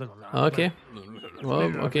 Okay.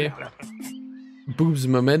 Well, okay. Boobs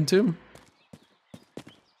momentum.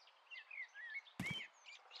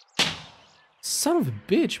 Son of a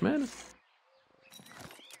bitch, man.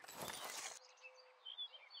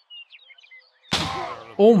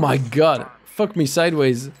 Oh my god. Fuck me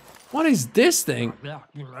sideways. What is this thing?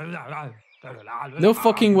 No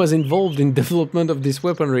fucking was involved in development of this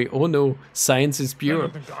weaponry. Oh no, science is pure.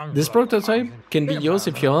 This prototype can be yours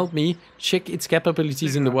if you help me check its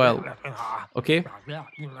capabilities in the wild. Okay?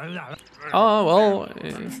 Oh, well,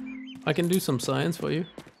 I can do some science for you.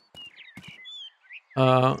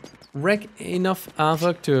 Wreck enough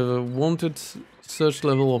havoc to have a wanted search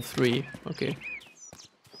level of 3. Okay.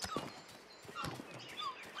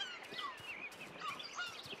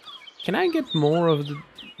 Can I get more of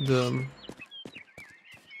the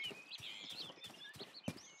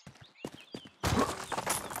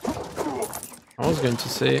I was going to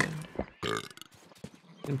say I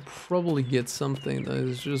can probably get something that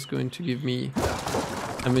is just going to give me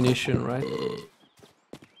ammunition, right?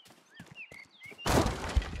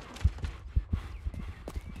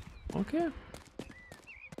 Okay.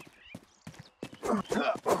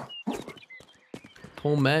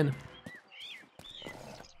 Poor man.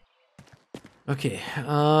 Okay,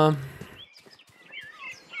 I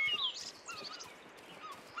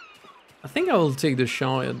think I will take the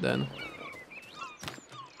shower then.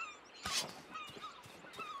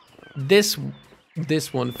 This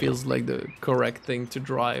one feels like the correct thing to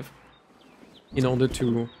drive in order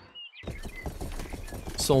to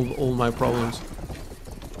solve all my problems.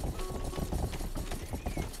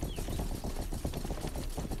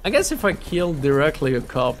 I guess if I kill directly a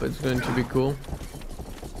cop, it's going to be cool.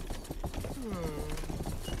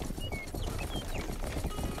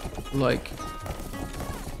 Like...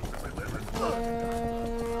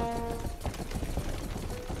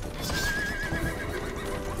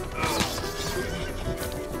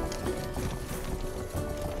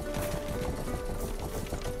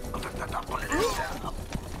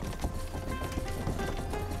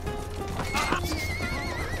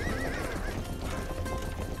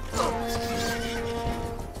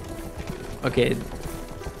 Okay.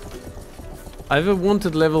 I have a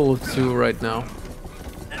wanted level of 2 right now.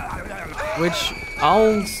 Which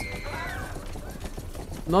I'll...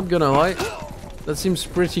 Not gonna lie, that seems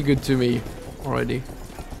pretty good to me already.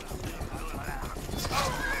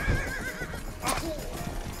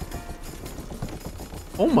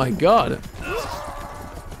 Oh my god!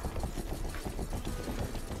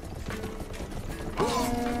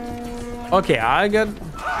 Okay, I got...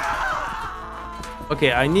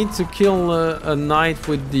 Okay, I need to kill a knight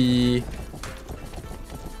with the...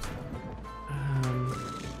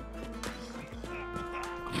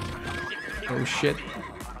 Oh shit.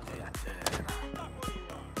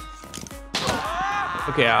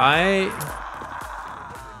 Okay,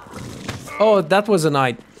 Oh, that was a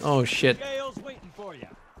knight. Oh shit.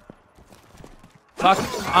 Fuck,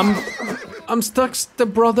 I'm stuck,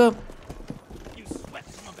 stepbrother.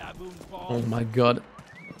 Oh my god.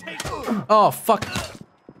 Oh fuck.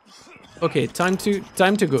 Okay, time to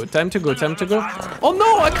go. Oh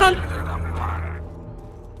no, I can't.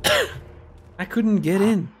 I couldn't get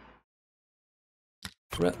in.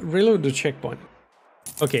 Reload the checkpoint.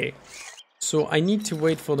 Okay, so I need to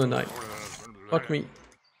wait for the night. Fuck me.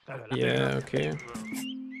 Yeah, okay.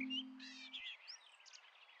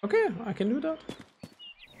 Okay, I can do that.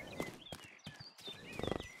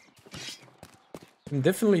 Can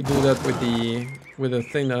definitely do that with the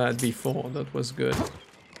thing that I had before. That was good.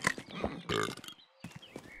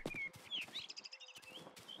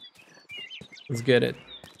 Let's get it.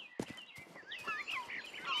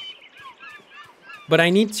 But I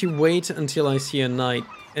need to wait until I see a knight,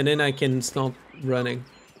 and then I can start running.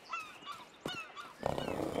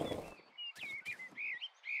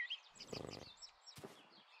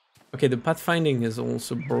 Okay, the pathfinding is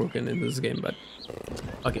also broken in this game, but...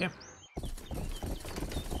 Okay.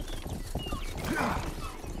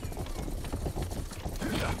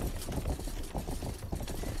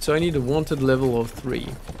 So I need a wanted level of 3.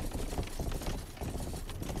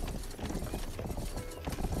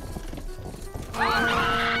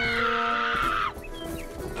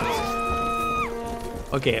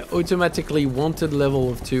 Okay, automatically wanted level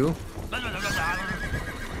of 2.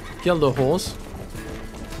 Kill the horse.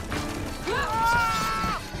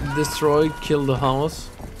 Destroy, kill the house.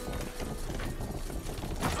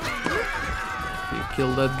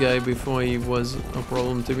 kill that guy before he was a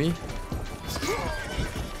problem to me.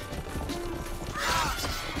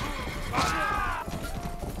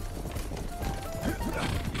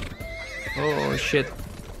 Oh shit.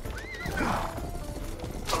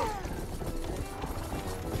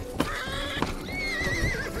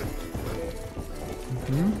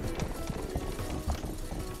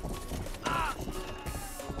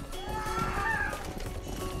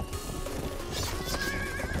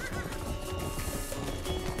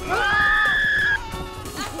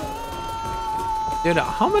 Dude,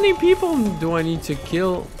 how many people do I need to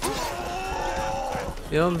kill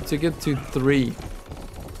in order to get to 3?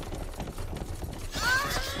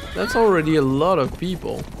 That's already a lot of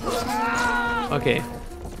people. Okay.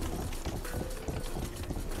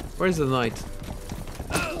 Where's the knight?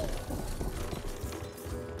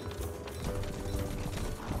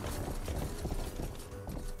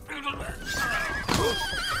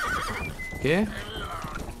 Okay.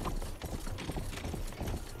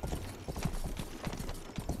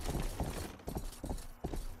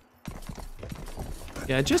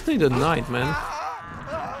 Yeah, I just need a knight, man.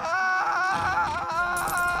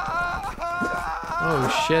 Oh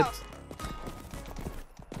shit.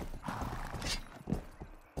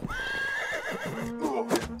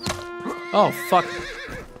 Oh fuck.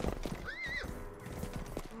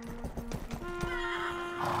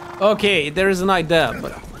 Okay, there is a knight there,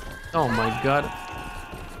 but oh my god.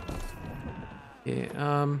 Okay,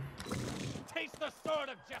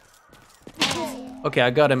 okay, I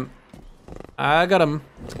got him. I got him.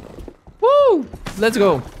 Woo! Let's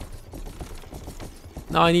go.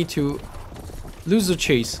 Now I need to lose the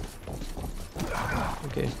chase.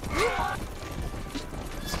 Okay.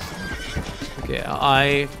 Okay,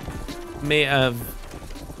 I may have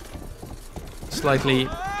slightly...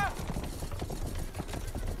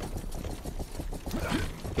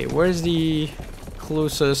 Okay, where's the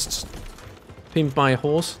closest Pimp My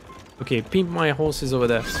Horse? Okay, Pimp My Horse is over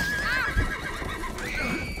there.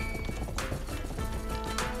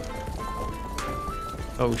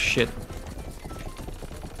 Oh shit.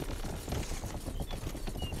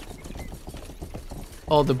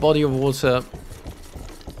 Oh, the body of water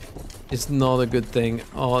is not a good thing.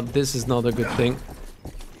 Oh, this is not a good thing.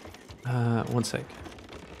 One sec.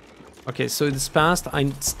 Okay, so it's passed.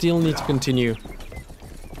 I still need to continue.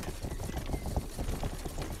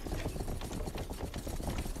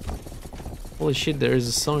 Holy shit, there is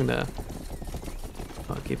a song there.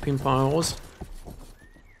 Okay, Pimp My Horse.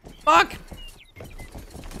 Fuck!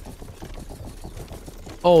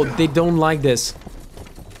 Oh, they don't like this.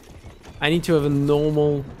 I need to have a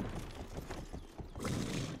normal...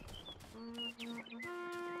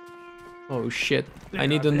 Oh shit, I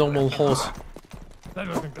need a normal horse. Stop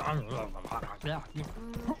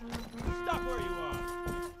where you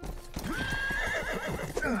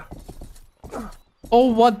are.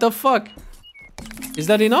 Oh, what the fuck? Is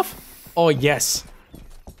that enough? Oh, yes.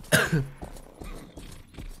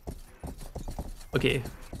 Okay,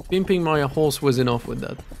 pimping my horse was enough with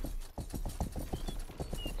that.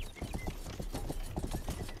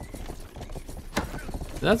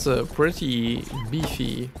 That's a pretty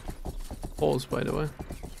beefy horse, by the way.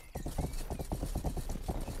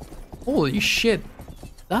 Holy shit.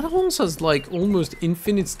 That horse has like almost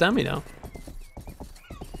infinite stamina.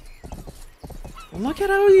 Look at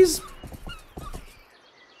how he's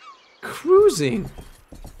cruising.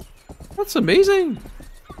 That's amazing.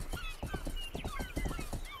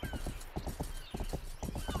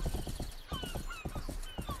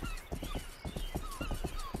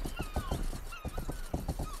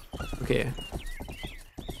 Okay.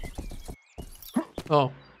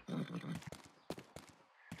 Oh.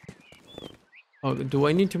 Oh, do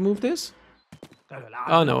I need to move this?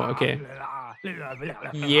 Oh no, okay.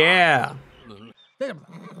 Yeah.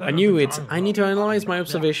 I knew it. I need to analyze my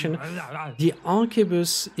observation. The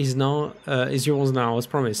arquebus is now is yours now, as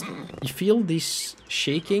promised. You feel this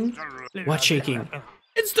shaking? What shaking?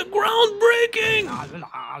 It's the groundbreaking!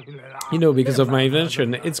 You know, because of my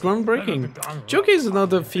invention, it's groundbreaking. Jockey is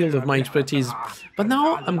another field of my expertise, but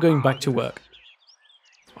now I'm going back to work.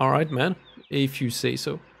 Alright, man, if you say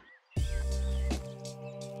so.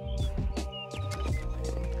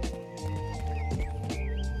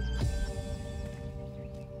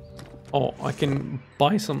 Oh, I can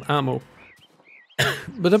buy some ammo.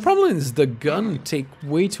 But the problem is the gun take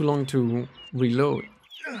way too long to reload.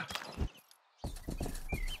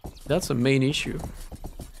 That's a main issue.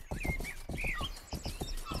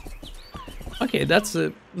 Okay, that's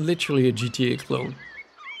literally a GTA clone.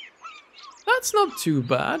 That's not too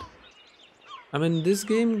bad. I mean, this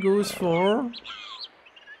game goes for...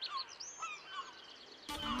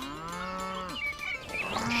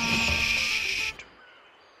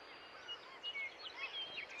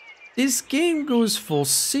 This game goes for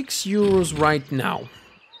 €6 right now.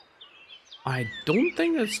 I don't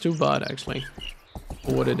think that's too bad, actually,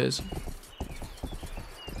 for what it is.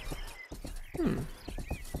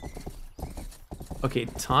 Okay,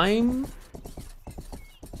 time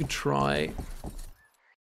to try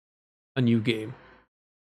a new game.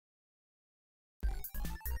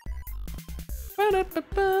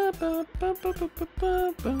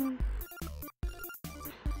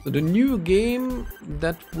 So the new game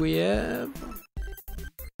that we have.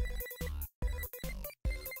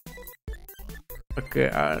 Okay,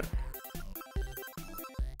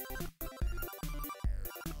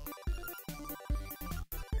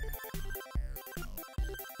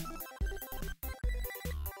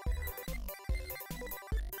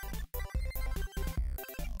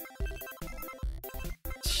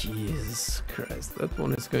 Jesus Christ, that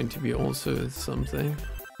one is going to be also something.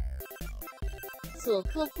 索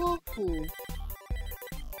克波普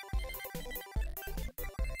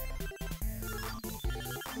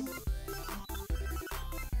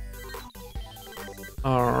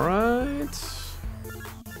Alright.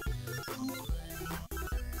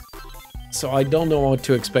 So I don't know what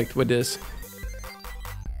to expect with this.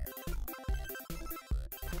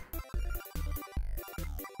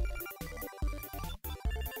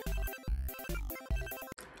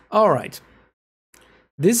 Alright.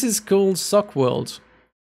 This is called Sok-Worlds.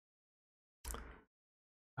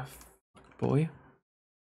 Boy.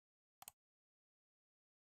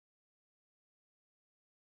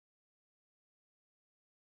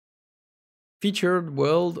 Featured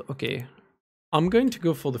world. Okay. I'm going to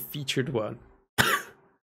go for the featured one.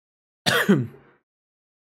 The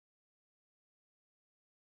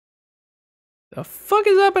fuck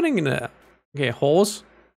is happening in there? Okay, horse.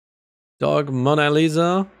 Dog Mona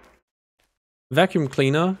Lisa. Vacuum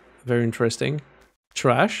cleaner. Very interesting.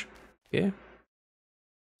 Trash. Okay.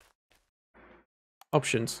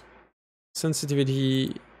 Options.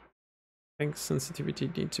 Sensitivity. I think sensitivity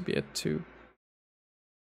needs to be at 2.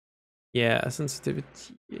 Yeah,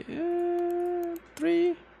 sensitivity. Yeah,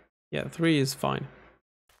 3. Yeah, 3 is fine.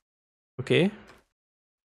 Okay.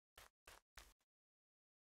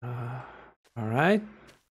 All right.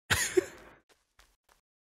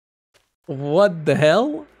 What the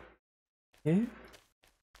hell? Okay.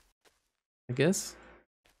 I guess.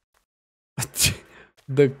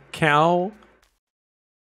 The cow.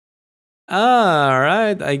 All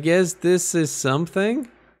right. I guess this is something.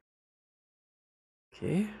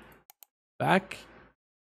 Okay. Back.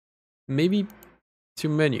 Maybe to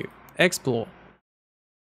menu. Explore.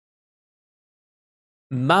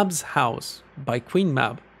 Mab's House by Queen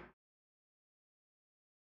Mab.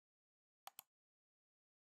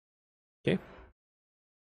 Okay.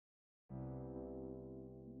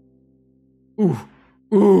 Ooh.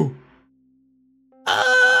 Ooh.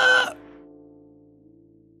 Ah!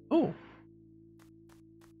 Oh.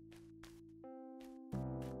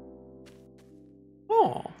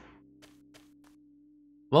 Oh.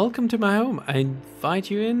 Welcome to my home. I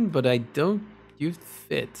invite you in, but I don't. You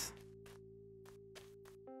fit.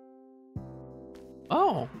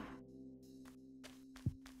 Oh.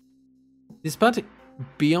 This part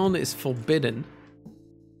beyond is forbidden.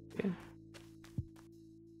 Okay.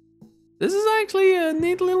 This is actually a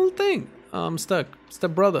neat little thing. I'm stuck.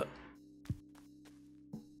 Step brother.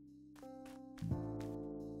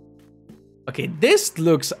 Okay, this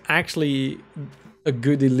looks actually a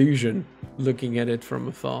good illusion looking at it from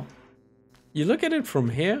afar. You look at it from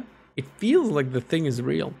here, it feels like the thing is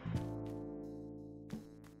real.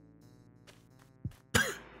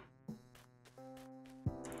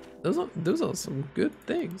 Those are some good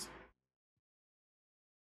things.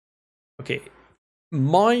 Okay,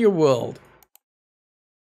 Mario World.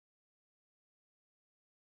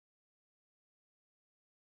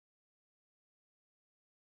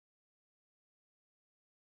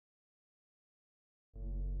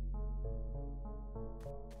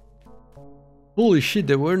 Holy shit,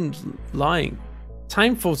 they weren't lying.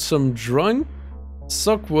 Time for some drunk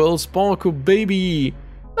Sok-Worlds sparkle, baby.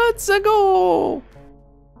 Let's go.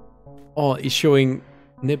 Oh, it's showing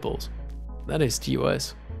nipples. That is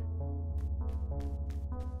TOS.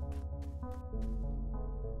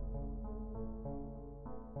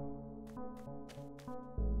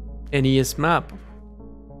 NES map.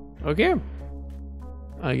 Okay.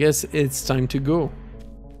 I guess it's time to go.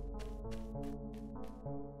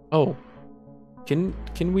 Oh.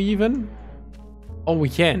 Can we even? Oh, we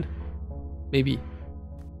can. Maybe.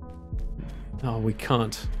 No, we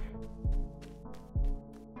can't.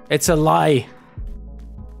 It's a lie.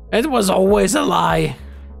 It was always a lie.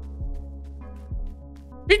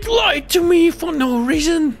 It lied to me for no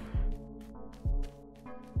reason.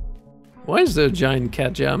 Why is there a giant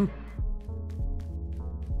cat jam?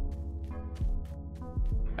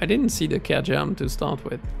 I didn't see the cat jam to start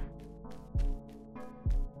with.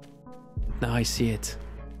 Now I see it.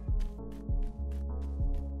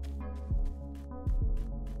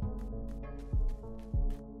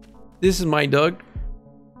 This is my dog,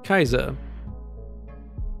 Kaiser.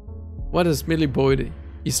 What is Millie Boyd?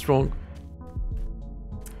 He's strong.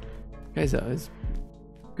 Kaiser is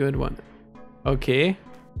good one. Okay.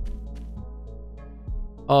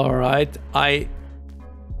 Alright,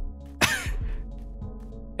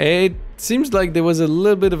 It seems like there was a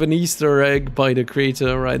little bit of an Easter egg by the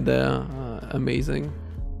creator right there. Amazing.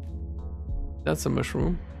 That's a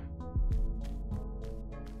mushroom.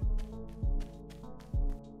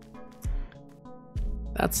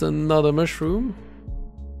 That's another mushroom.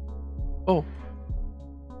 Oh.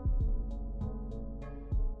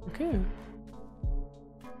 Okay.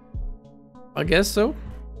 I guess so.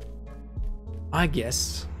 I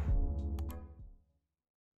guess.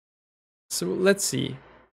 So let's see.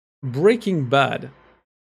 Breaking Bad.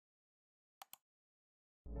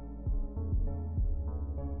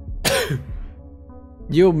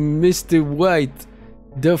 Yo, Mr. White,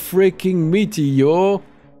 the freaking meteor.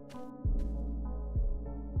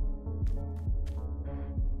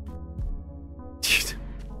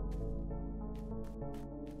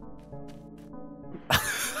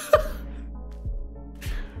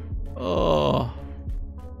 Oh,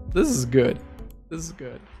 this is good. This is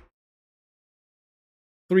good.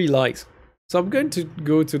 3 likes. So I'm going to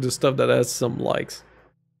go to the stuff that has some likes.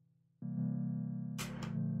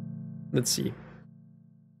 Let's see.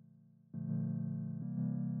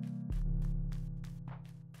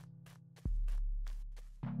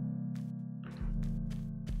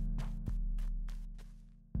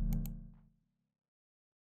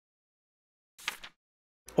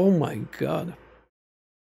 Oh my god.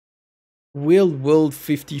 Real World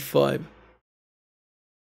 55.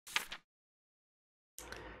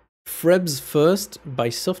 Freb's First by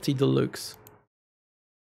Softy Deluxe.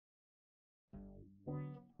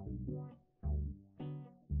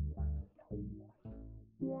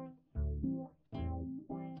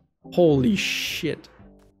 Holy shit.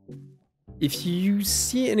 If you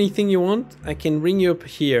see anything you want, I can ring you up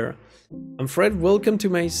here. I'm Fred, welcome to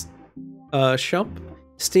my shop.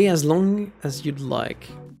 Stay as long as you'd like.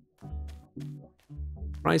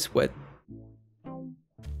 Price wet.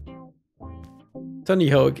 Tony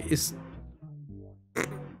Hawk is...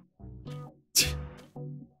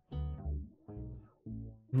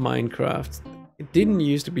 Minecraft. It didn't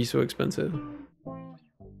used to be so expensive.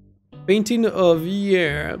 Painting of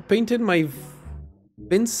year. Painted my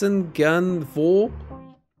Vincent Van Gogh.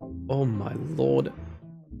 Oh my lord.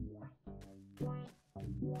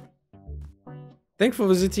 Thanks for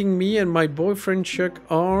visiting me and my boyfriend Chuck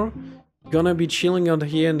are gonna be chilling out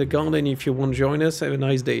here in the garden. If you want to join us, have a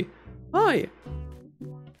nice day. Hi.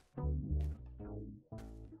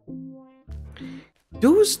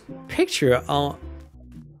 Those pictures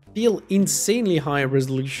feel insanely high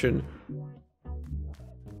resolution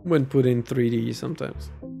when put in 3D sometimes.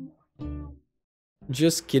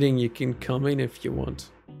 Just kidding, you can come in if you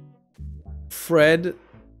want. Fred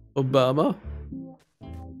Obama.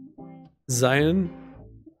 Zion.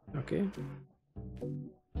 Okay.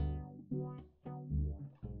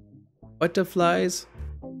 Butterflies.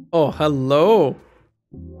 Oh, hello.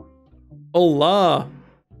 Hola.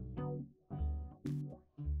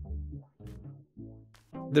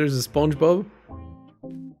 There's a SpongeBob.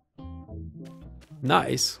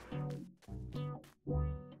 Nice.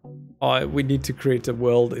 Oh, we need to create a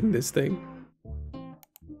world in this thing.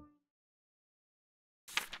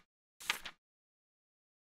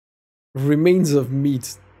 Remains of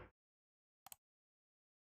meat.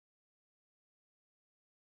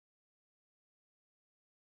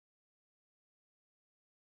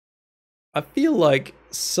 I feel like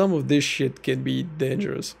some of this shit can be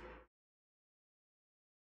dangerous.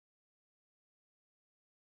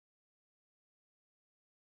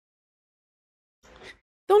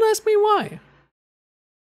 Don't ask me why.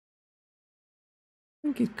 I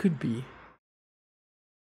think it could be.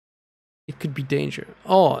 It could be danger.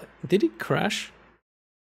 Oh, did it crash?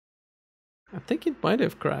 I think it might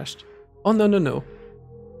have crashed. Oh, no, no, no.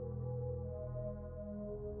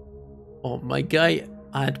 Oh, my guy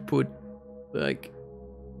had put like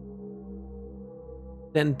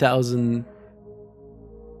 10,000.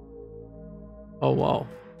 Oh, wow.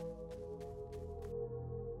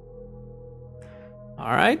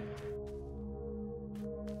 All right.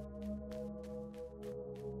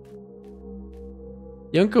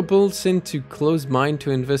 Young couple sent to closed mine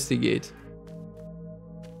to investigate.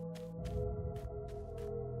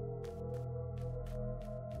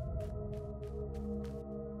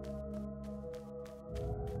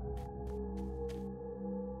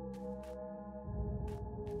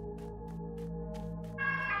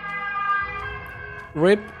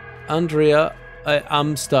 Rip, Andrea.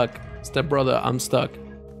 I'm stuck. Stepbrother, I'm stuck.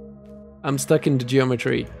 I'm stuck in the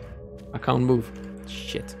geometry. I can't move.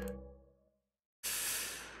 Shit.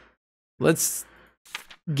 Let's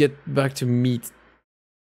get back to meat.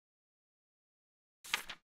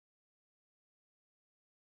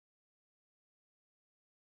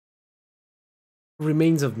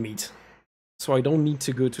 Remains of meat. So I don't need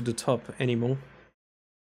to go to the top anymore.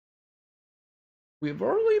 We've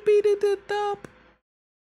already been at the top.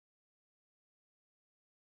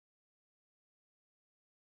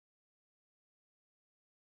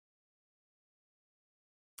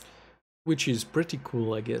 Which is pretty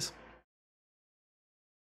cool, I guess.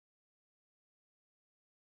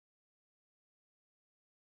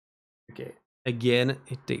 Okay, again,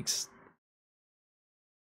 it takes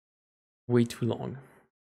way too long.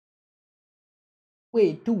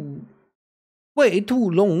 Way too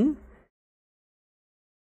long.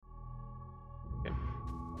 Okay.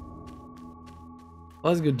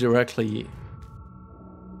 Let's go directly.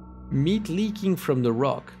 Meat leaking from the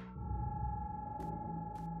rock.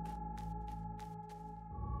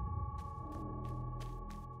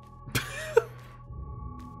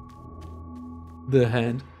 The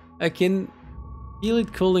hand. I can feel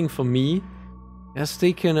it calling for me. It has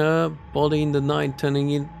taken a body in the night, turning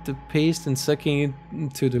it to paste and sucking it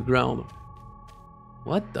into the ground.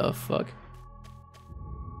 What the fuck?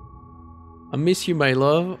 I miss you, my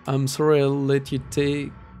love. I'm sorry I let it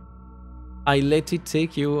take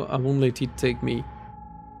you. I won't let it take me.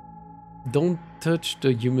 Don't touch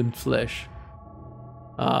the human flesh.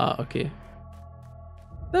 Ah, okay.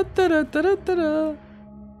 Da da da da da da da.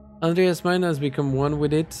 Andrea's mind has become one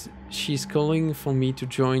with it. She's calling for me to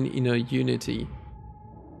join in her unity.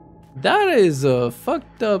 That is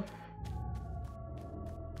fucked up.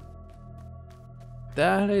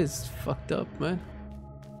 That is fucked up, man.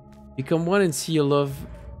 Become one and see your love.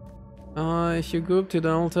 If you go up to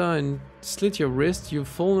the altar and slit your wrist, you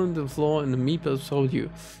fall on the floor and the meat absorbs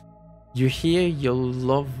you. You hear your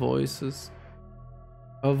love voices.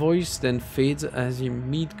 Her voice then fades as your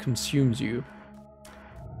meat consumes you.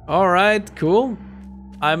 Alright, cool.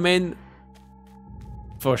 I mean,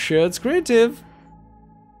 for sure it's creative.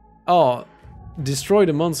 Oh, destroy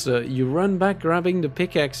the monster. You run back grabbing the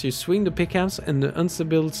pickaxe, you swing the pickaxe and the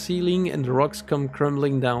unstable ceiling and the rocks come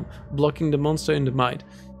crumbling down, blocking the monster in the mine.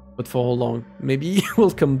 But for how long? Maybe you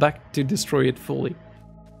will come back to destroy it fully.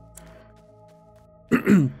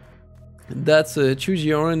 That's a choose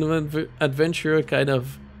your own adventure kind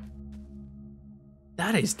of...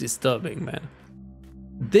 That is disturbing, man.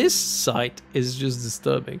 This site is just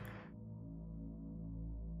disturbing.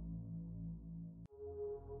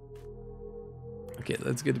 Okay,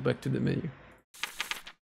 let's get back to the menu.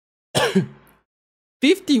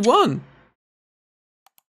 51!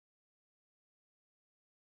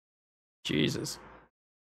 Jesus.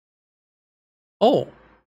 Oh!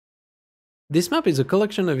 This map is a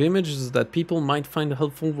collection of images that people might find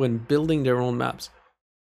helpful when building their own maps.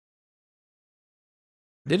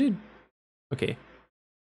 Did it? Okay.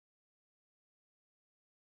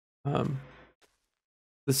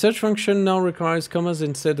 The search function now requires commas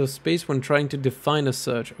instead of space when trying to define a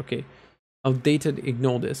search. Okay. Outdated,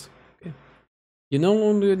 ignore this. Okay. You no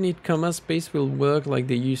longer need commas, space will work like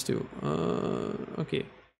they used to. Okay.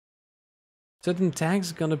 Certain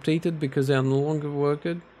tags got updated because they are no longer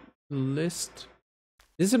worked. List.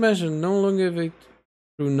 This image is no longer available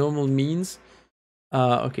through normal means.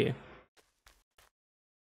 Okay.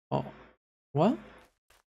 Oh. What?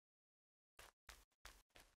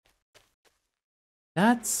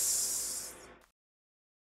 That's...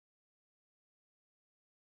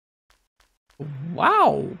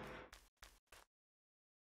 Wow!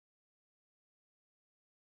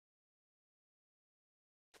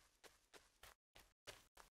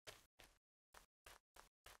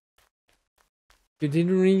 If you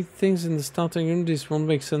didn't read things in the starting room, this won't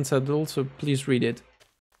make sense at all, so please read it.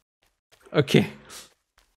 Okay.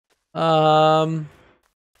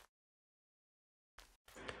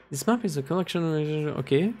 This map is a collection of...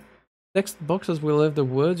 Okay. Text boxes will have the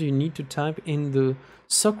words you need to type in the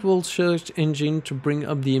Sok-Worlds search engine to bring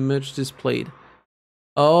up the image displayed.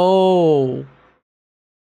 Oh.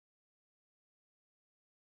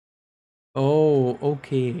 Oh,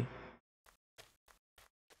 okay.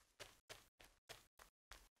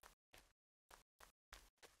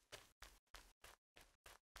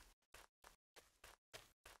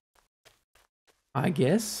 I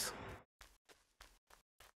guess.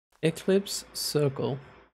 Eclipse circle.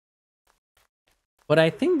 But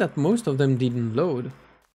I think that most of them didn't load.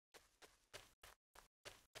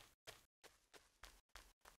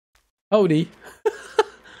 Howdy.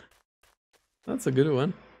 That's a good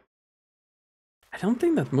one. I don't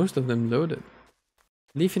think that most of them loaded.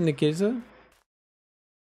 Leaf indicator?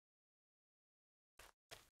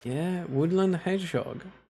 Yeah, woodland hedgehog.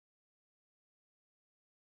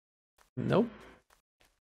 Nope.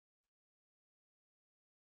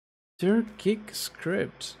 Kick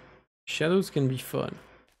script. Shadows can be fun.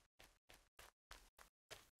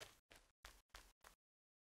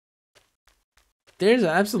 There's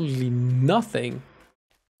absolutely nothing.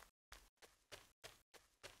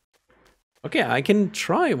 Okay, I can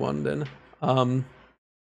try one then.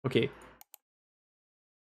 Okay.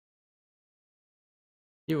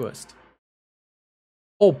 Newest.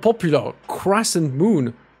 Oh, popular. Crescent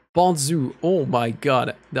Moon. Bond Zoo. Oh my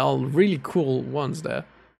god. There are really cool ones there.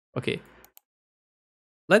 Okay.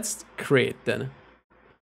 Let's create then.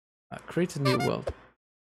 Create a new world.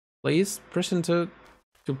 Place. Press enter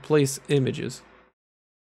to place images.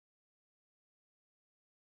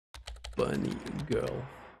 Bunny girl.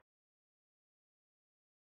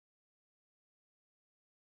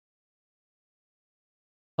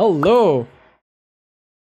 Hello.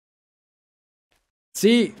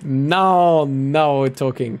 See, now we're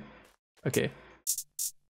talking. Okay.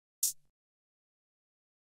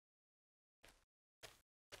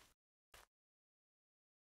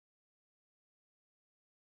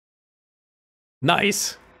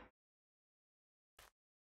 Nice.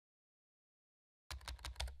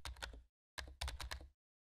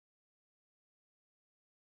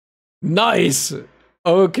 Nice.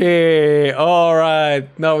 Okay. All right.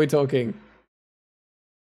 Now we're talking.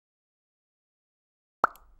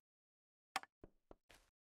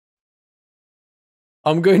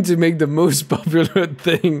 I'm going to make the most popular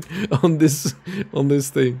thing on this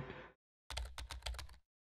thing.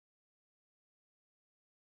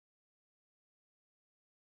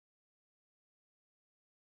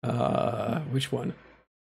 Which one?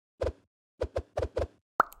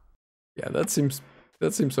 Yeah, that seems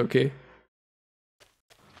okay.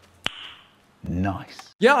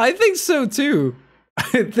 Nice. Yeah, I think so too.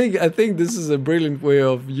 I think this is a brilliant way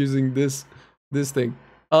of using this thing.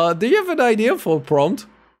 Do you have an idea for a prompt?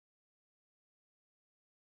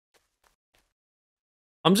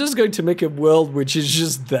 I'm just going to make a world which is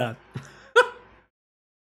just that.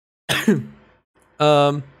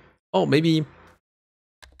 Oh, maybe.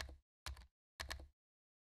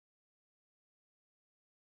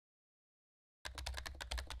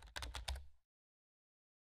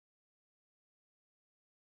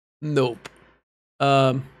 Nope.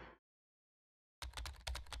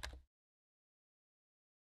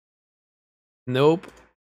 Nope.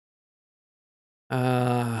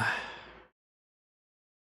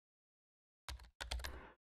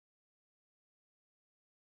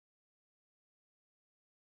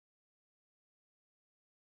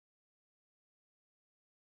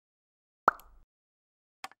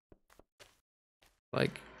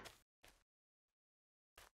 Like.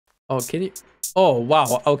 Oh, can you? Oh,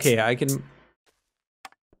 wow. Okay, I can.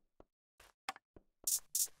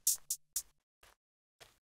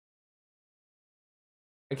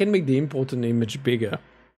 I can make the important image bigger.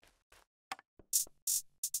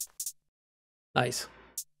 Nice.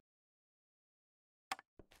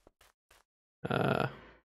 How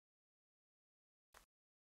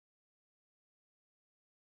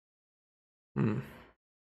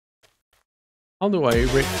do I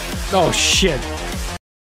oh shit.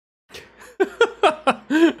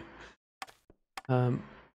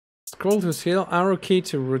 Scroll to scale, arrow key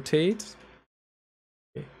to rotate.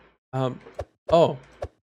 Okay. Oh.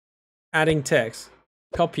 Adding text.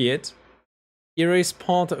 Copy it. Erase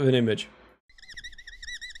part of an image.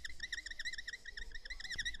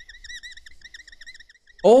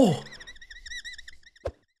 Oh!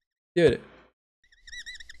 Good.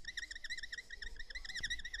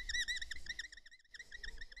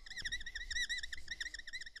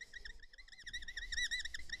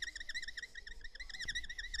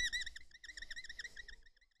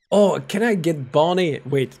 Oh, can I get Bonnie?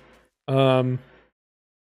 Wait.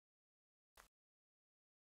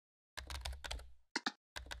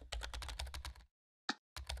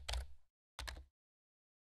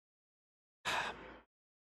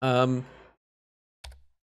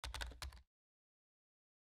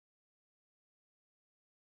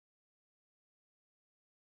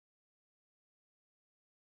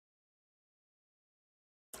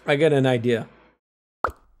 I get an idea.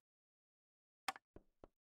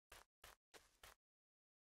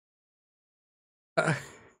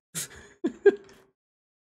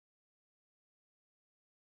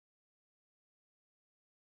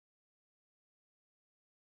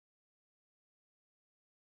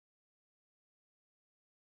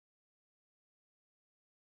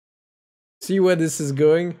 See where this is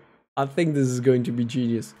going? I think this is going to be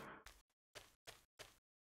genius.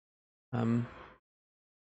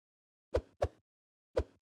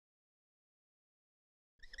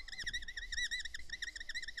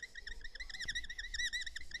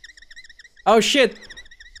 Oh shit!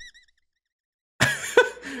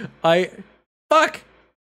 Fuck!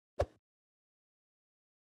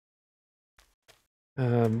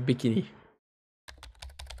 Bikini.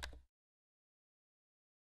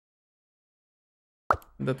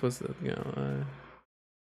 That was the, you know,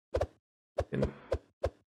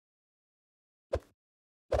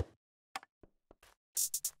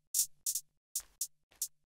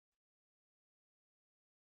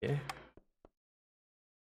 yeah.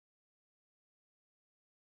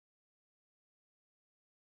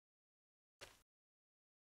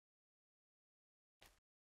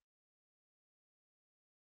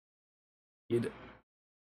 Good.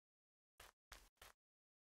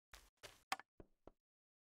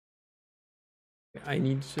 I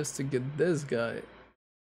need just to get this guy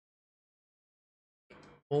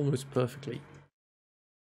almost perfectly.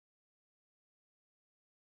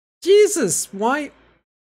 Jesus, why?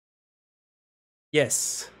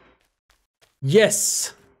 Yes.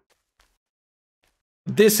 Yes.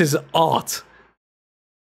 This is art.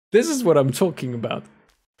 This is what I'm talking about.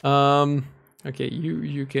 Okay,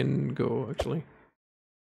 you can go actually.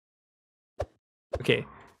 Okay.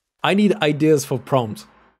 I need ideas for prompts.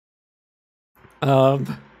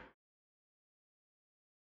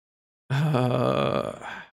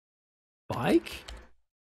 Bike?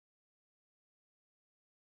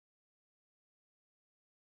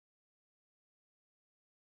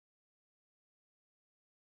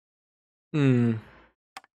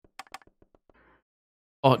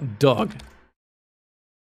 Oh, dog.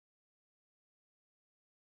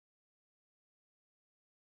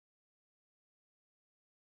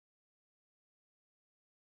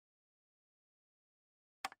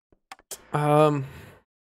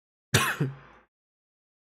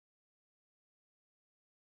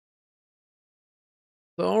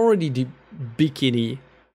 So already the bikini.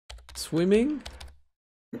 Swimming?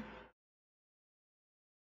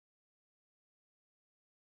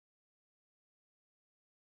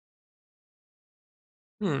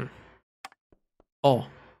 Oh.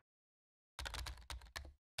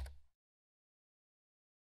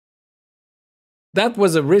 That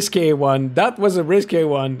was a risky one. That was a risky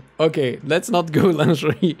one. Okay, let's not go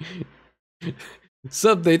lingerie.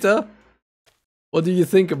 Sup, Data? What do you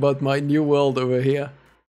think about my new world over here?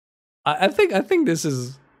 I think this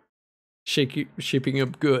is shaping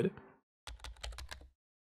up good.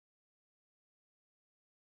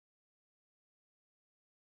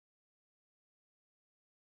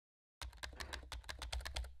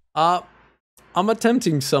 I'm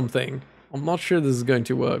attempting something. I'm not sure this is going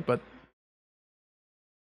to work, but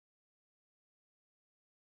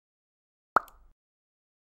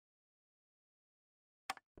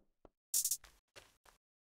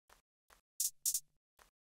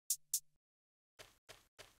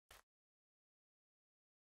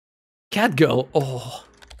cat girl. Oh.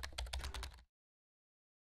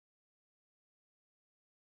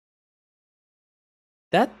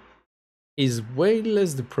 That is way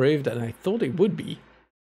less depraved than I thought it would be.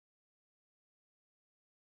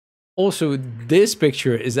 Also, this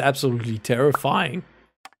picture is absolutely terrifying.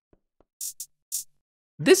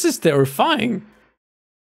 This is terrifying.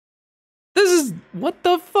 This is... what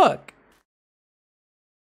the fuck?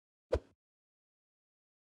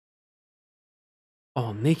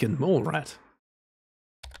 Oh, naked mole rat.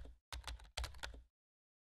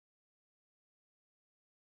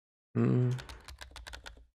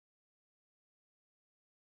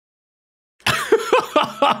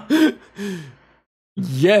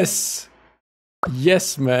 Yes.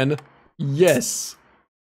 Yes, man. Yes.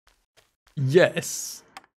 Yes.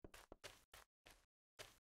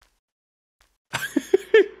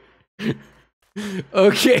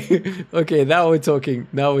 Okay. Okay, now we're talking.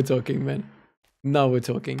 Now we're talking, man. Now we're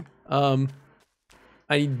talking. I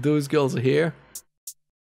need those girls here.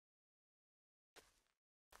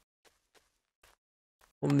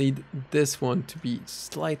 We'll need this one to be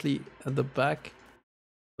slightly at the back.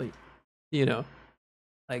 Like, you know,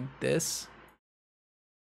 like this.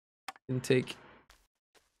 And take...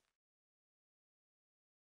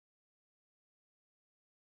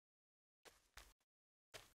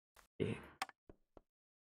 yeah.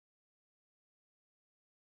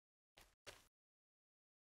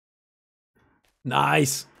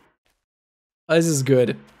 Nice. This is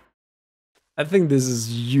good. I think this is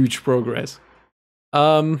huge progress.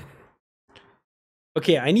 Okay,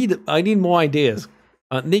 I need more ideas.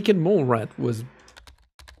 Naked mole rat was...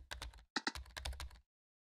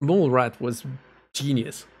 Mole rat was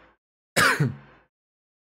genius. Of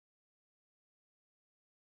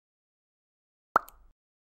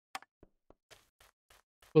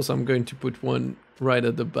course, I'm going to put one right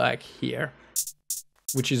at the back here,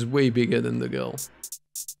 which is way bigger than the girl,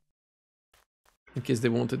 in case they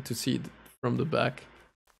wanted to see it from the back.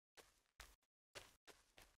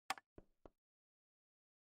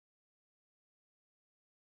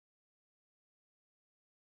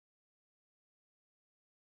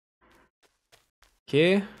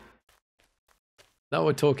 Okay. Now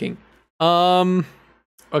we're talking.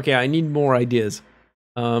 Okay, I need more ideas.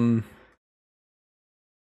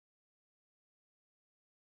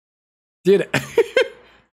 Did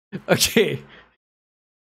okay.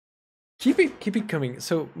 Keep it coming.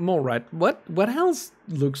 So more rat. What else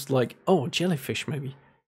looks like? Oh, jellyfish maybe.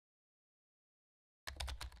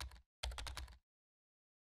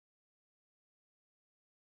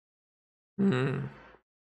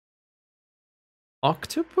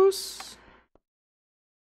 Octopus?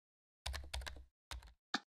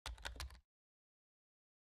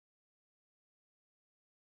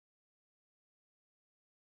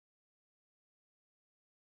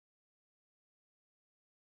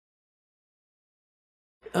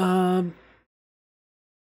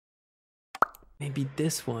 Maybe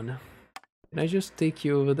this one. Can I just take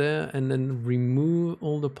you over there and then remove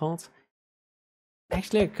all the parts?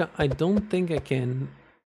 Actually, I don't think I can.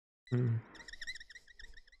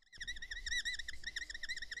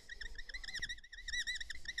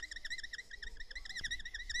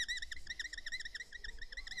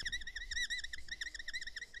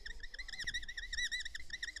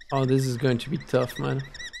 Oh, this is going to be tough, man.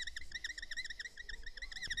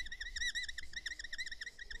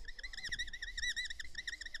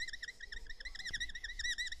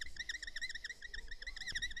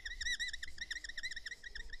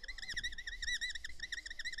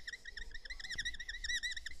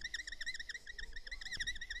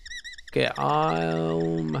 Okay,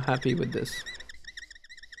 I'm happy with this.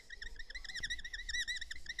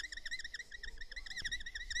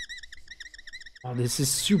 Oh, this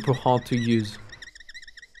is super hard to use.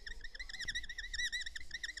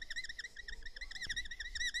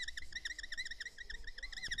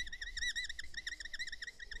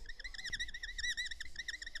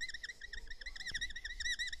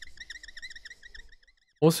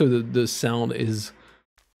 Also, the sound is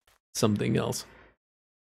something else.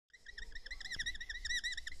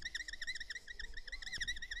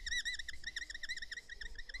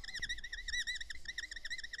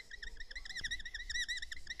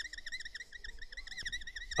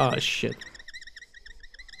 Ah, shit.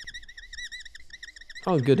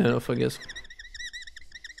 Oh, good enough, I guess.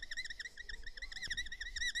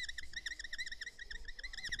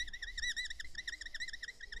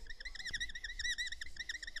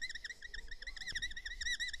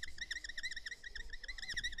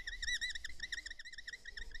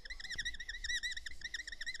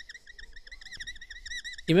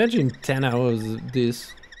 Imagine 10 hours of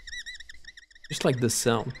this. Just like the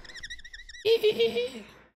sound.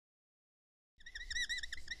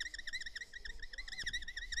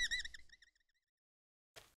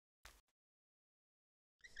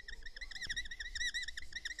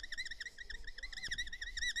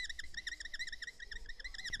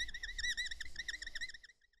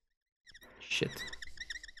 Shit.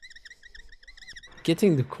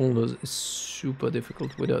 Getting the corners is super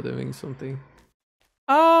difficult without having something.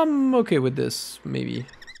 I'm okay with this, maybe.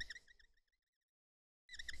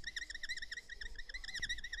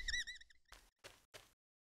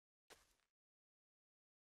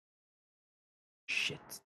 Shit.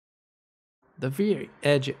 The very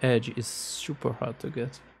edge is super hard to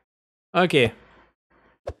get. Okay.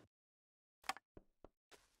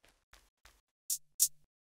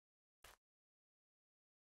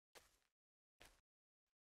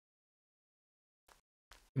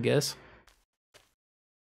 I guess.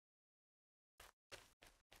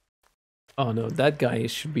 Oh no, that guy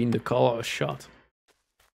should be in the color shot.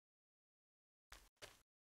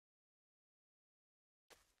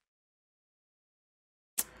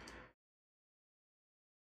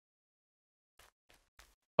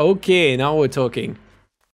 Okay, now we're talking.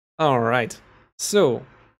 Alright. So,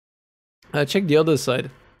 check the other side.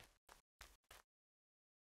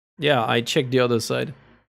 Yeah, I checked the other side.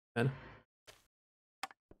 Man.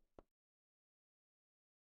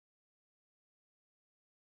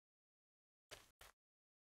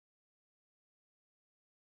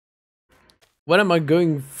 When am I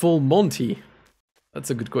going full Monty? That's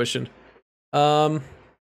a good question.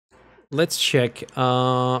 Let's check.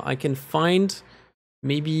 I can find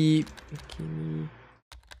maybe bikini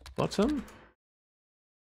bottom.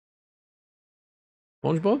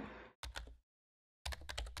 SpongeBob?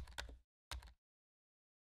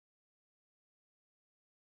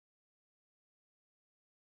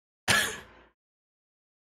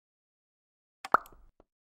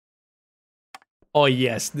 Oh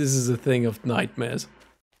yes, this is a thing of nightmares.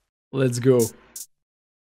 Let's go.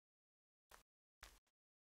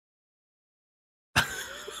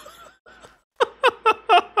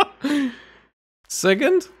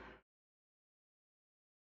 Second?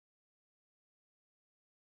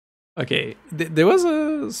 Okay, there was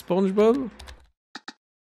a SpongeBob.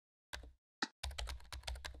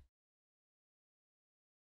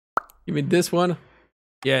 You mean this one?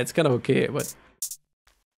 Yeah, it's kind of okay, but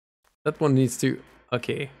that one needs to...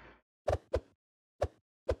 Okay.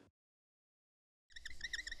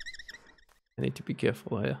 I need to be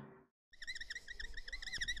careful here.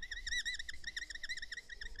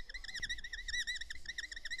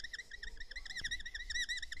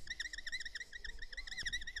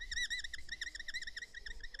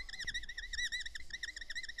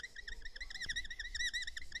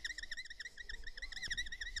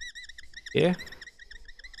 Yeah.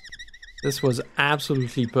 This was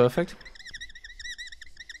absolutely perfect.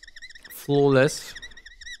 Flawless.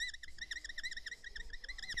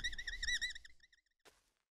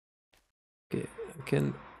 Okay, I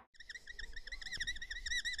can...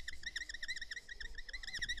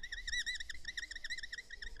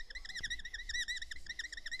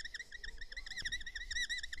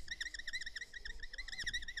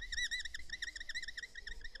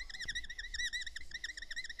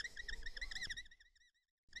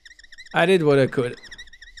 I did what I could.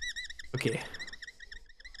 Okay.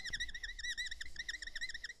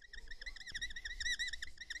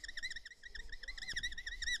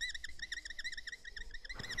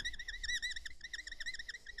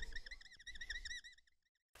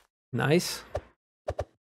 Nice.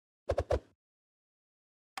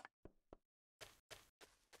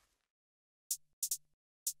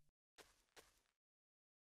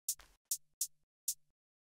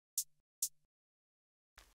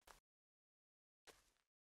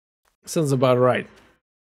 Sounds about right.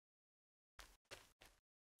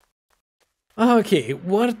 Okay,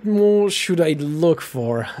 what more should I look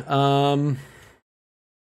for? So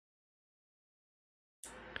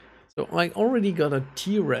I already got a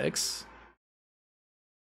T-Rex.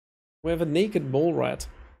 We have a naked mole rat.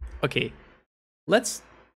 Okay, let's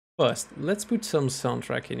put some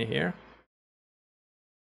soundtrack in here.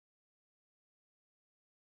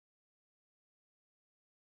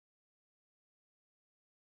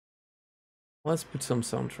 Let's put some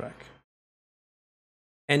soundtrack.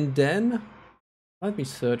 And then let me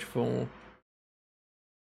search for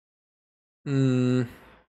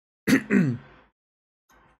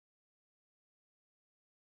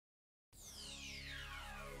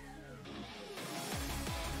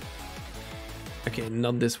okay,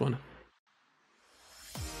 not this one.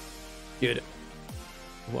 Good.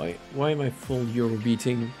 Why am I full Euro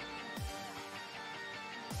beating?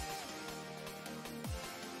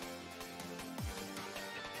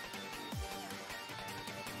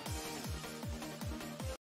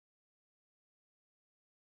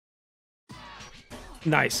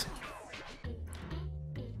 Nice.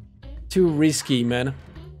 Too risky, man.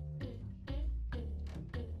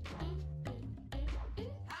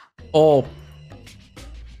 Oh.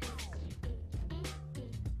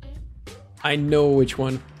 I know which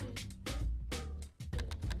one.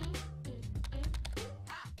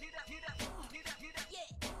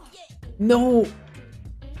 No.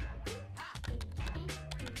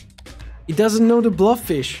 He doesn't know the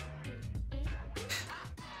blufffish.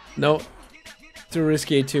 No. Too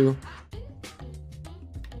risky too.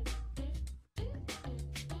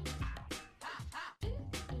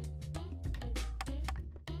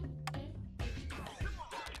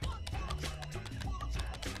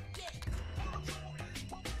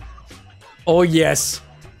 Oh yes.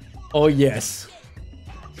 Oh yes.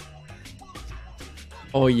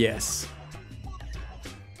 Oh yes.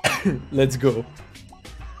 Let's go.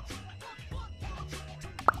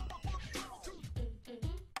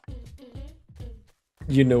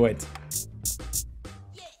 You know it.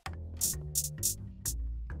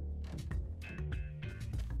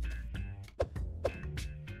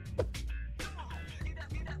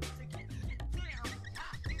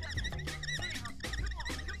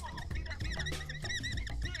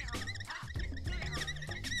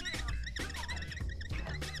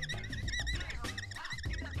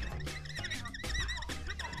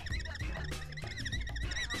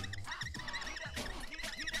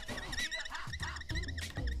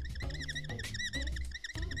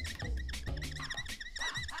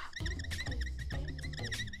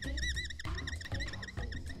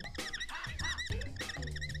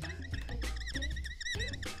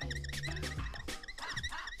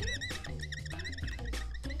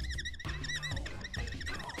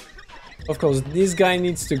 Of course, this guy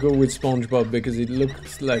needs to go with SpongeBob because it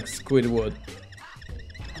looks like Squidward.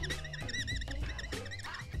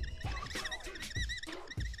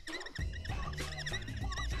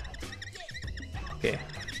 Okay.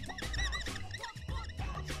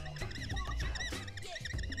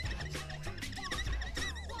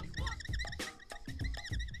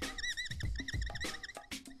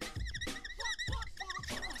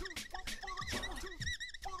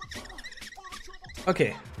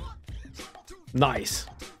 Okay. Nice.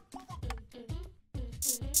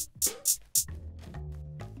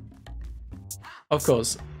 Of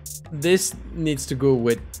course, this needs to go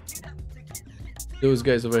with those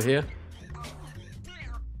guys over here.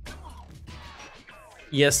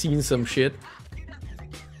 He has seen some shit.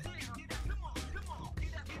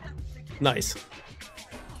 Nice.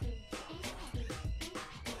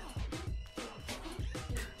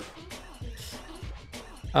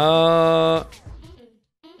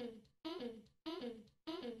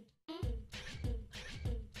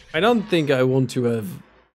 I don't think I want to have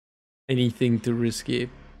anything too risky.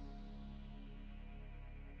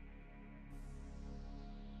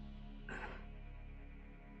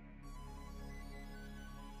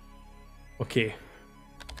 Okay.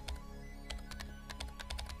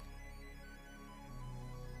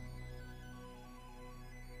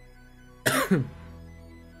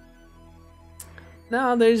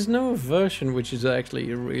 Now there's no version which is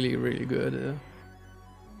actually really, really good.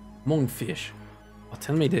 Monkfish. Oh,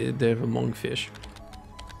 tell me they have a monkfish.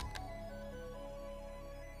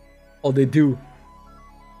 Oh, they do.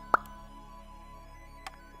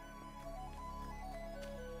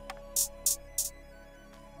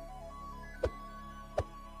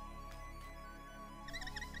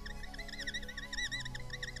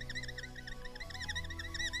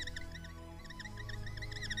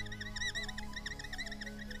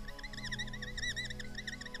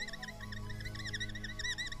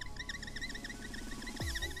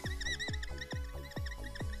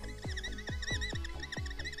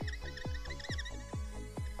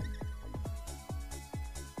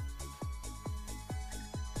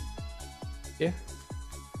 Yeah.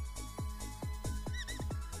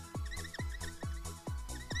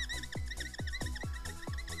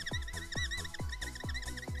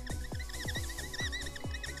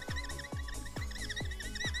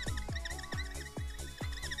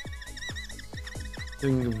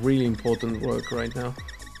 Doing really important work right now.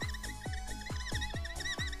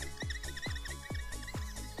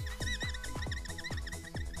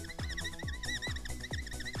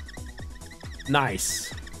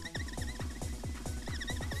 Nice.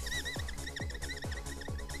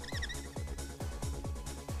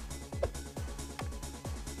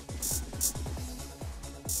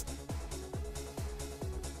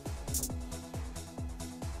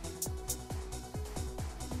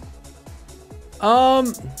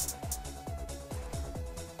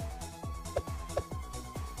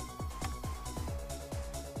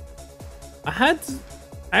 I had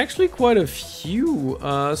actually quite a few.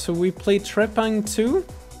 So we played Trepang 2,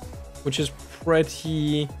 which is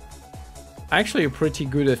actually a pretty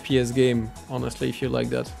good FPS game, honestly, if you like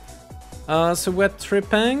that. So we had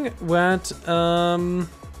Trepang, we had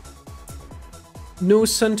No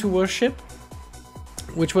Sun to Worship,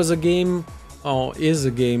 which was a game, or is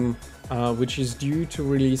a game, which is due to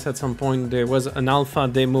release at some point. There was an alpha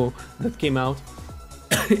demo that came out.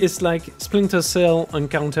 It's like Splinter Cell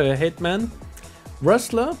Encounter a Hitman,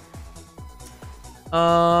 Rustler,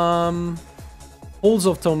 Halls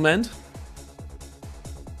of Torment,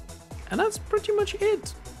 and that's pretty much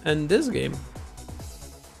it. And this game.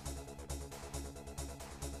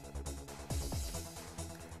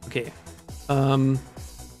 Okay.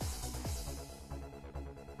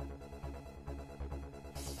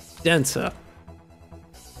 Dancer.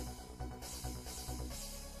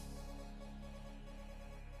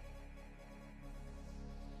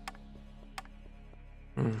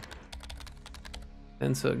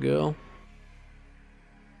 Dancer girl.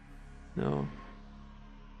 No.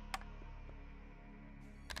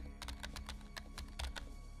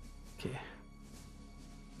 Okay.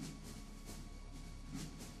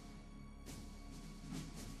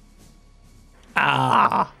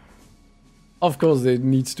 Ah! Of course there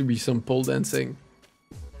needs to be some pole dancing.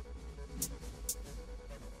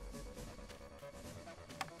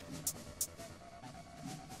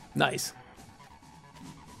 Nice.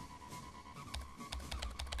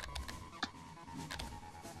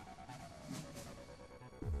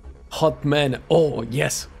 Hot man. Oh,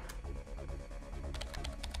 yes.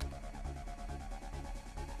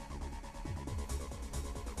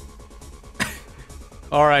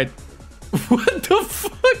 All right. What the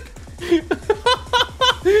fuck?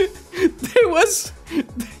 was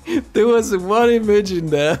there was one image in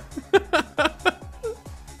there.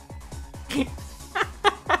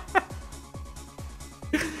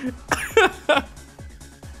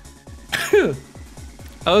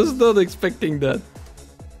 I was not expecting that.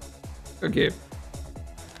 Okay.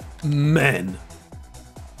 Man.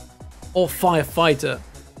 Or firefighter.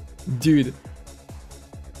 Dude.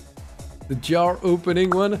 The jar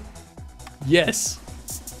opening one? Yes.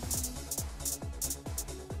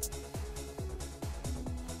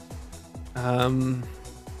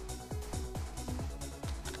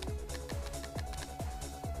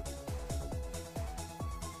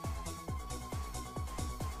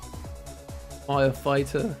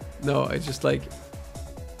 Firefighter? No, I just like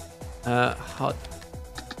hot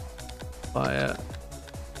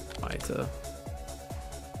firefighter.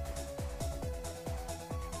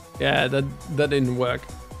 Yeah, that didn't work.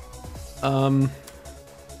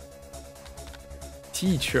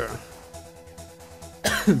 Teacher.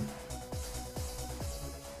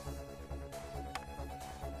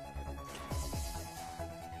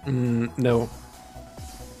 No.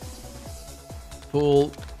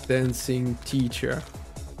 Full dancing teacher.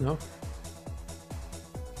 No.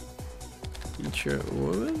 Teacher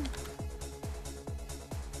woman.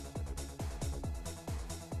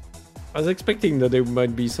 I was expecting that there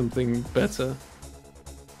might be something better.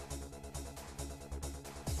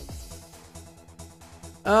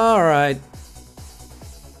 All right.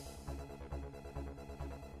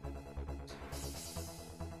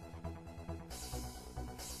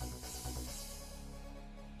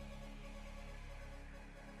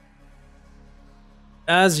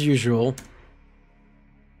 As usual.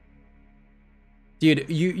 Dude,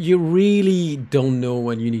 you really don't know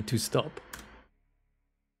when you need to stop.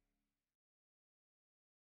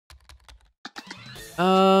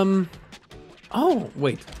 Oh,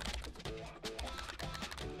 wait.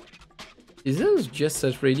 Is this just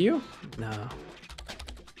such radio? No.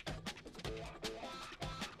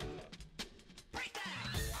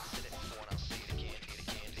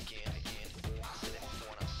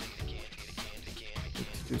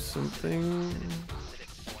 Let's do something.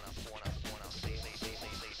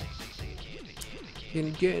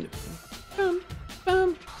 Get it. Bum,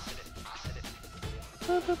 bum.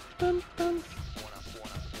 Bum, bum, bum.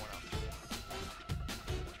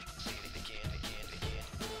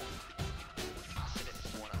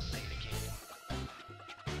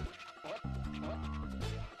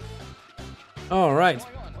 All right.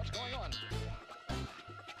 What's going on?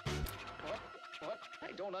 What?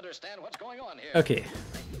 I don't understand what's going on here. Okay.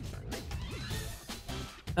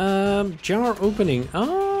 Jar opening.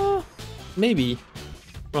 Maybe.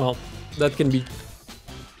 Well, that can be.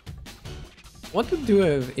 What do I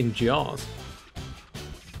have in jars?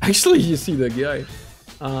 Actually, you see the guy.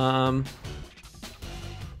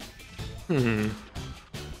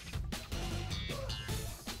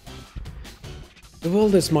 The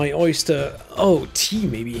world is my oyster. Oh, tea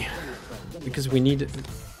maybe, because we need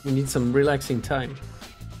some relaxing time,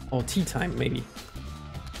 or tea time maybe.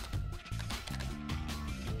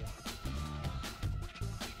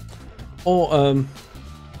 Or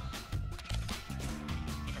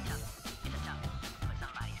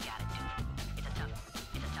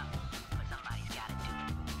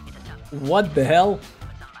what the hell?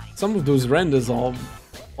 Some of those renders are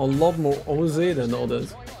a lot more osé than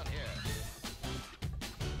others.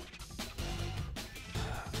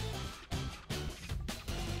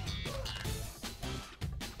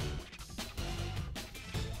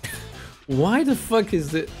 Why the fuck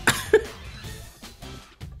is it?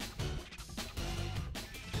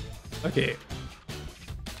 Okay.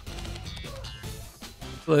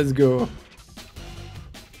 Let's go.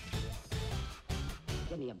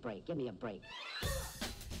 Give me a break, give me a break.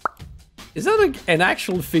 Is that like an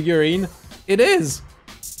actual figurine? It is!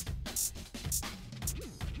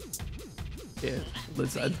 Yeah,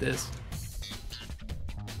 let's add this.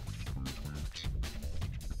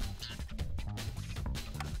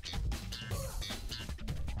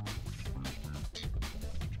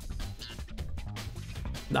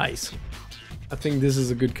 Nice. I think this is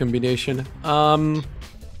a good combination.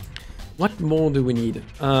 What more do we need?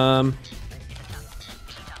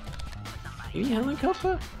 Maybe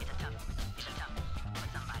helicopter?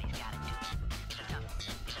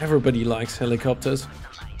 Everybody likes helicopters.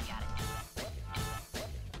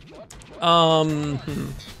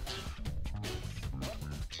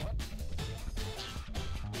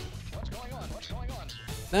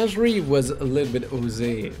 Nasri was a little bit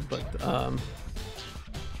osé, but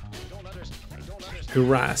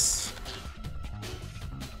grass.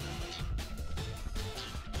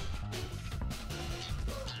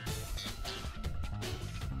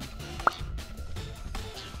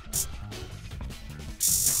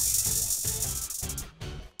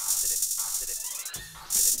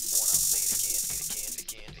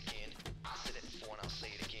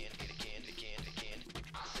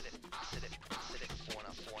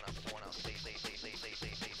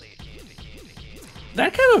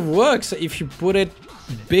 That kind of works if you put it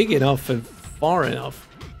big enough and far enough.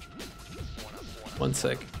 One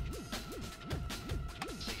sec.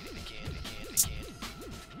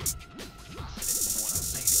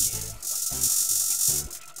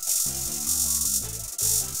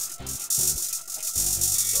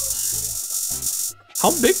 How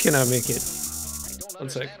big can I make it? One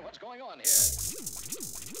sec. What's going on here?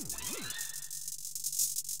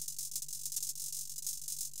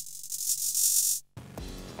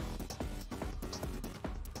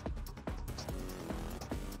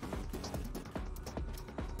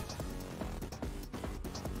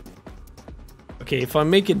 Okay, if I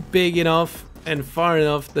make it big enough and far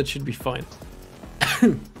enough, that should be fine.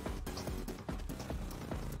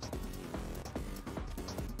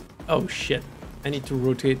 Oh shit. I need to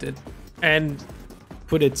rotate it and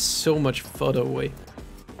put it so much further away.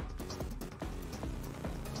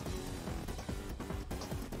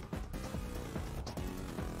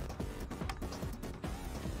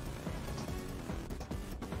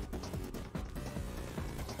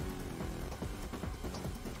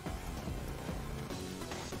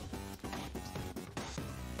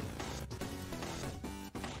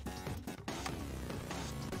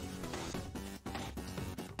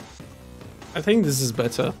 I think this is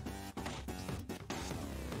better.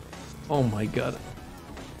 Oh my god.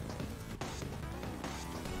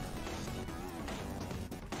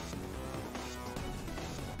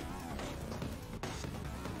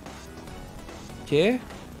 Okay.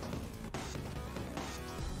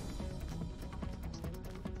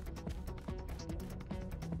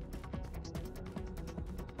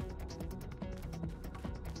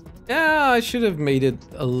 Yeah, I should have made it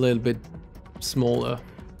a little bit smaller.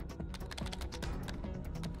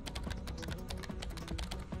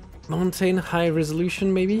 Maintain high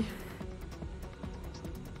resolution, maybe?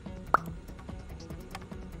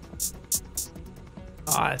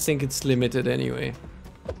 I think it's limited anyway.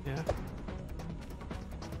 Yeah.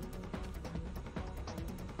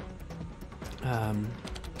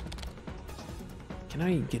 Can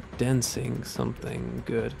I get dancing something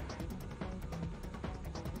good?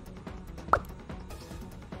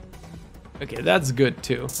 Okay, that's good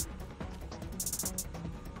too.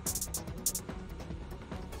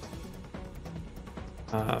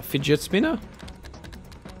 Fidget spinner?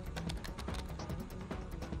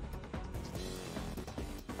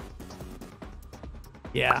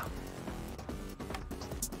 Yeah.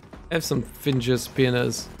 I have some fidget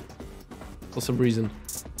spinners for some reason.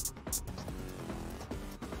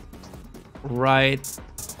 Right.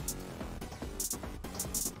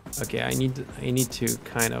 Okay, I need to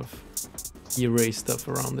kind of erase stuff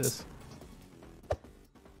around this.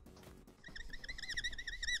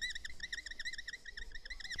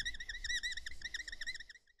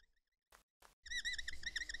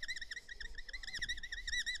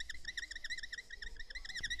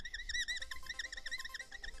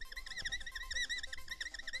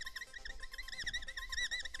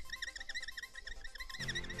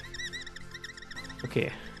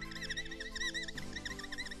 Okay.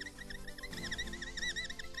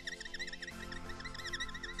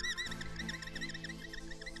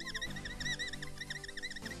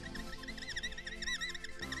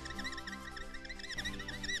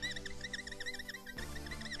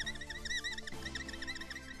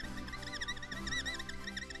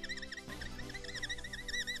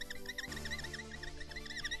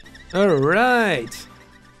 All right.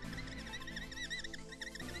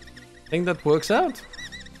 Think that works out?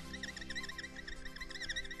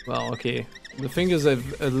 Well, okay. The fingers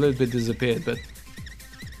have a little bit disappeared, but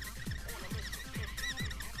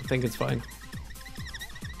I think it's fine.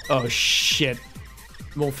 Oh shit.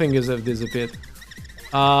 More fingers have disappeared.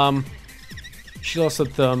 She lost her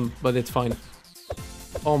thumb, but it's fine.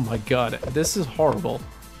 Oh my god, this is horrible.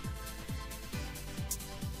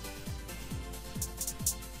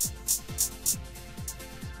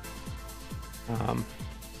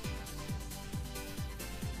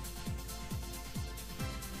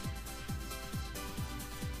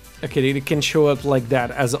 Okay, it can show up like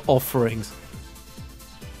that as offerings.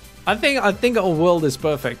 I think our world is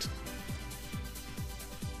perfect.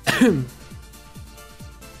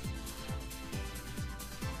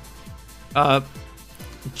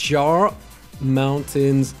 Jar,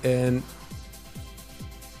 mountains, and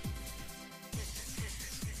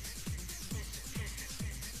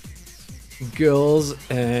girls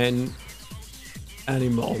and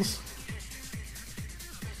animals.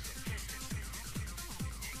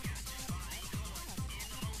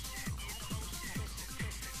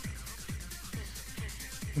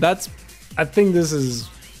 I think this is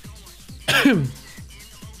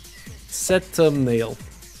set thumbnail.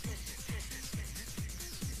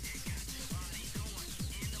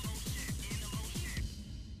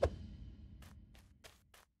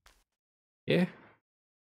 Okay.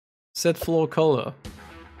 Set floor color.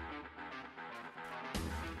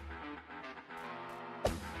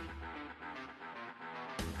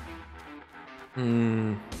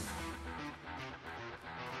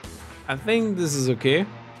 I think this is okay.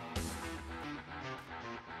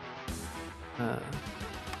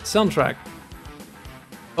 Soundtrack.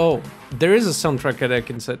 Oh, there is a soundtrack that I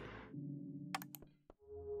can set.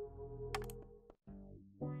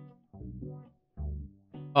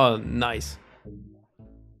 Oh, nice.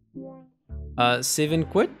 Save and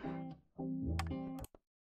quit?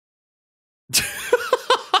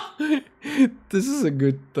 This is a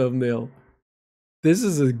good thumbnail. This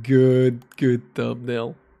is a good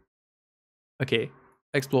thumbnail. Okay,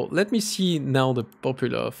 explore. Let me see now the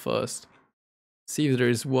popular first. See if there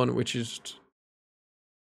is one which is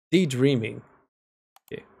daydreaming.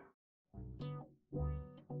 Okay.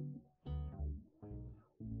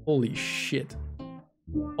 Holy shit.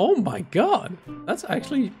 Oh my god, that's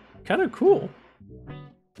actually kind of cool.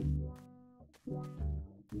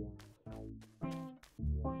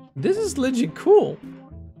 This is legit cool.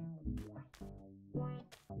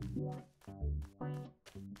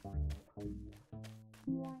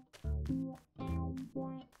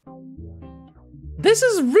 This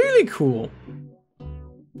is really cool.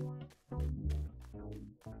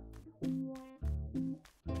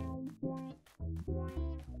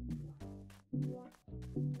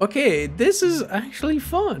 Okay, this is actually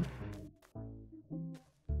fun.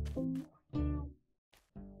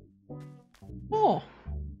 Oh.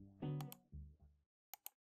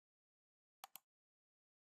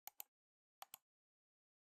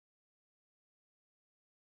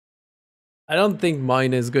 I don't think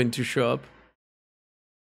mine is going to show up.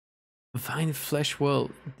 Find Flesh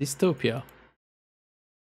World Dystopia.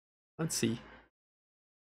 Let's see.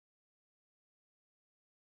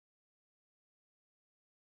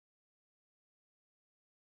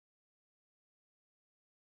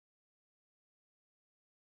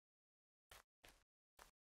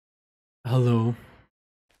 Hello.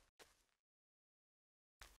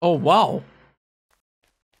 Oh, wow.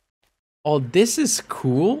 Oh, this is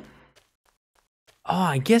cool. Oh,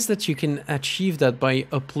 I guess that you can achieve that by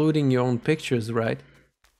uploading your own pictures, right?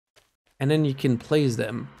 And then you can place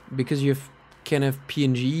them because you can have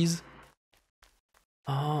PNGs.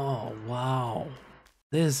 Oh, wow.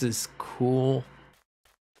 This is cool.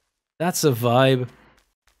 That's a vibe.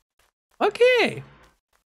 Okay.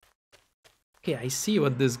 Okay, I see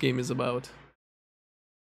what this game is about.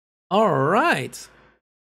 All right.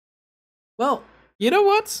 Well, you know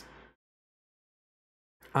what?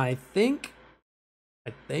 I think.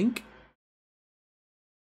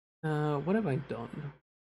 What have I done?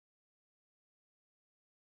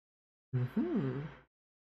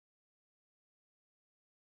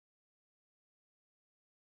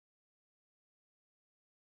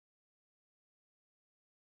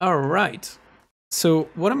 All right. So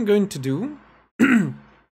what I'm going to do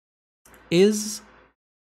is,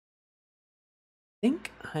 I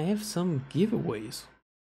think I have some giveaways,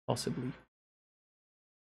 possibly.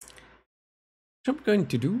 Which I'm going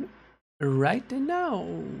to do right now.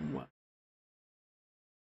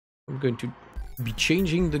 I'm going to be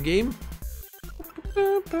changing the game.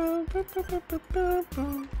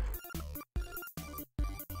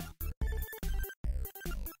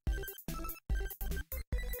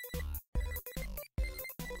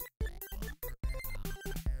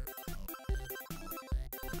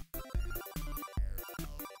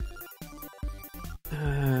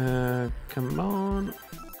 Come on.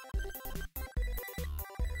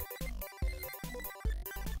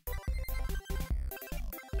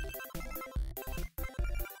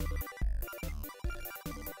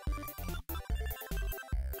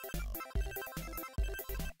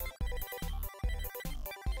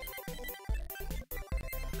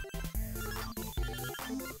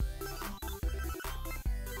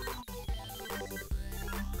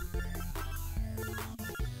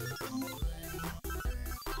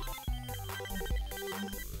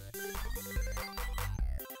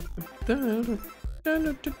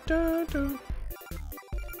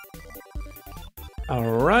 All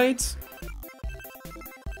right.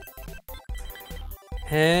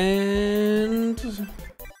 And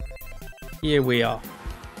here we are.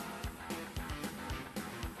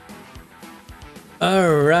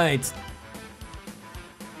 All right.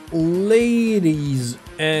 Ladies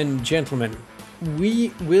and gentlemen, we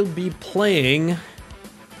will be playing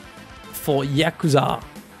for Yakuza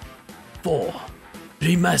 4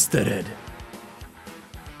 Remastered.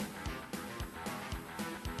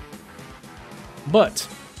 But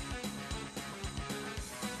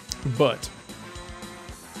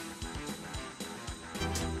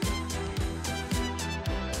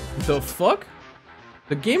The fuck?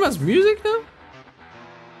 The game has music now?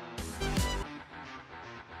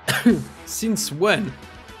 Since when?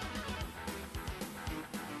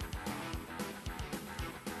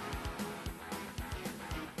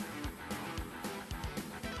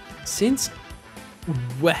 Since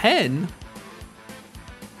when?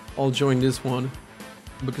 I'll join this one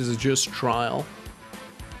because it's just trial.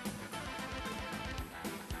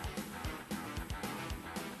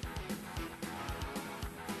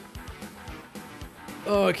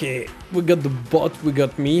 Okay, we got the bot, we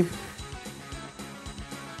got me.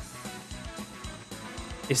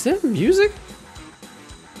 Is there music?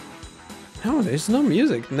 No, there's no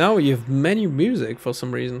music. Now you have menu music for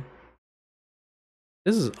some reason.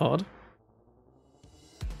 This is odd.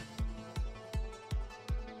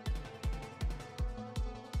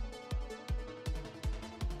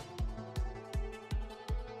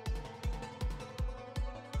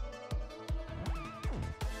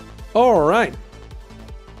 All right.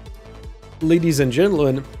 Ladies and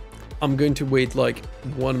gentlemen, I'm going to wait like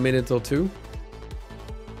 1 minute or two.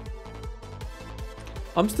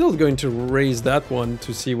 I'm still going to raise that one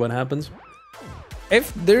to see what happens.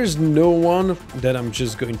 If there's no one, then I'm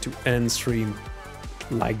just going to end stream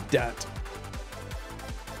like that.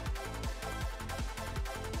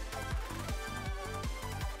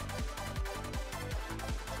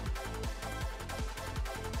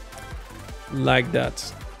 Like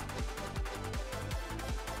that.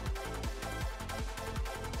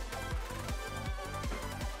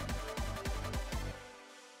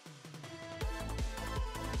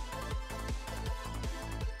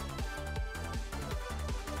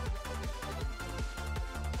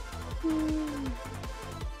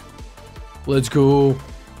 Let's go.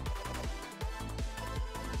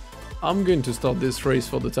 I'm going to stop this race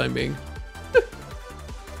for the time being.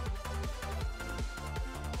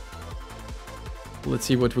 Let's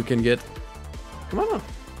see what we can get. Come on.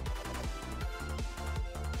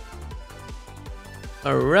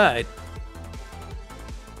 All right.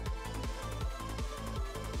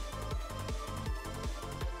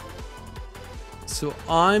 So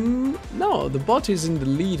no, the bot is in the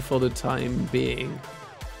lead for the time being.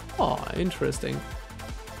 Oh, interesting.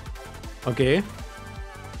 Okay.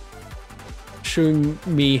 Showing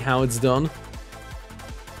me how it's done.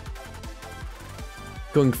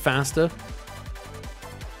 Going faster.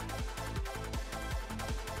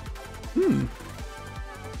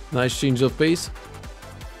 Nice change of pace.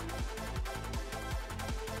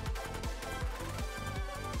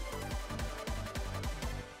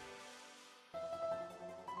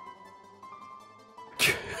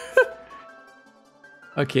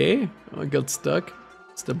 Okay, I got stuck.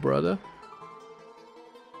 It's the brother.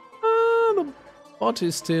 The bot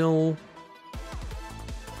is still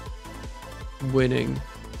winning.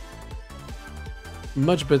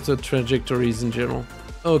 Much better trajectories in general.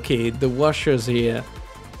 Okay, the washers here.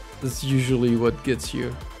 That's usually what gets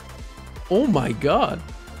you. Oh my god.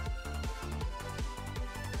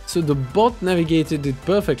 So the bot navigated it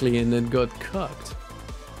perfectly and then got cocked.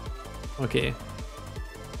 Okay.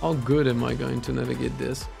 How good am I going to navigate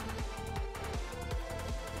this?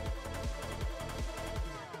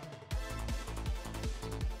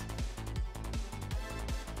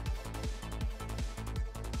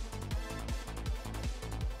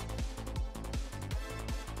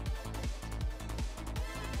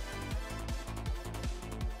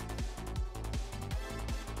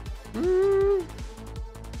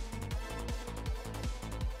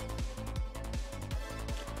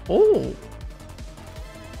 Oh!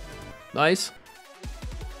 Nice.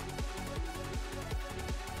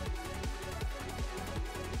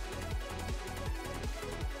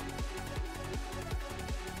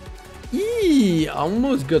 Eee! I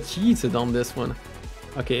almost got cheated on this one.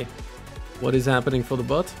 Okay. What is happening for the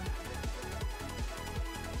bot?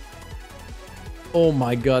 Oh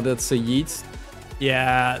my god, that's a yeet.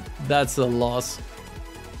 Yeah, that's a loss.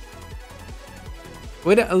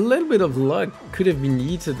 With a little bit of luck, could have been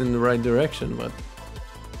yeeted in the right direction, but...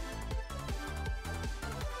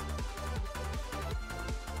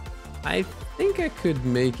 I think I could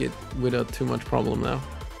make it without too much problem now.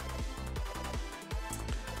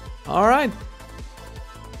 Alright.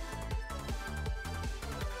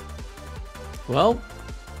 Well,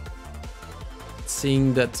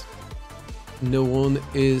 seeing that no one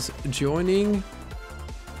is joining,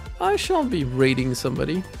 I shall be raiding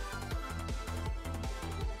somebody.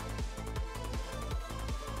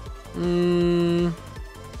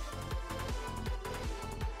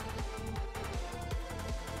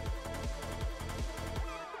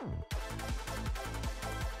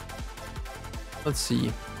 Let's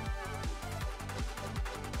see.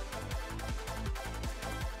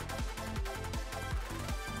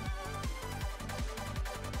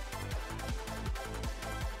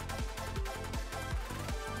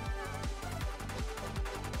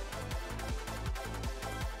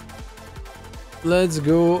 let's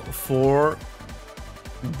go for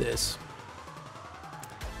this.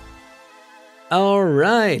 All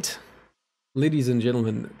right, ladies and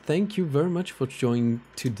gentlemen, thank you very much for joining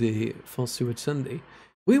today for Sewage Sunday.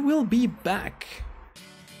 We will be back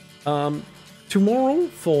tomorrow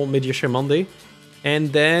for Media Share Monday,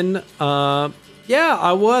 and then yeah,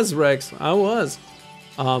 I was Rex, I was,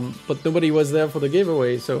 but nobody was there for the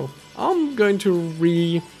giveaway, so I'm going to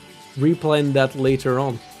replan that later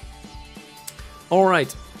on. All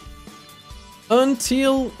right,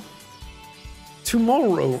 until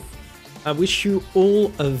tomorrow, I wish you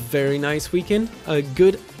all a very nice weekend, a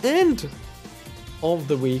good end of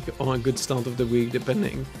the week, or a good start of the week,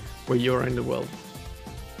 depending where you are in the world.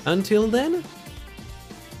 Until then,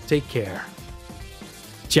 take care.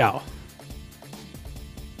 Ciao.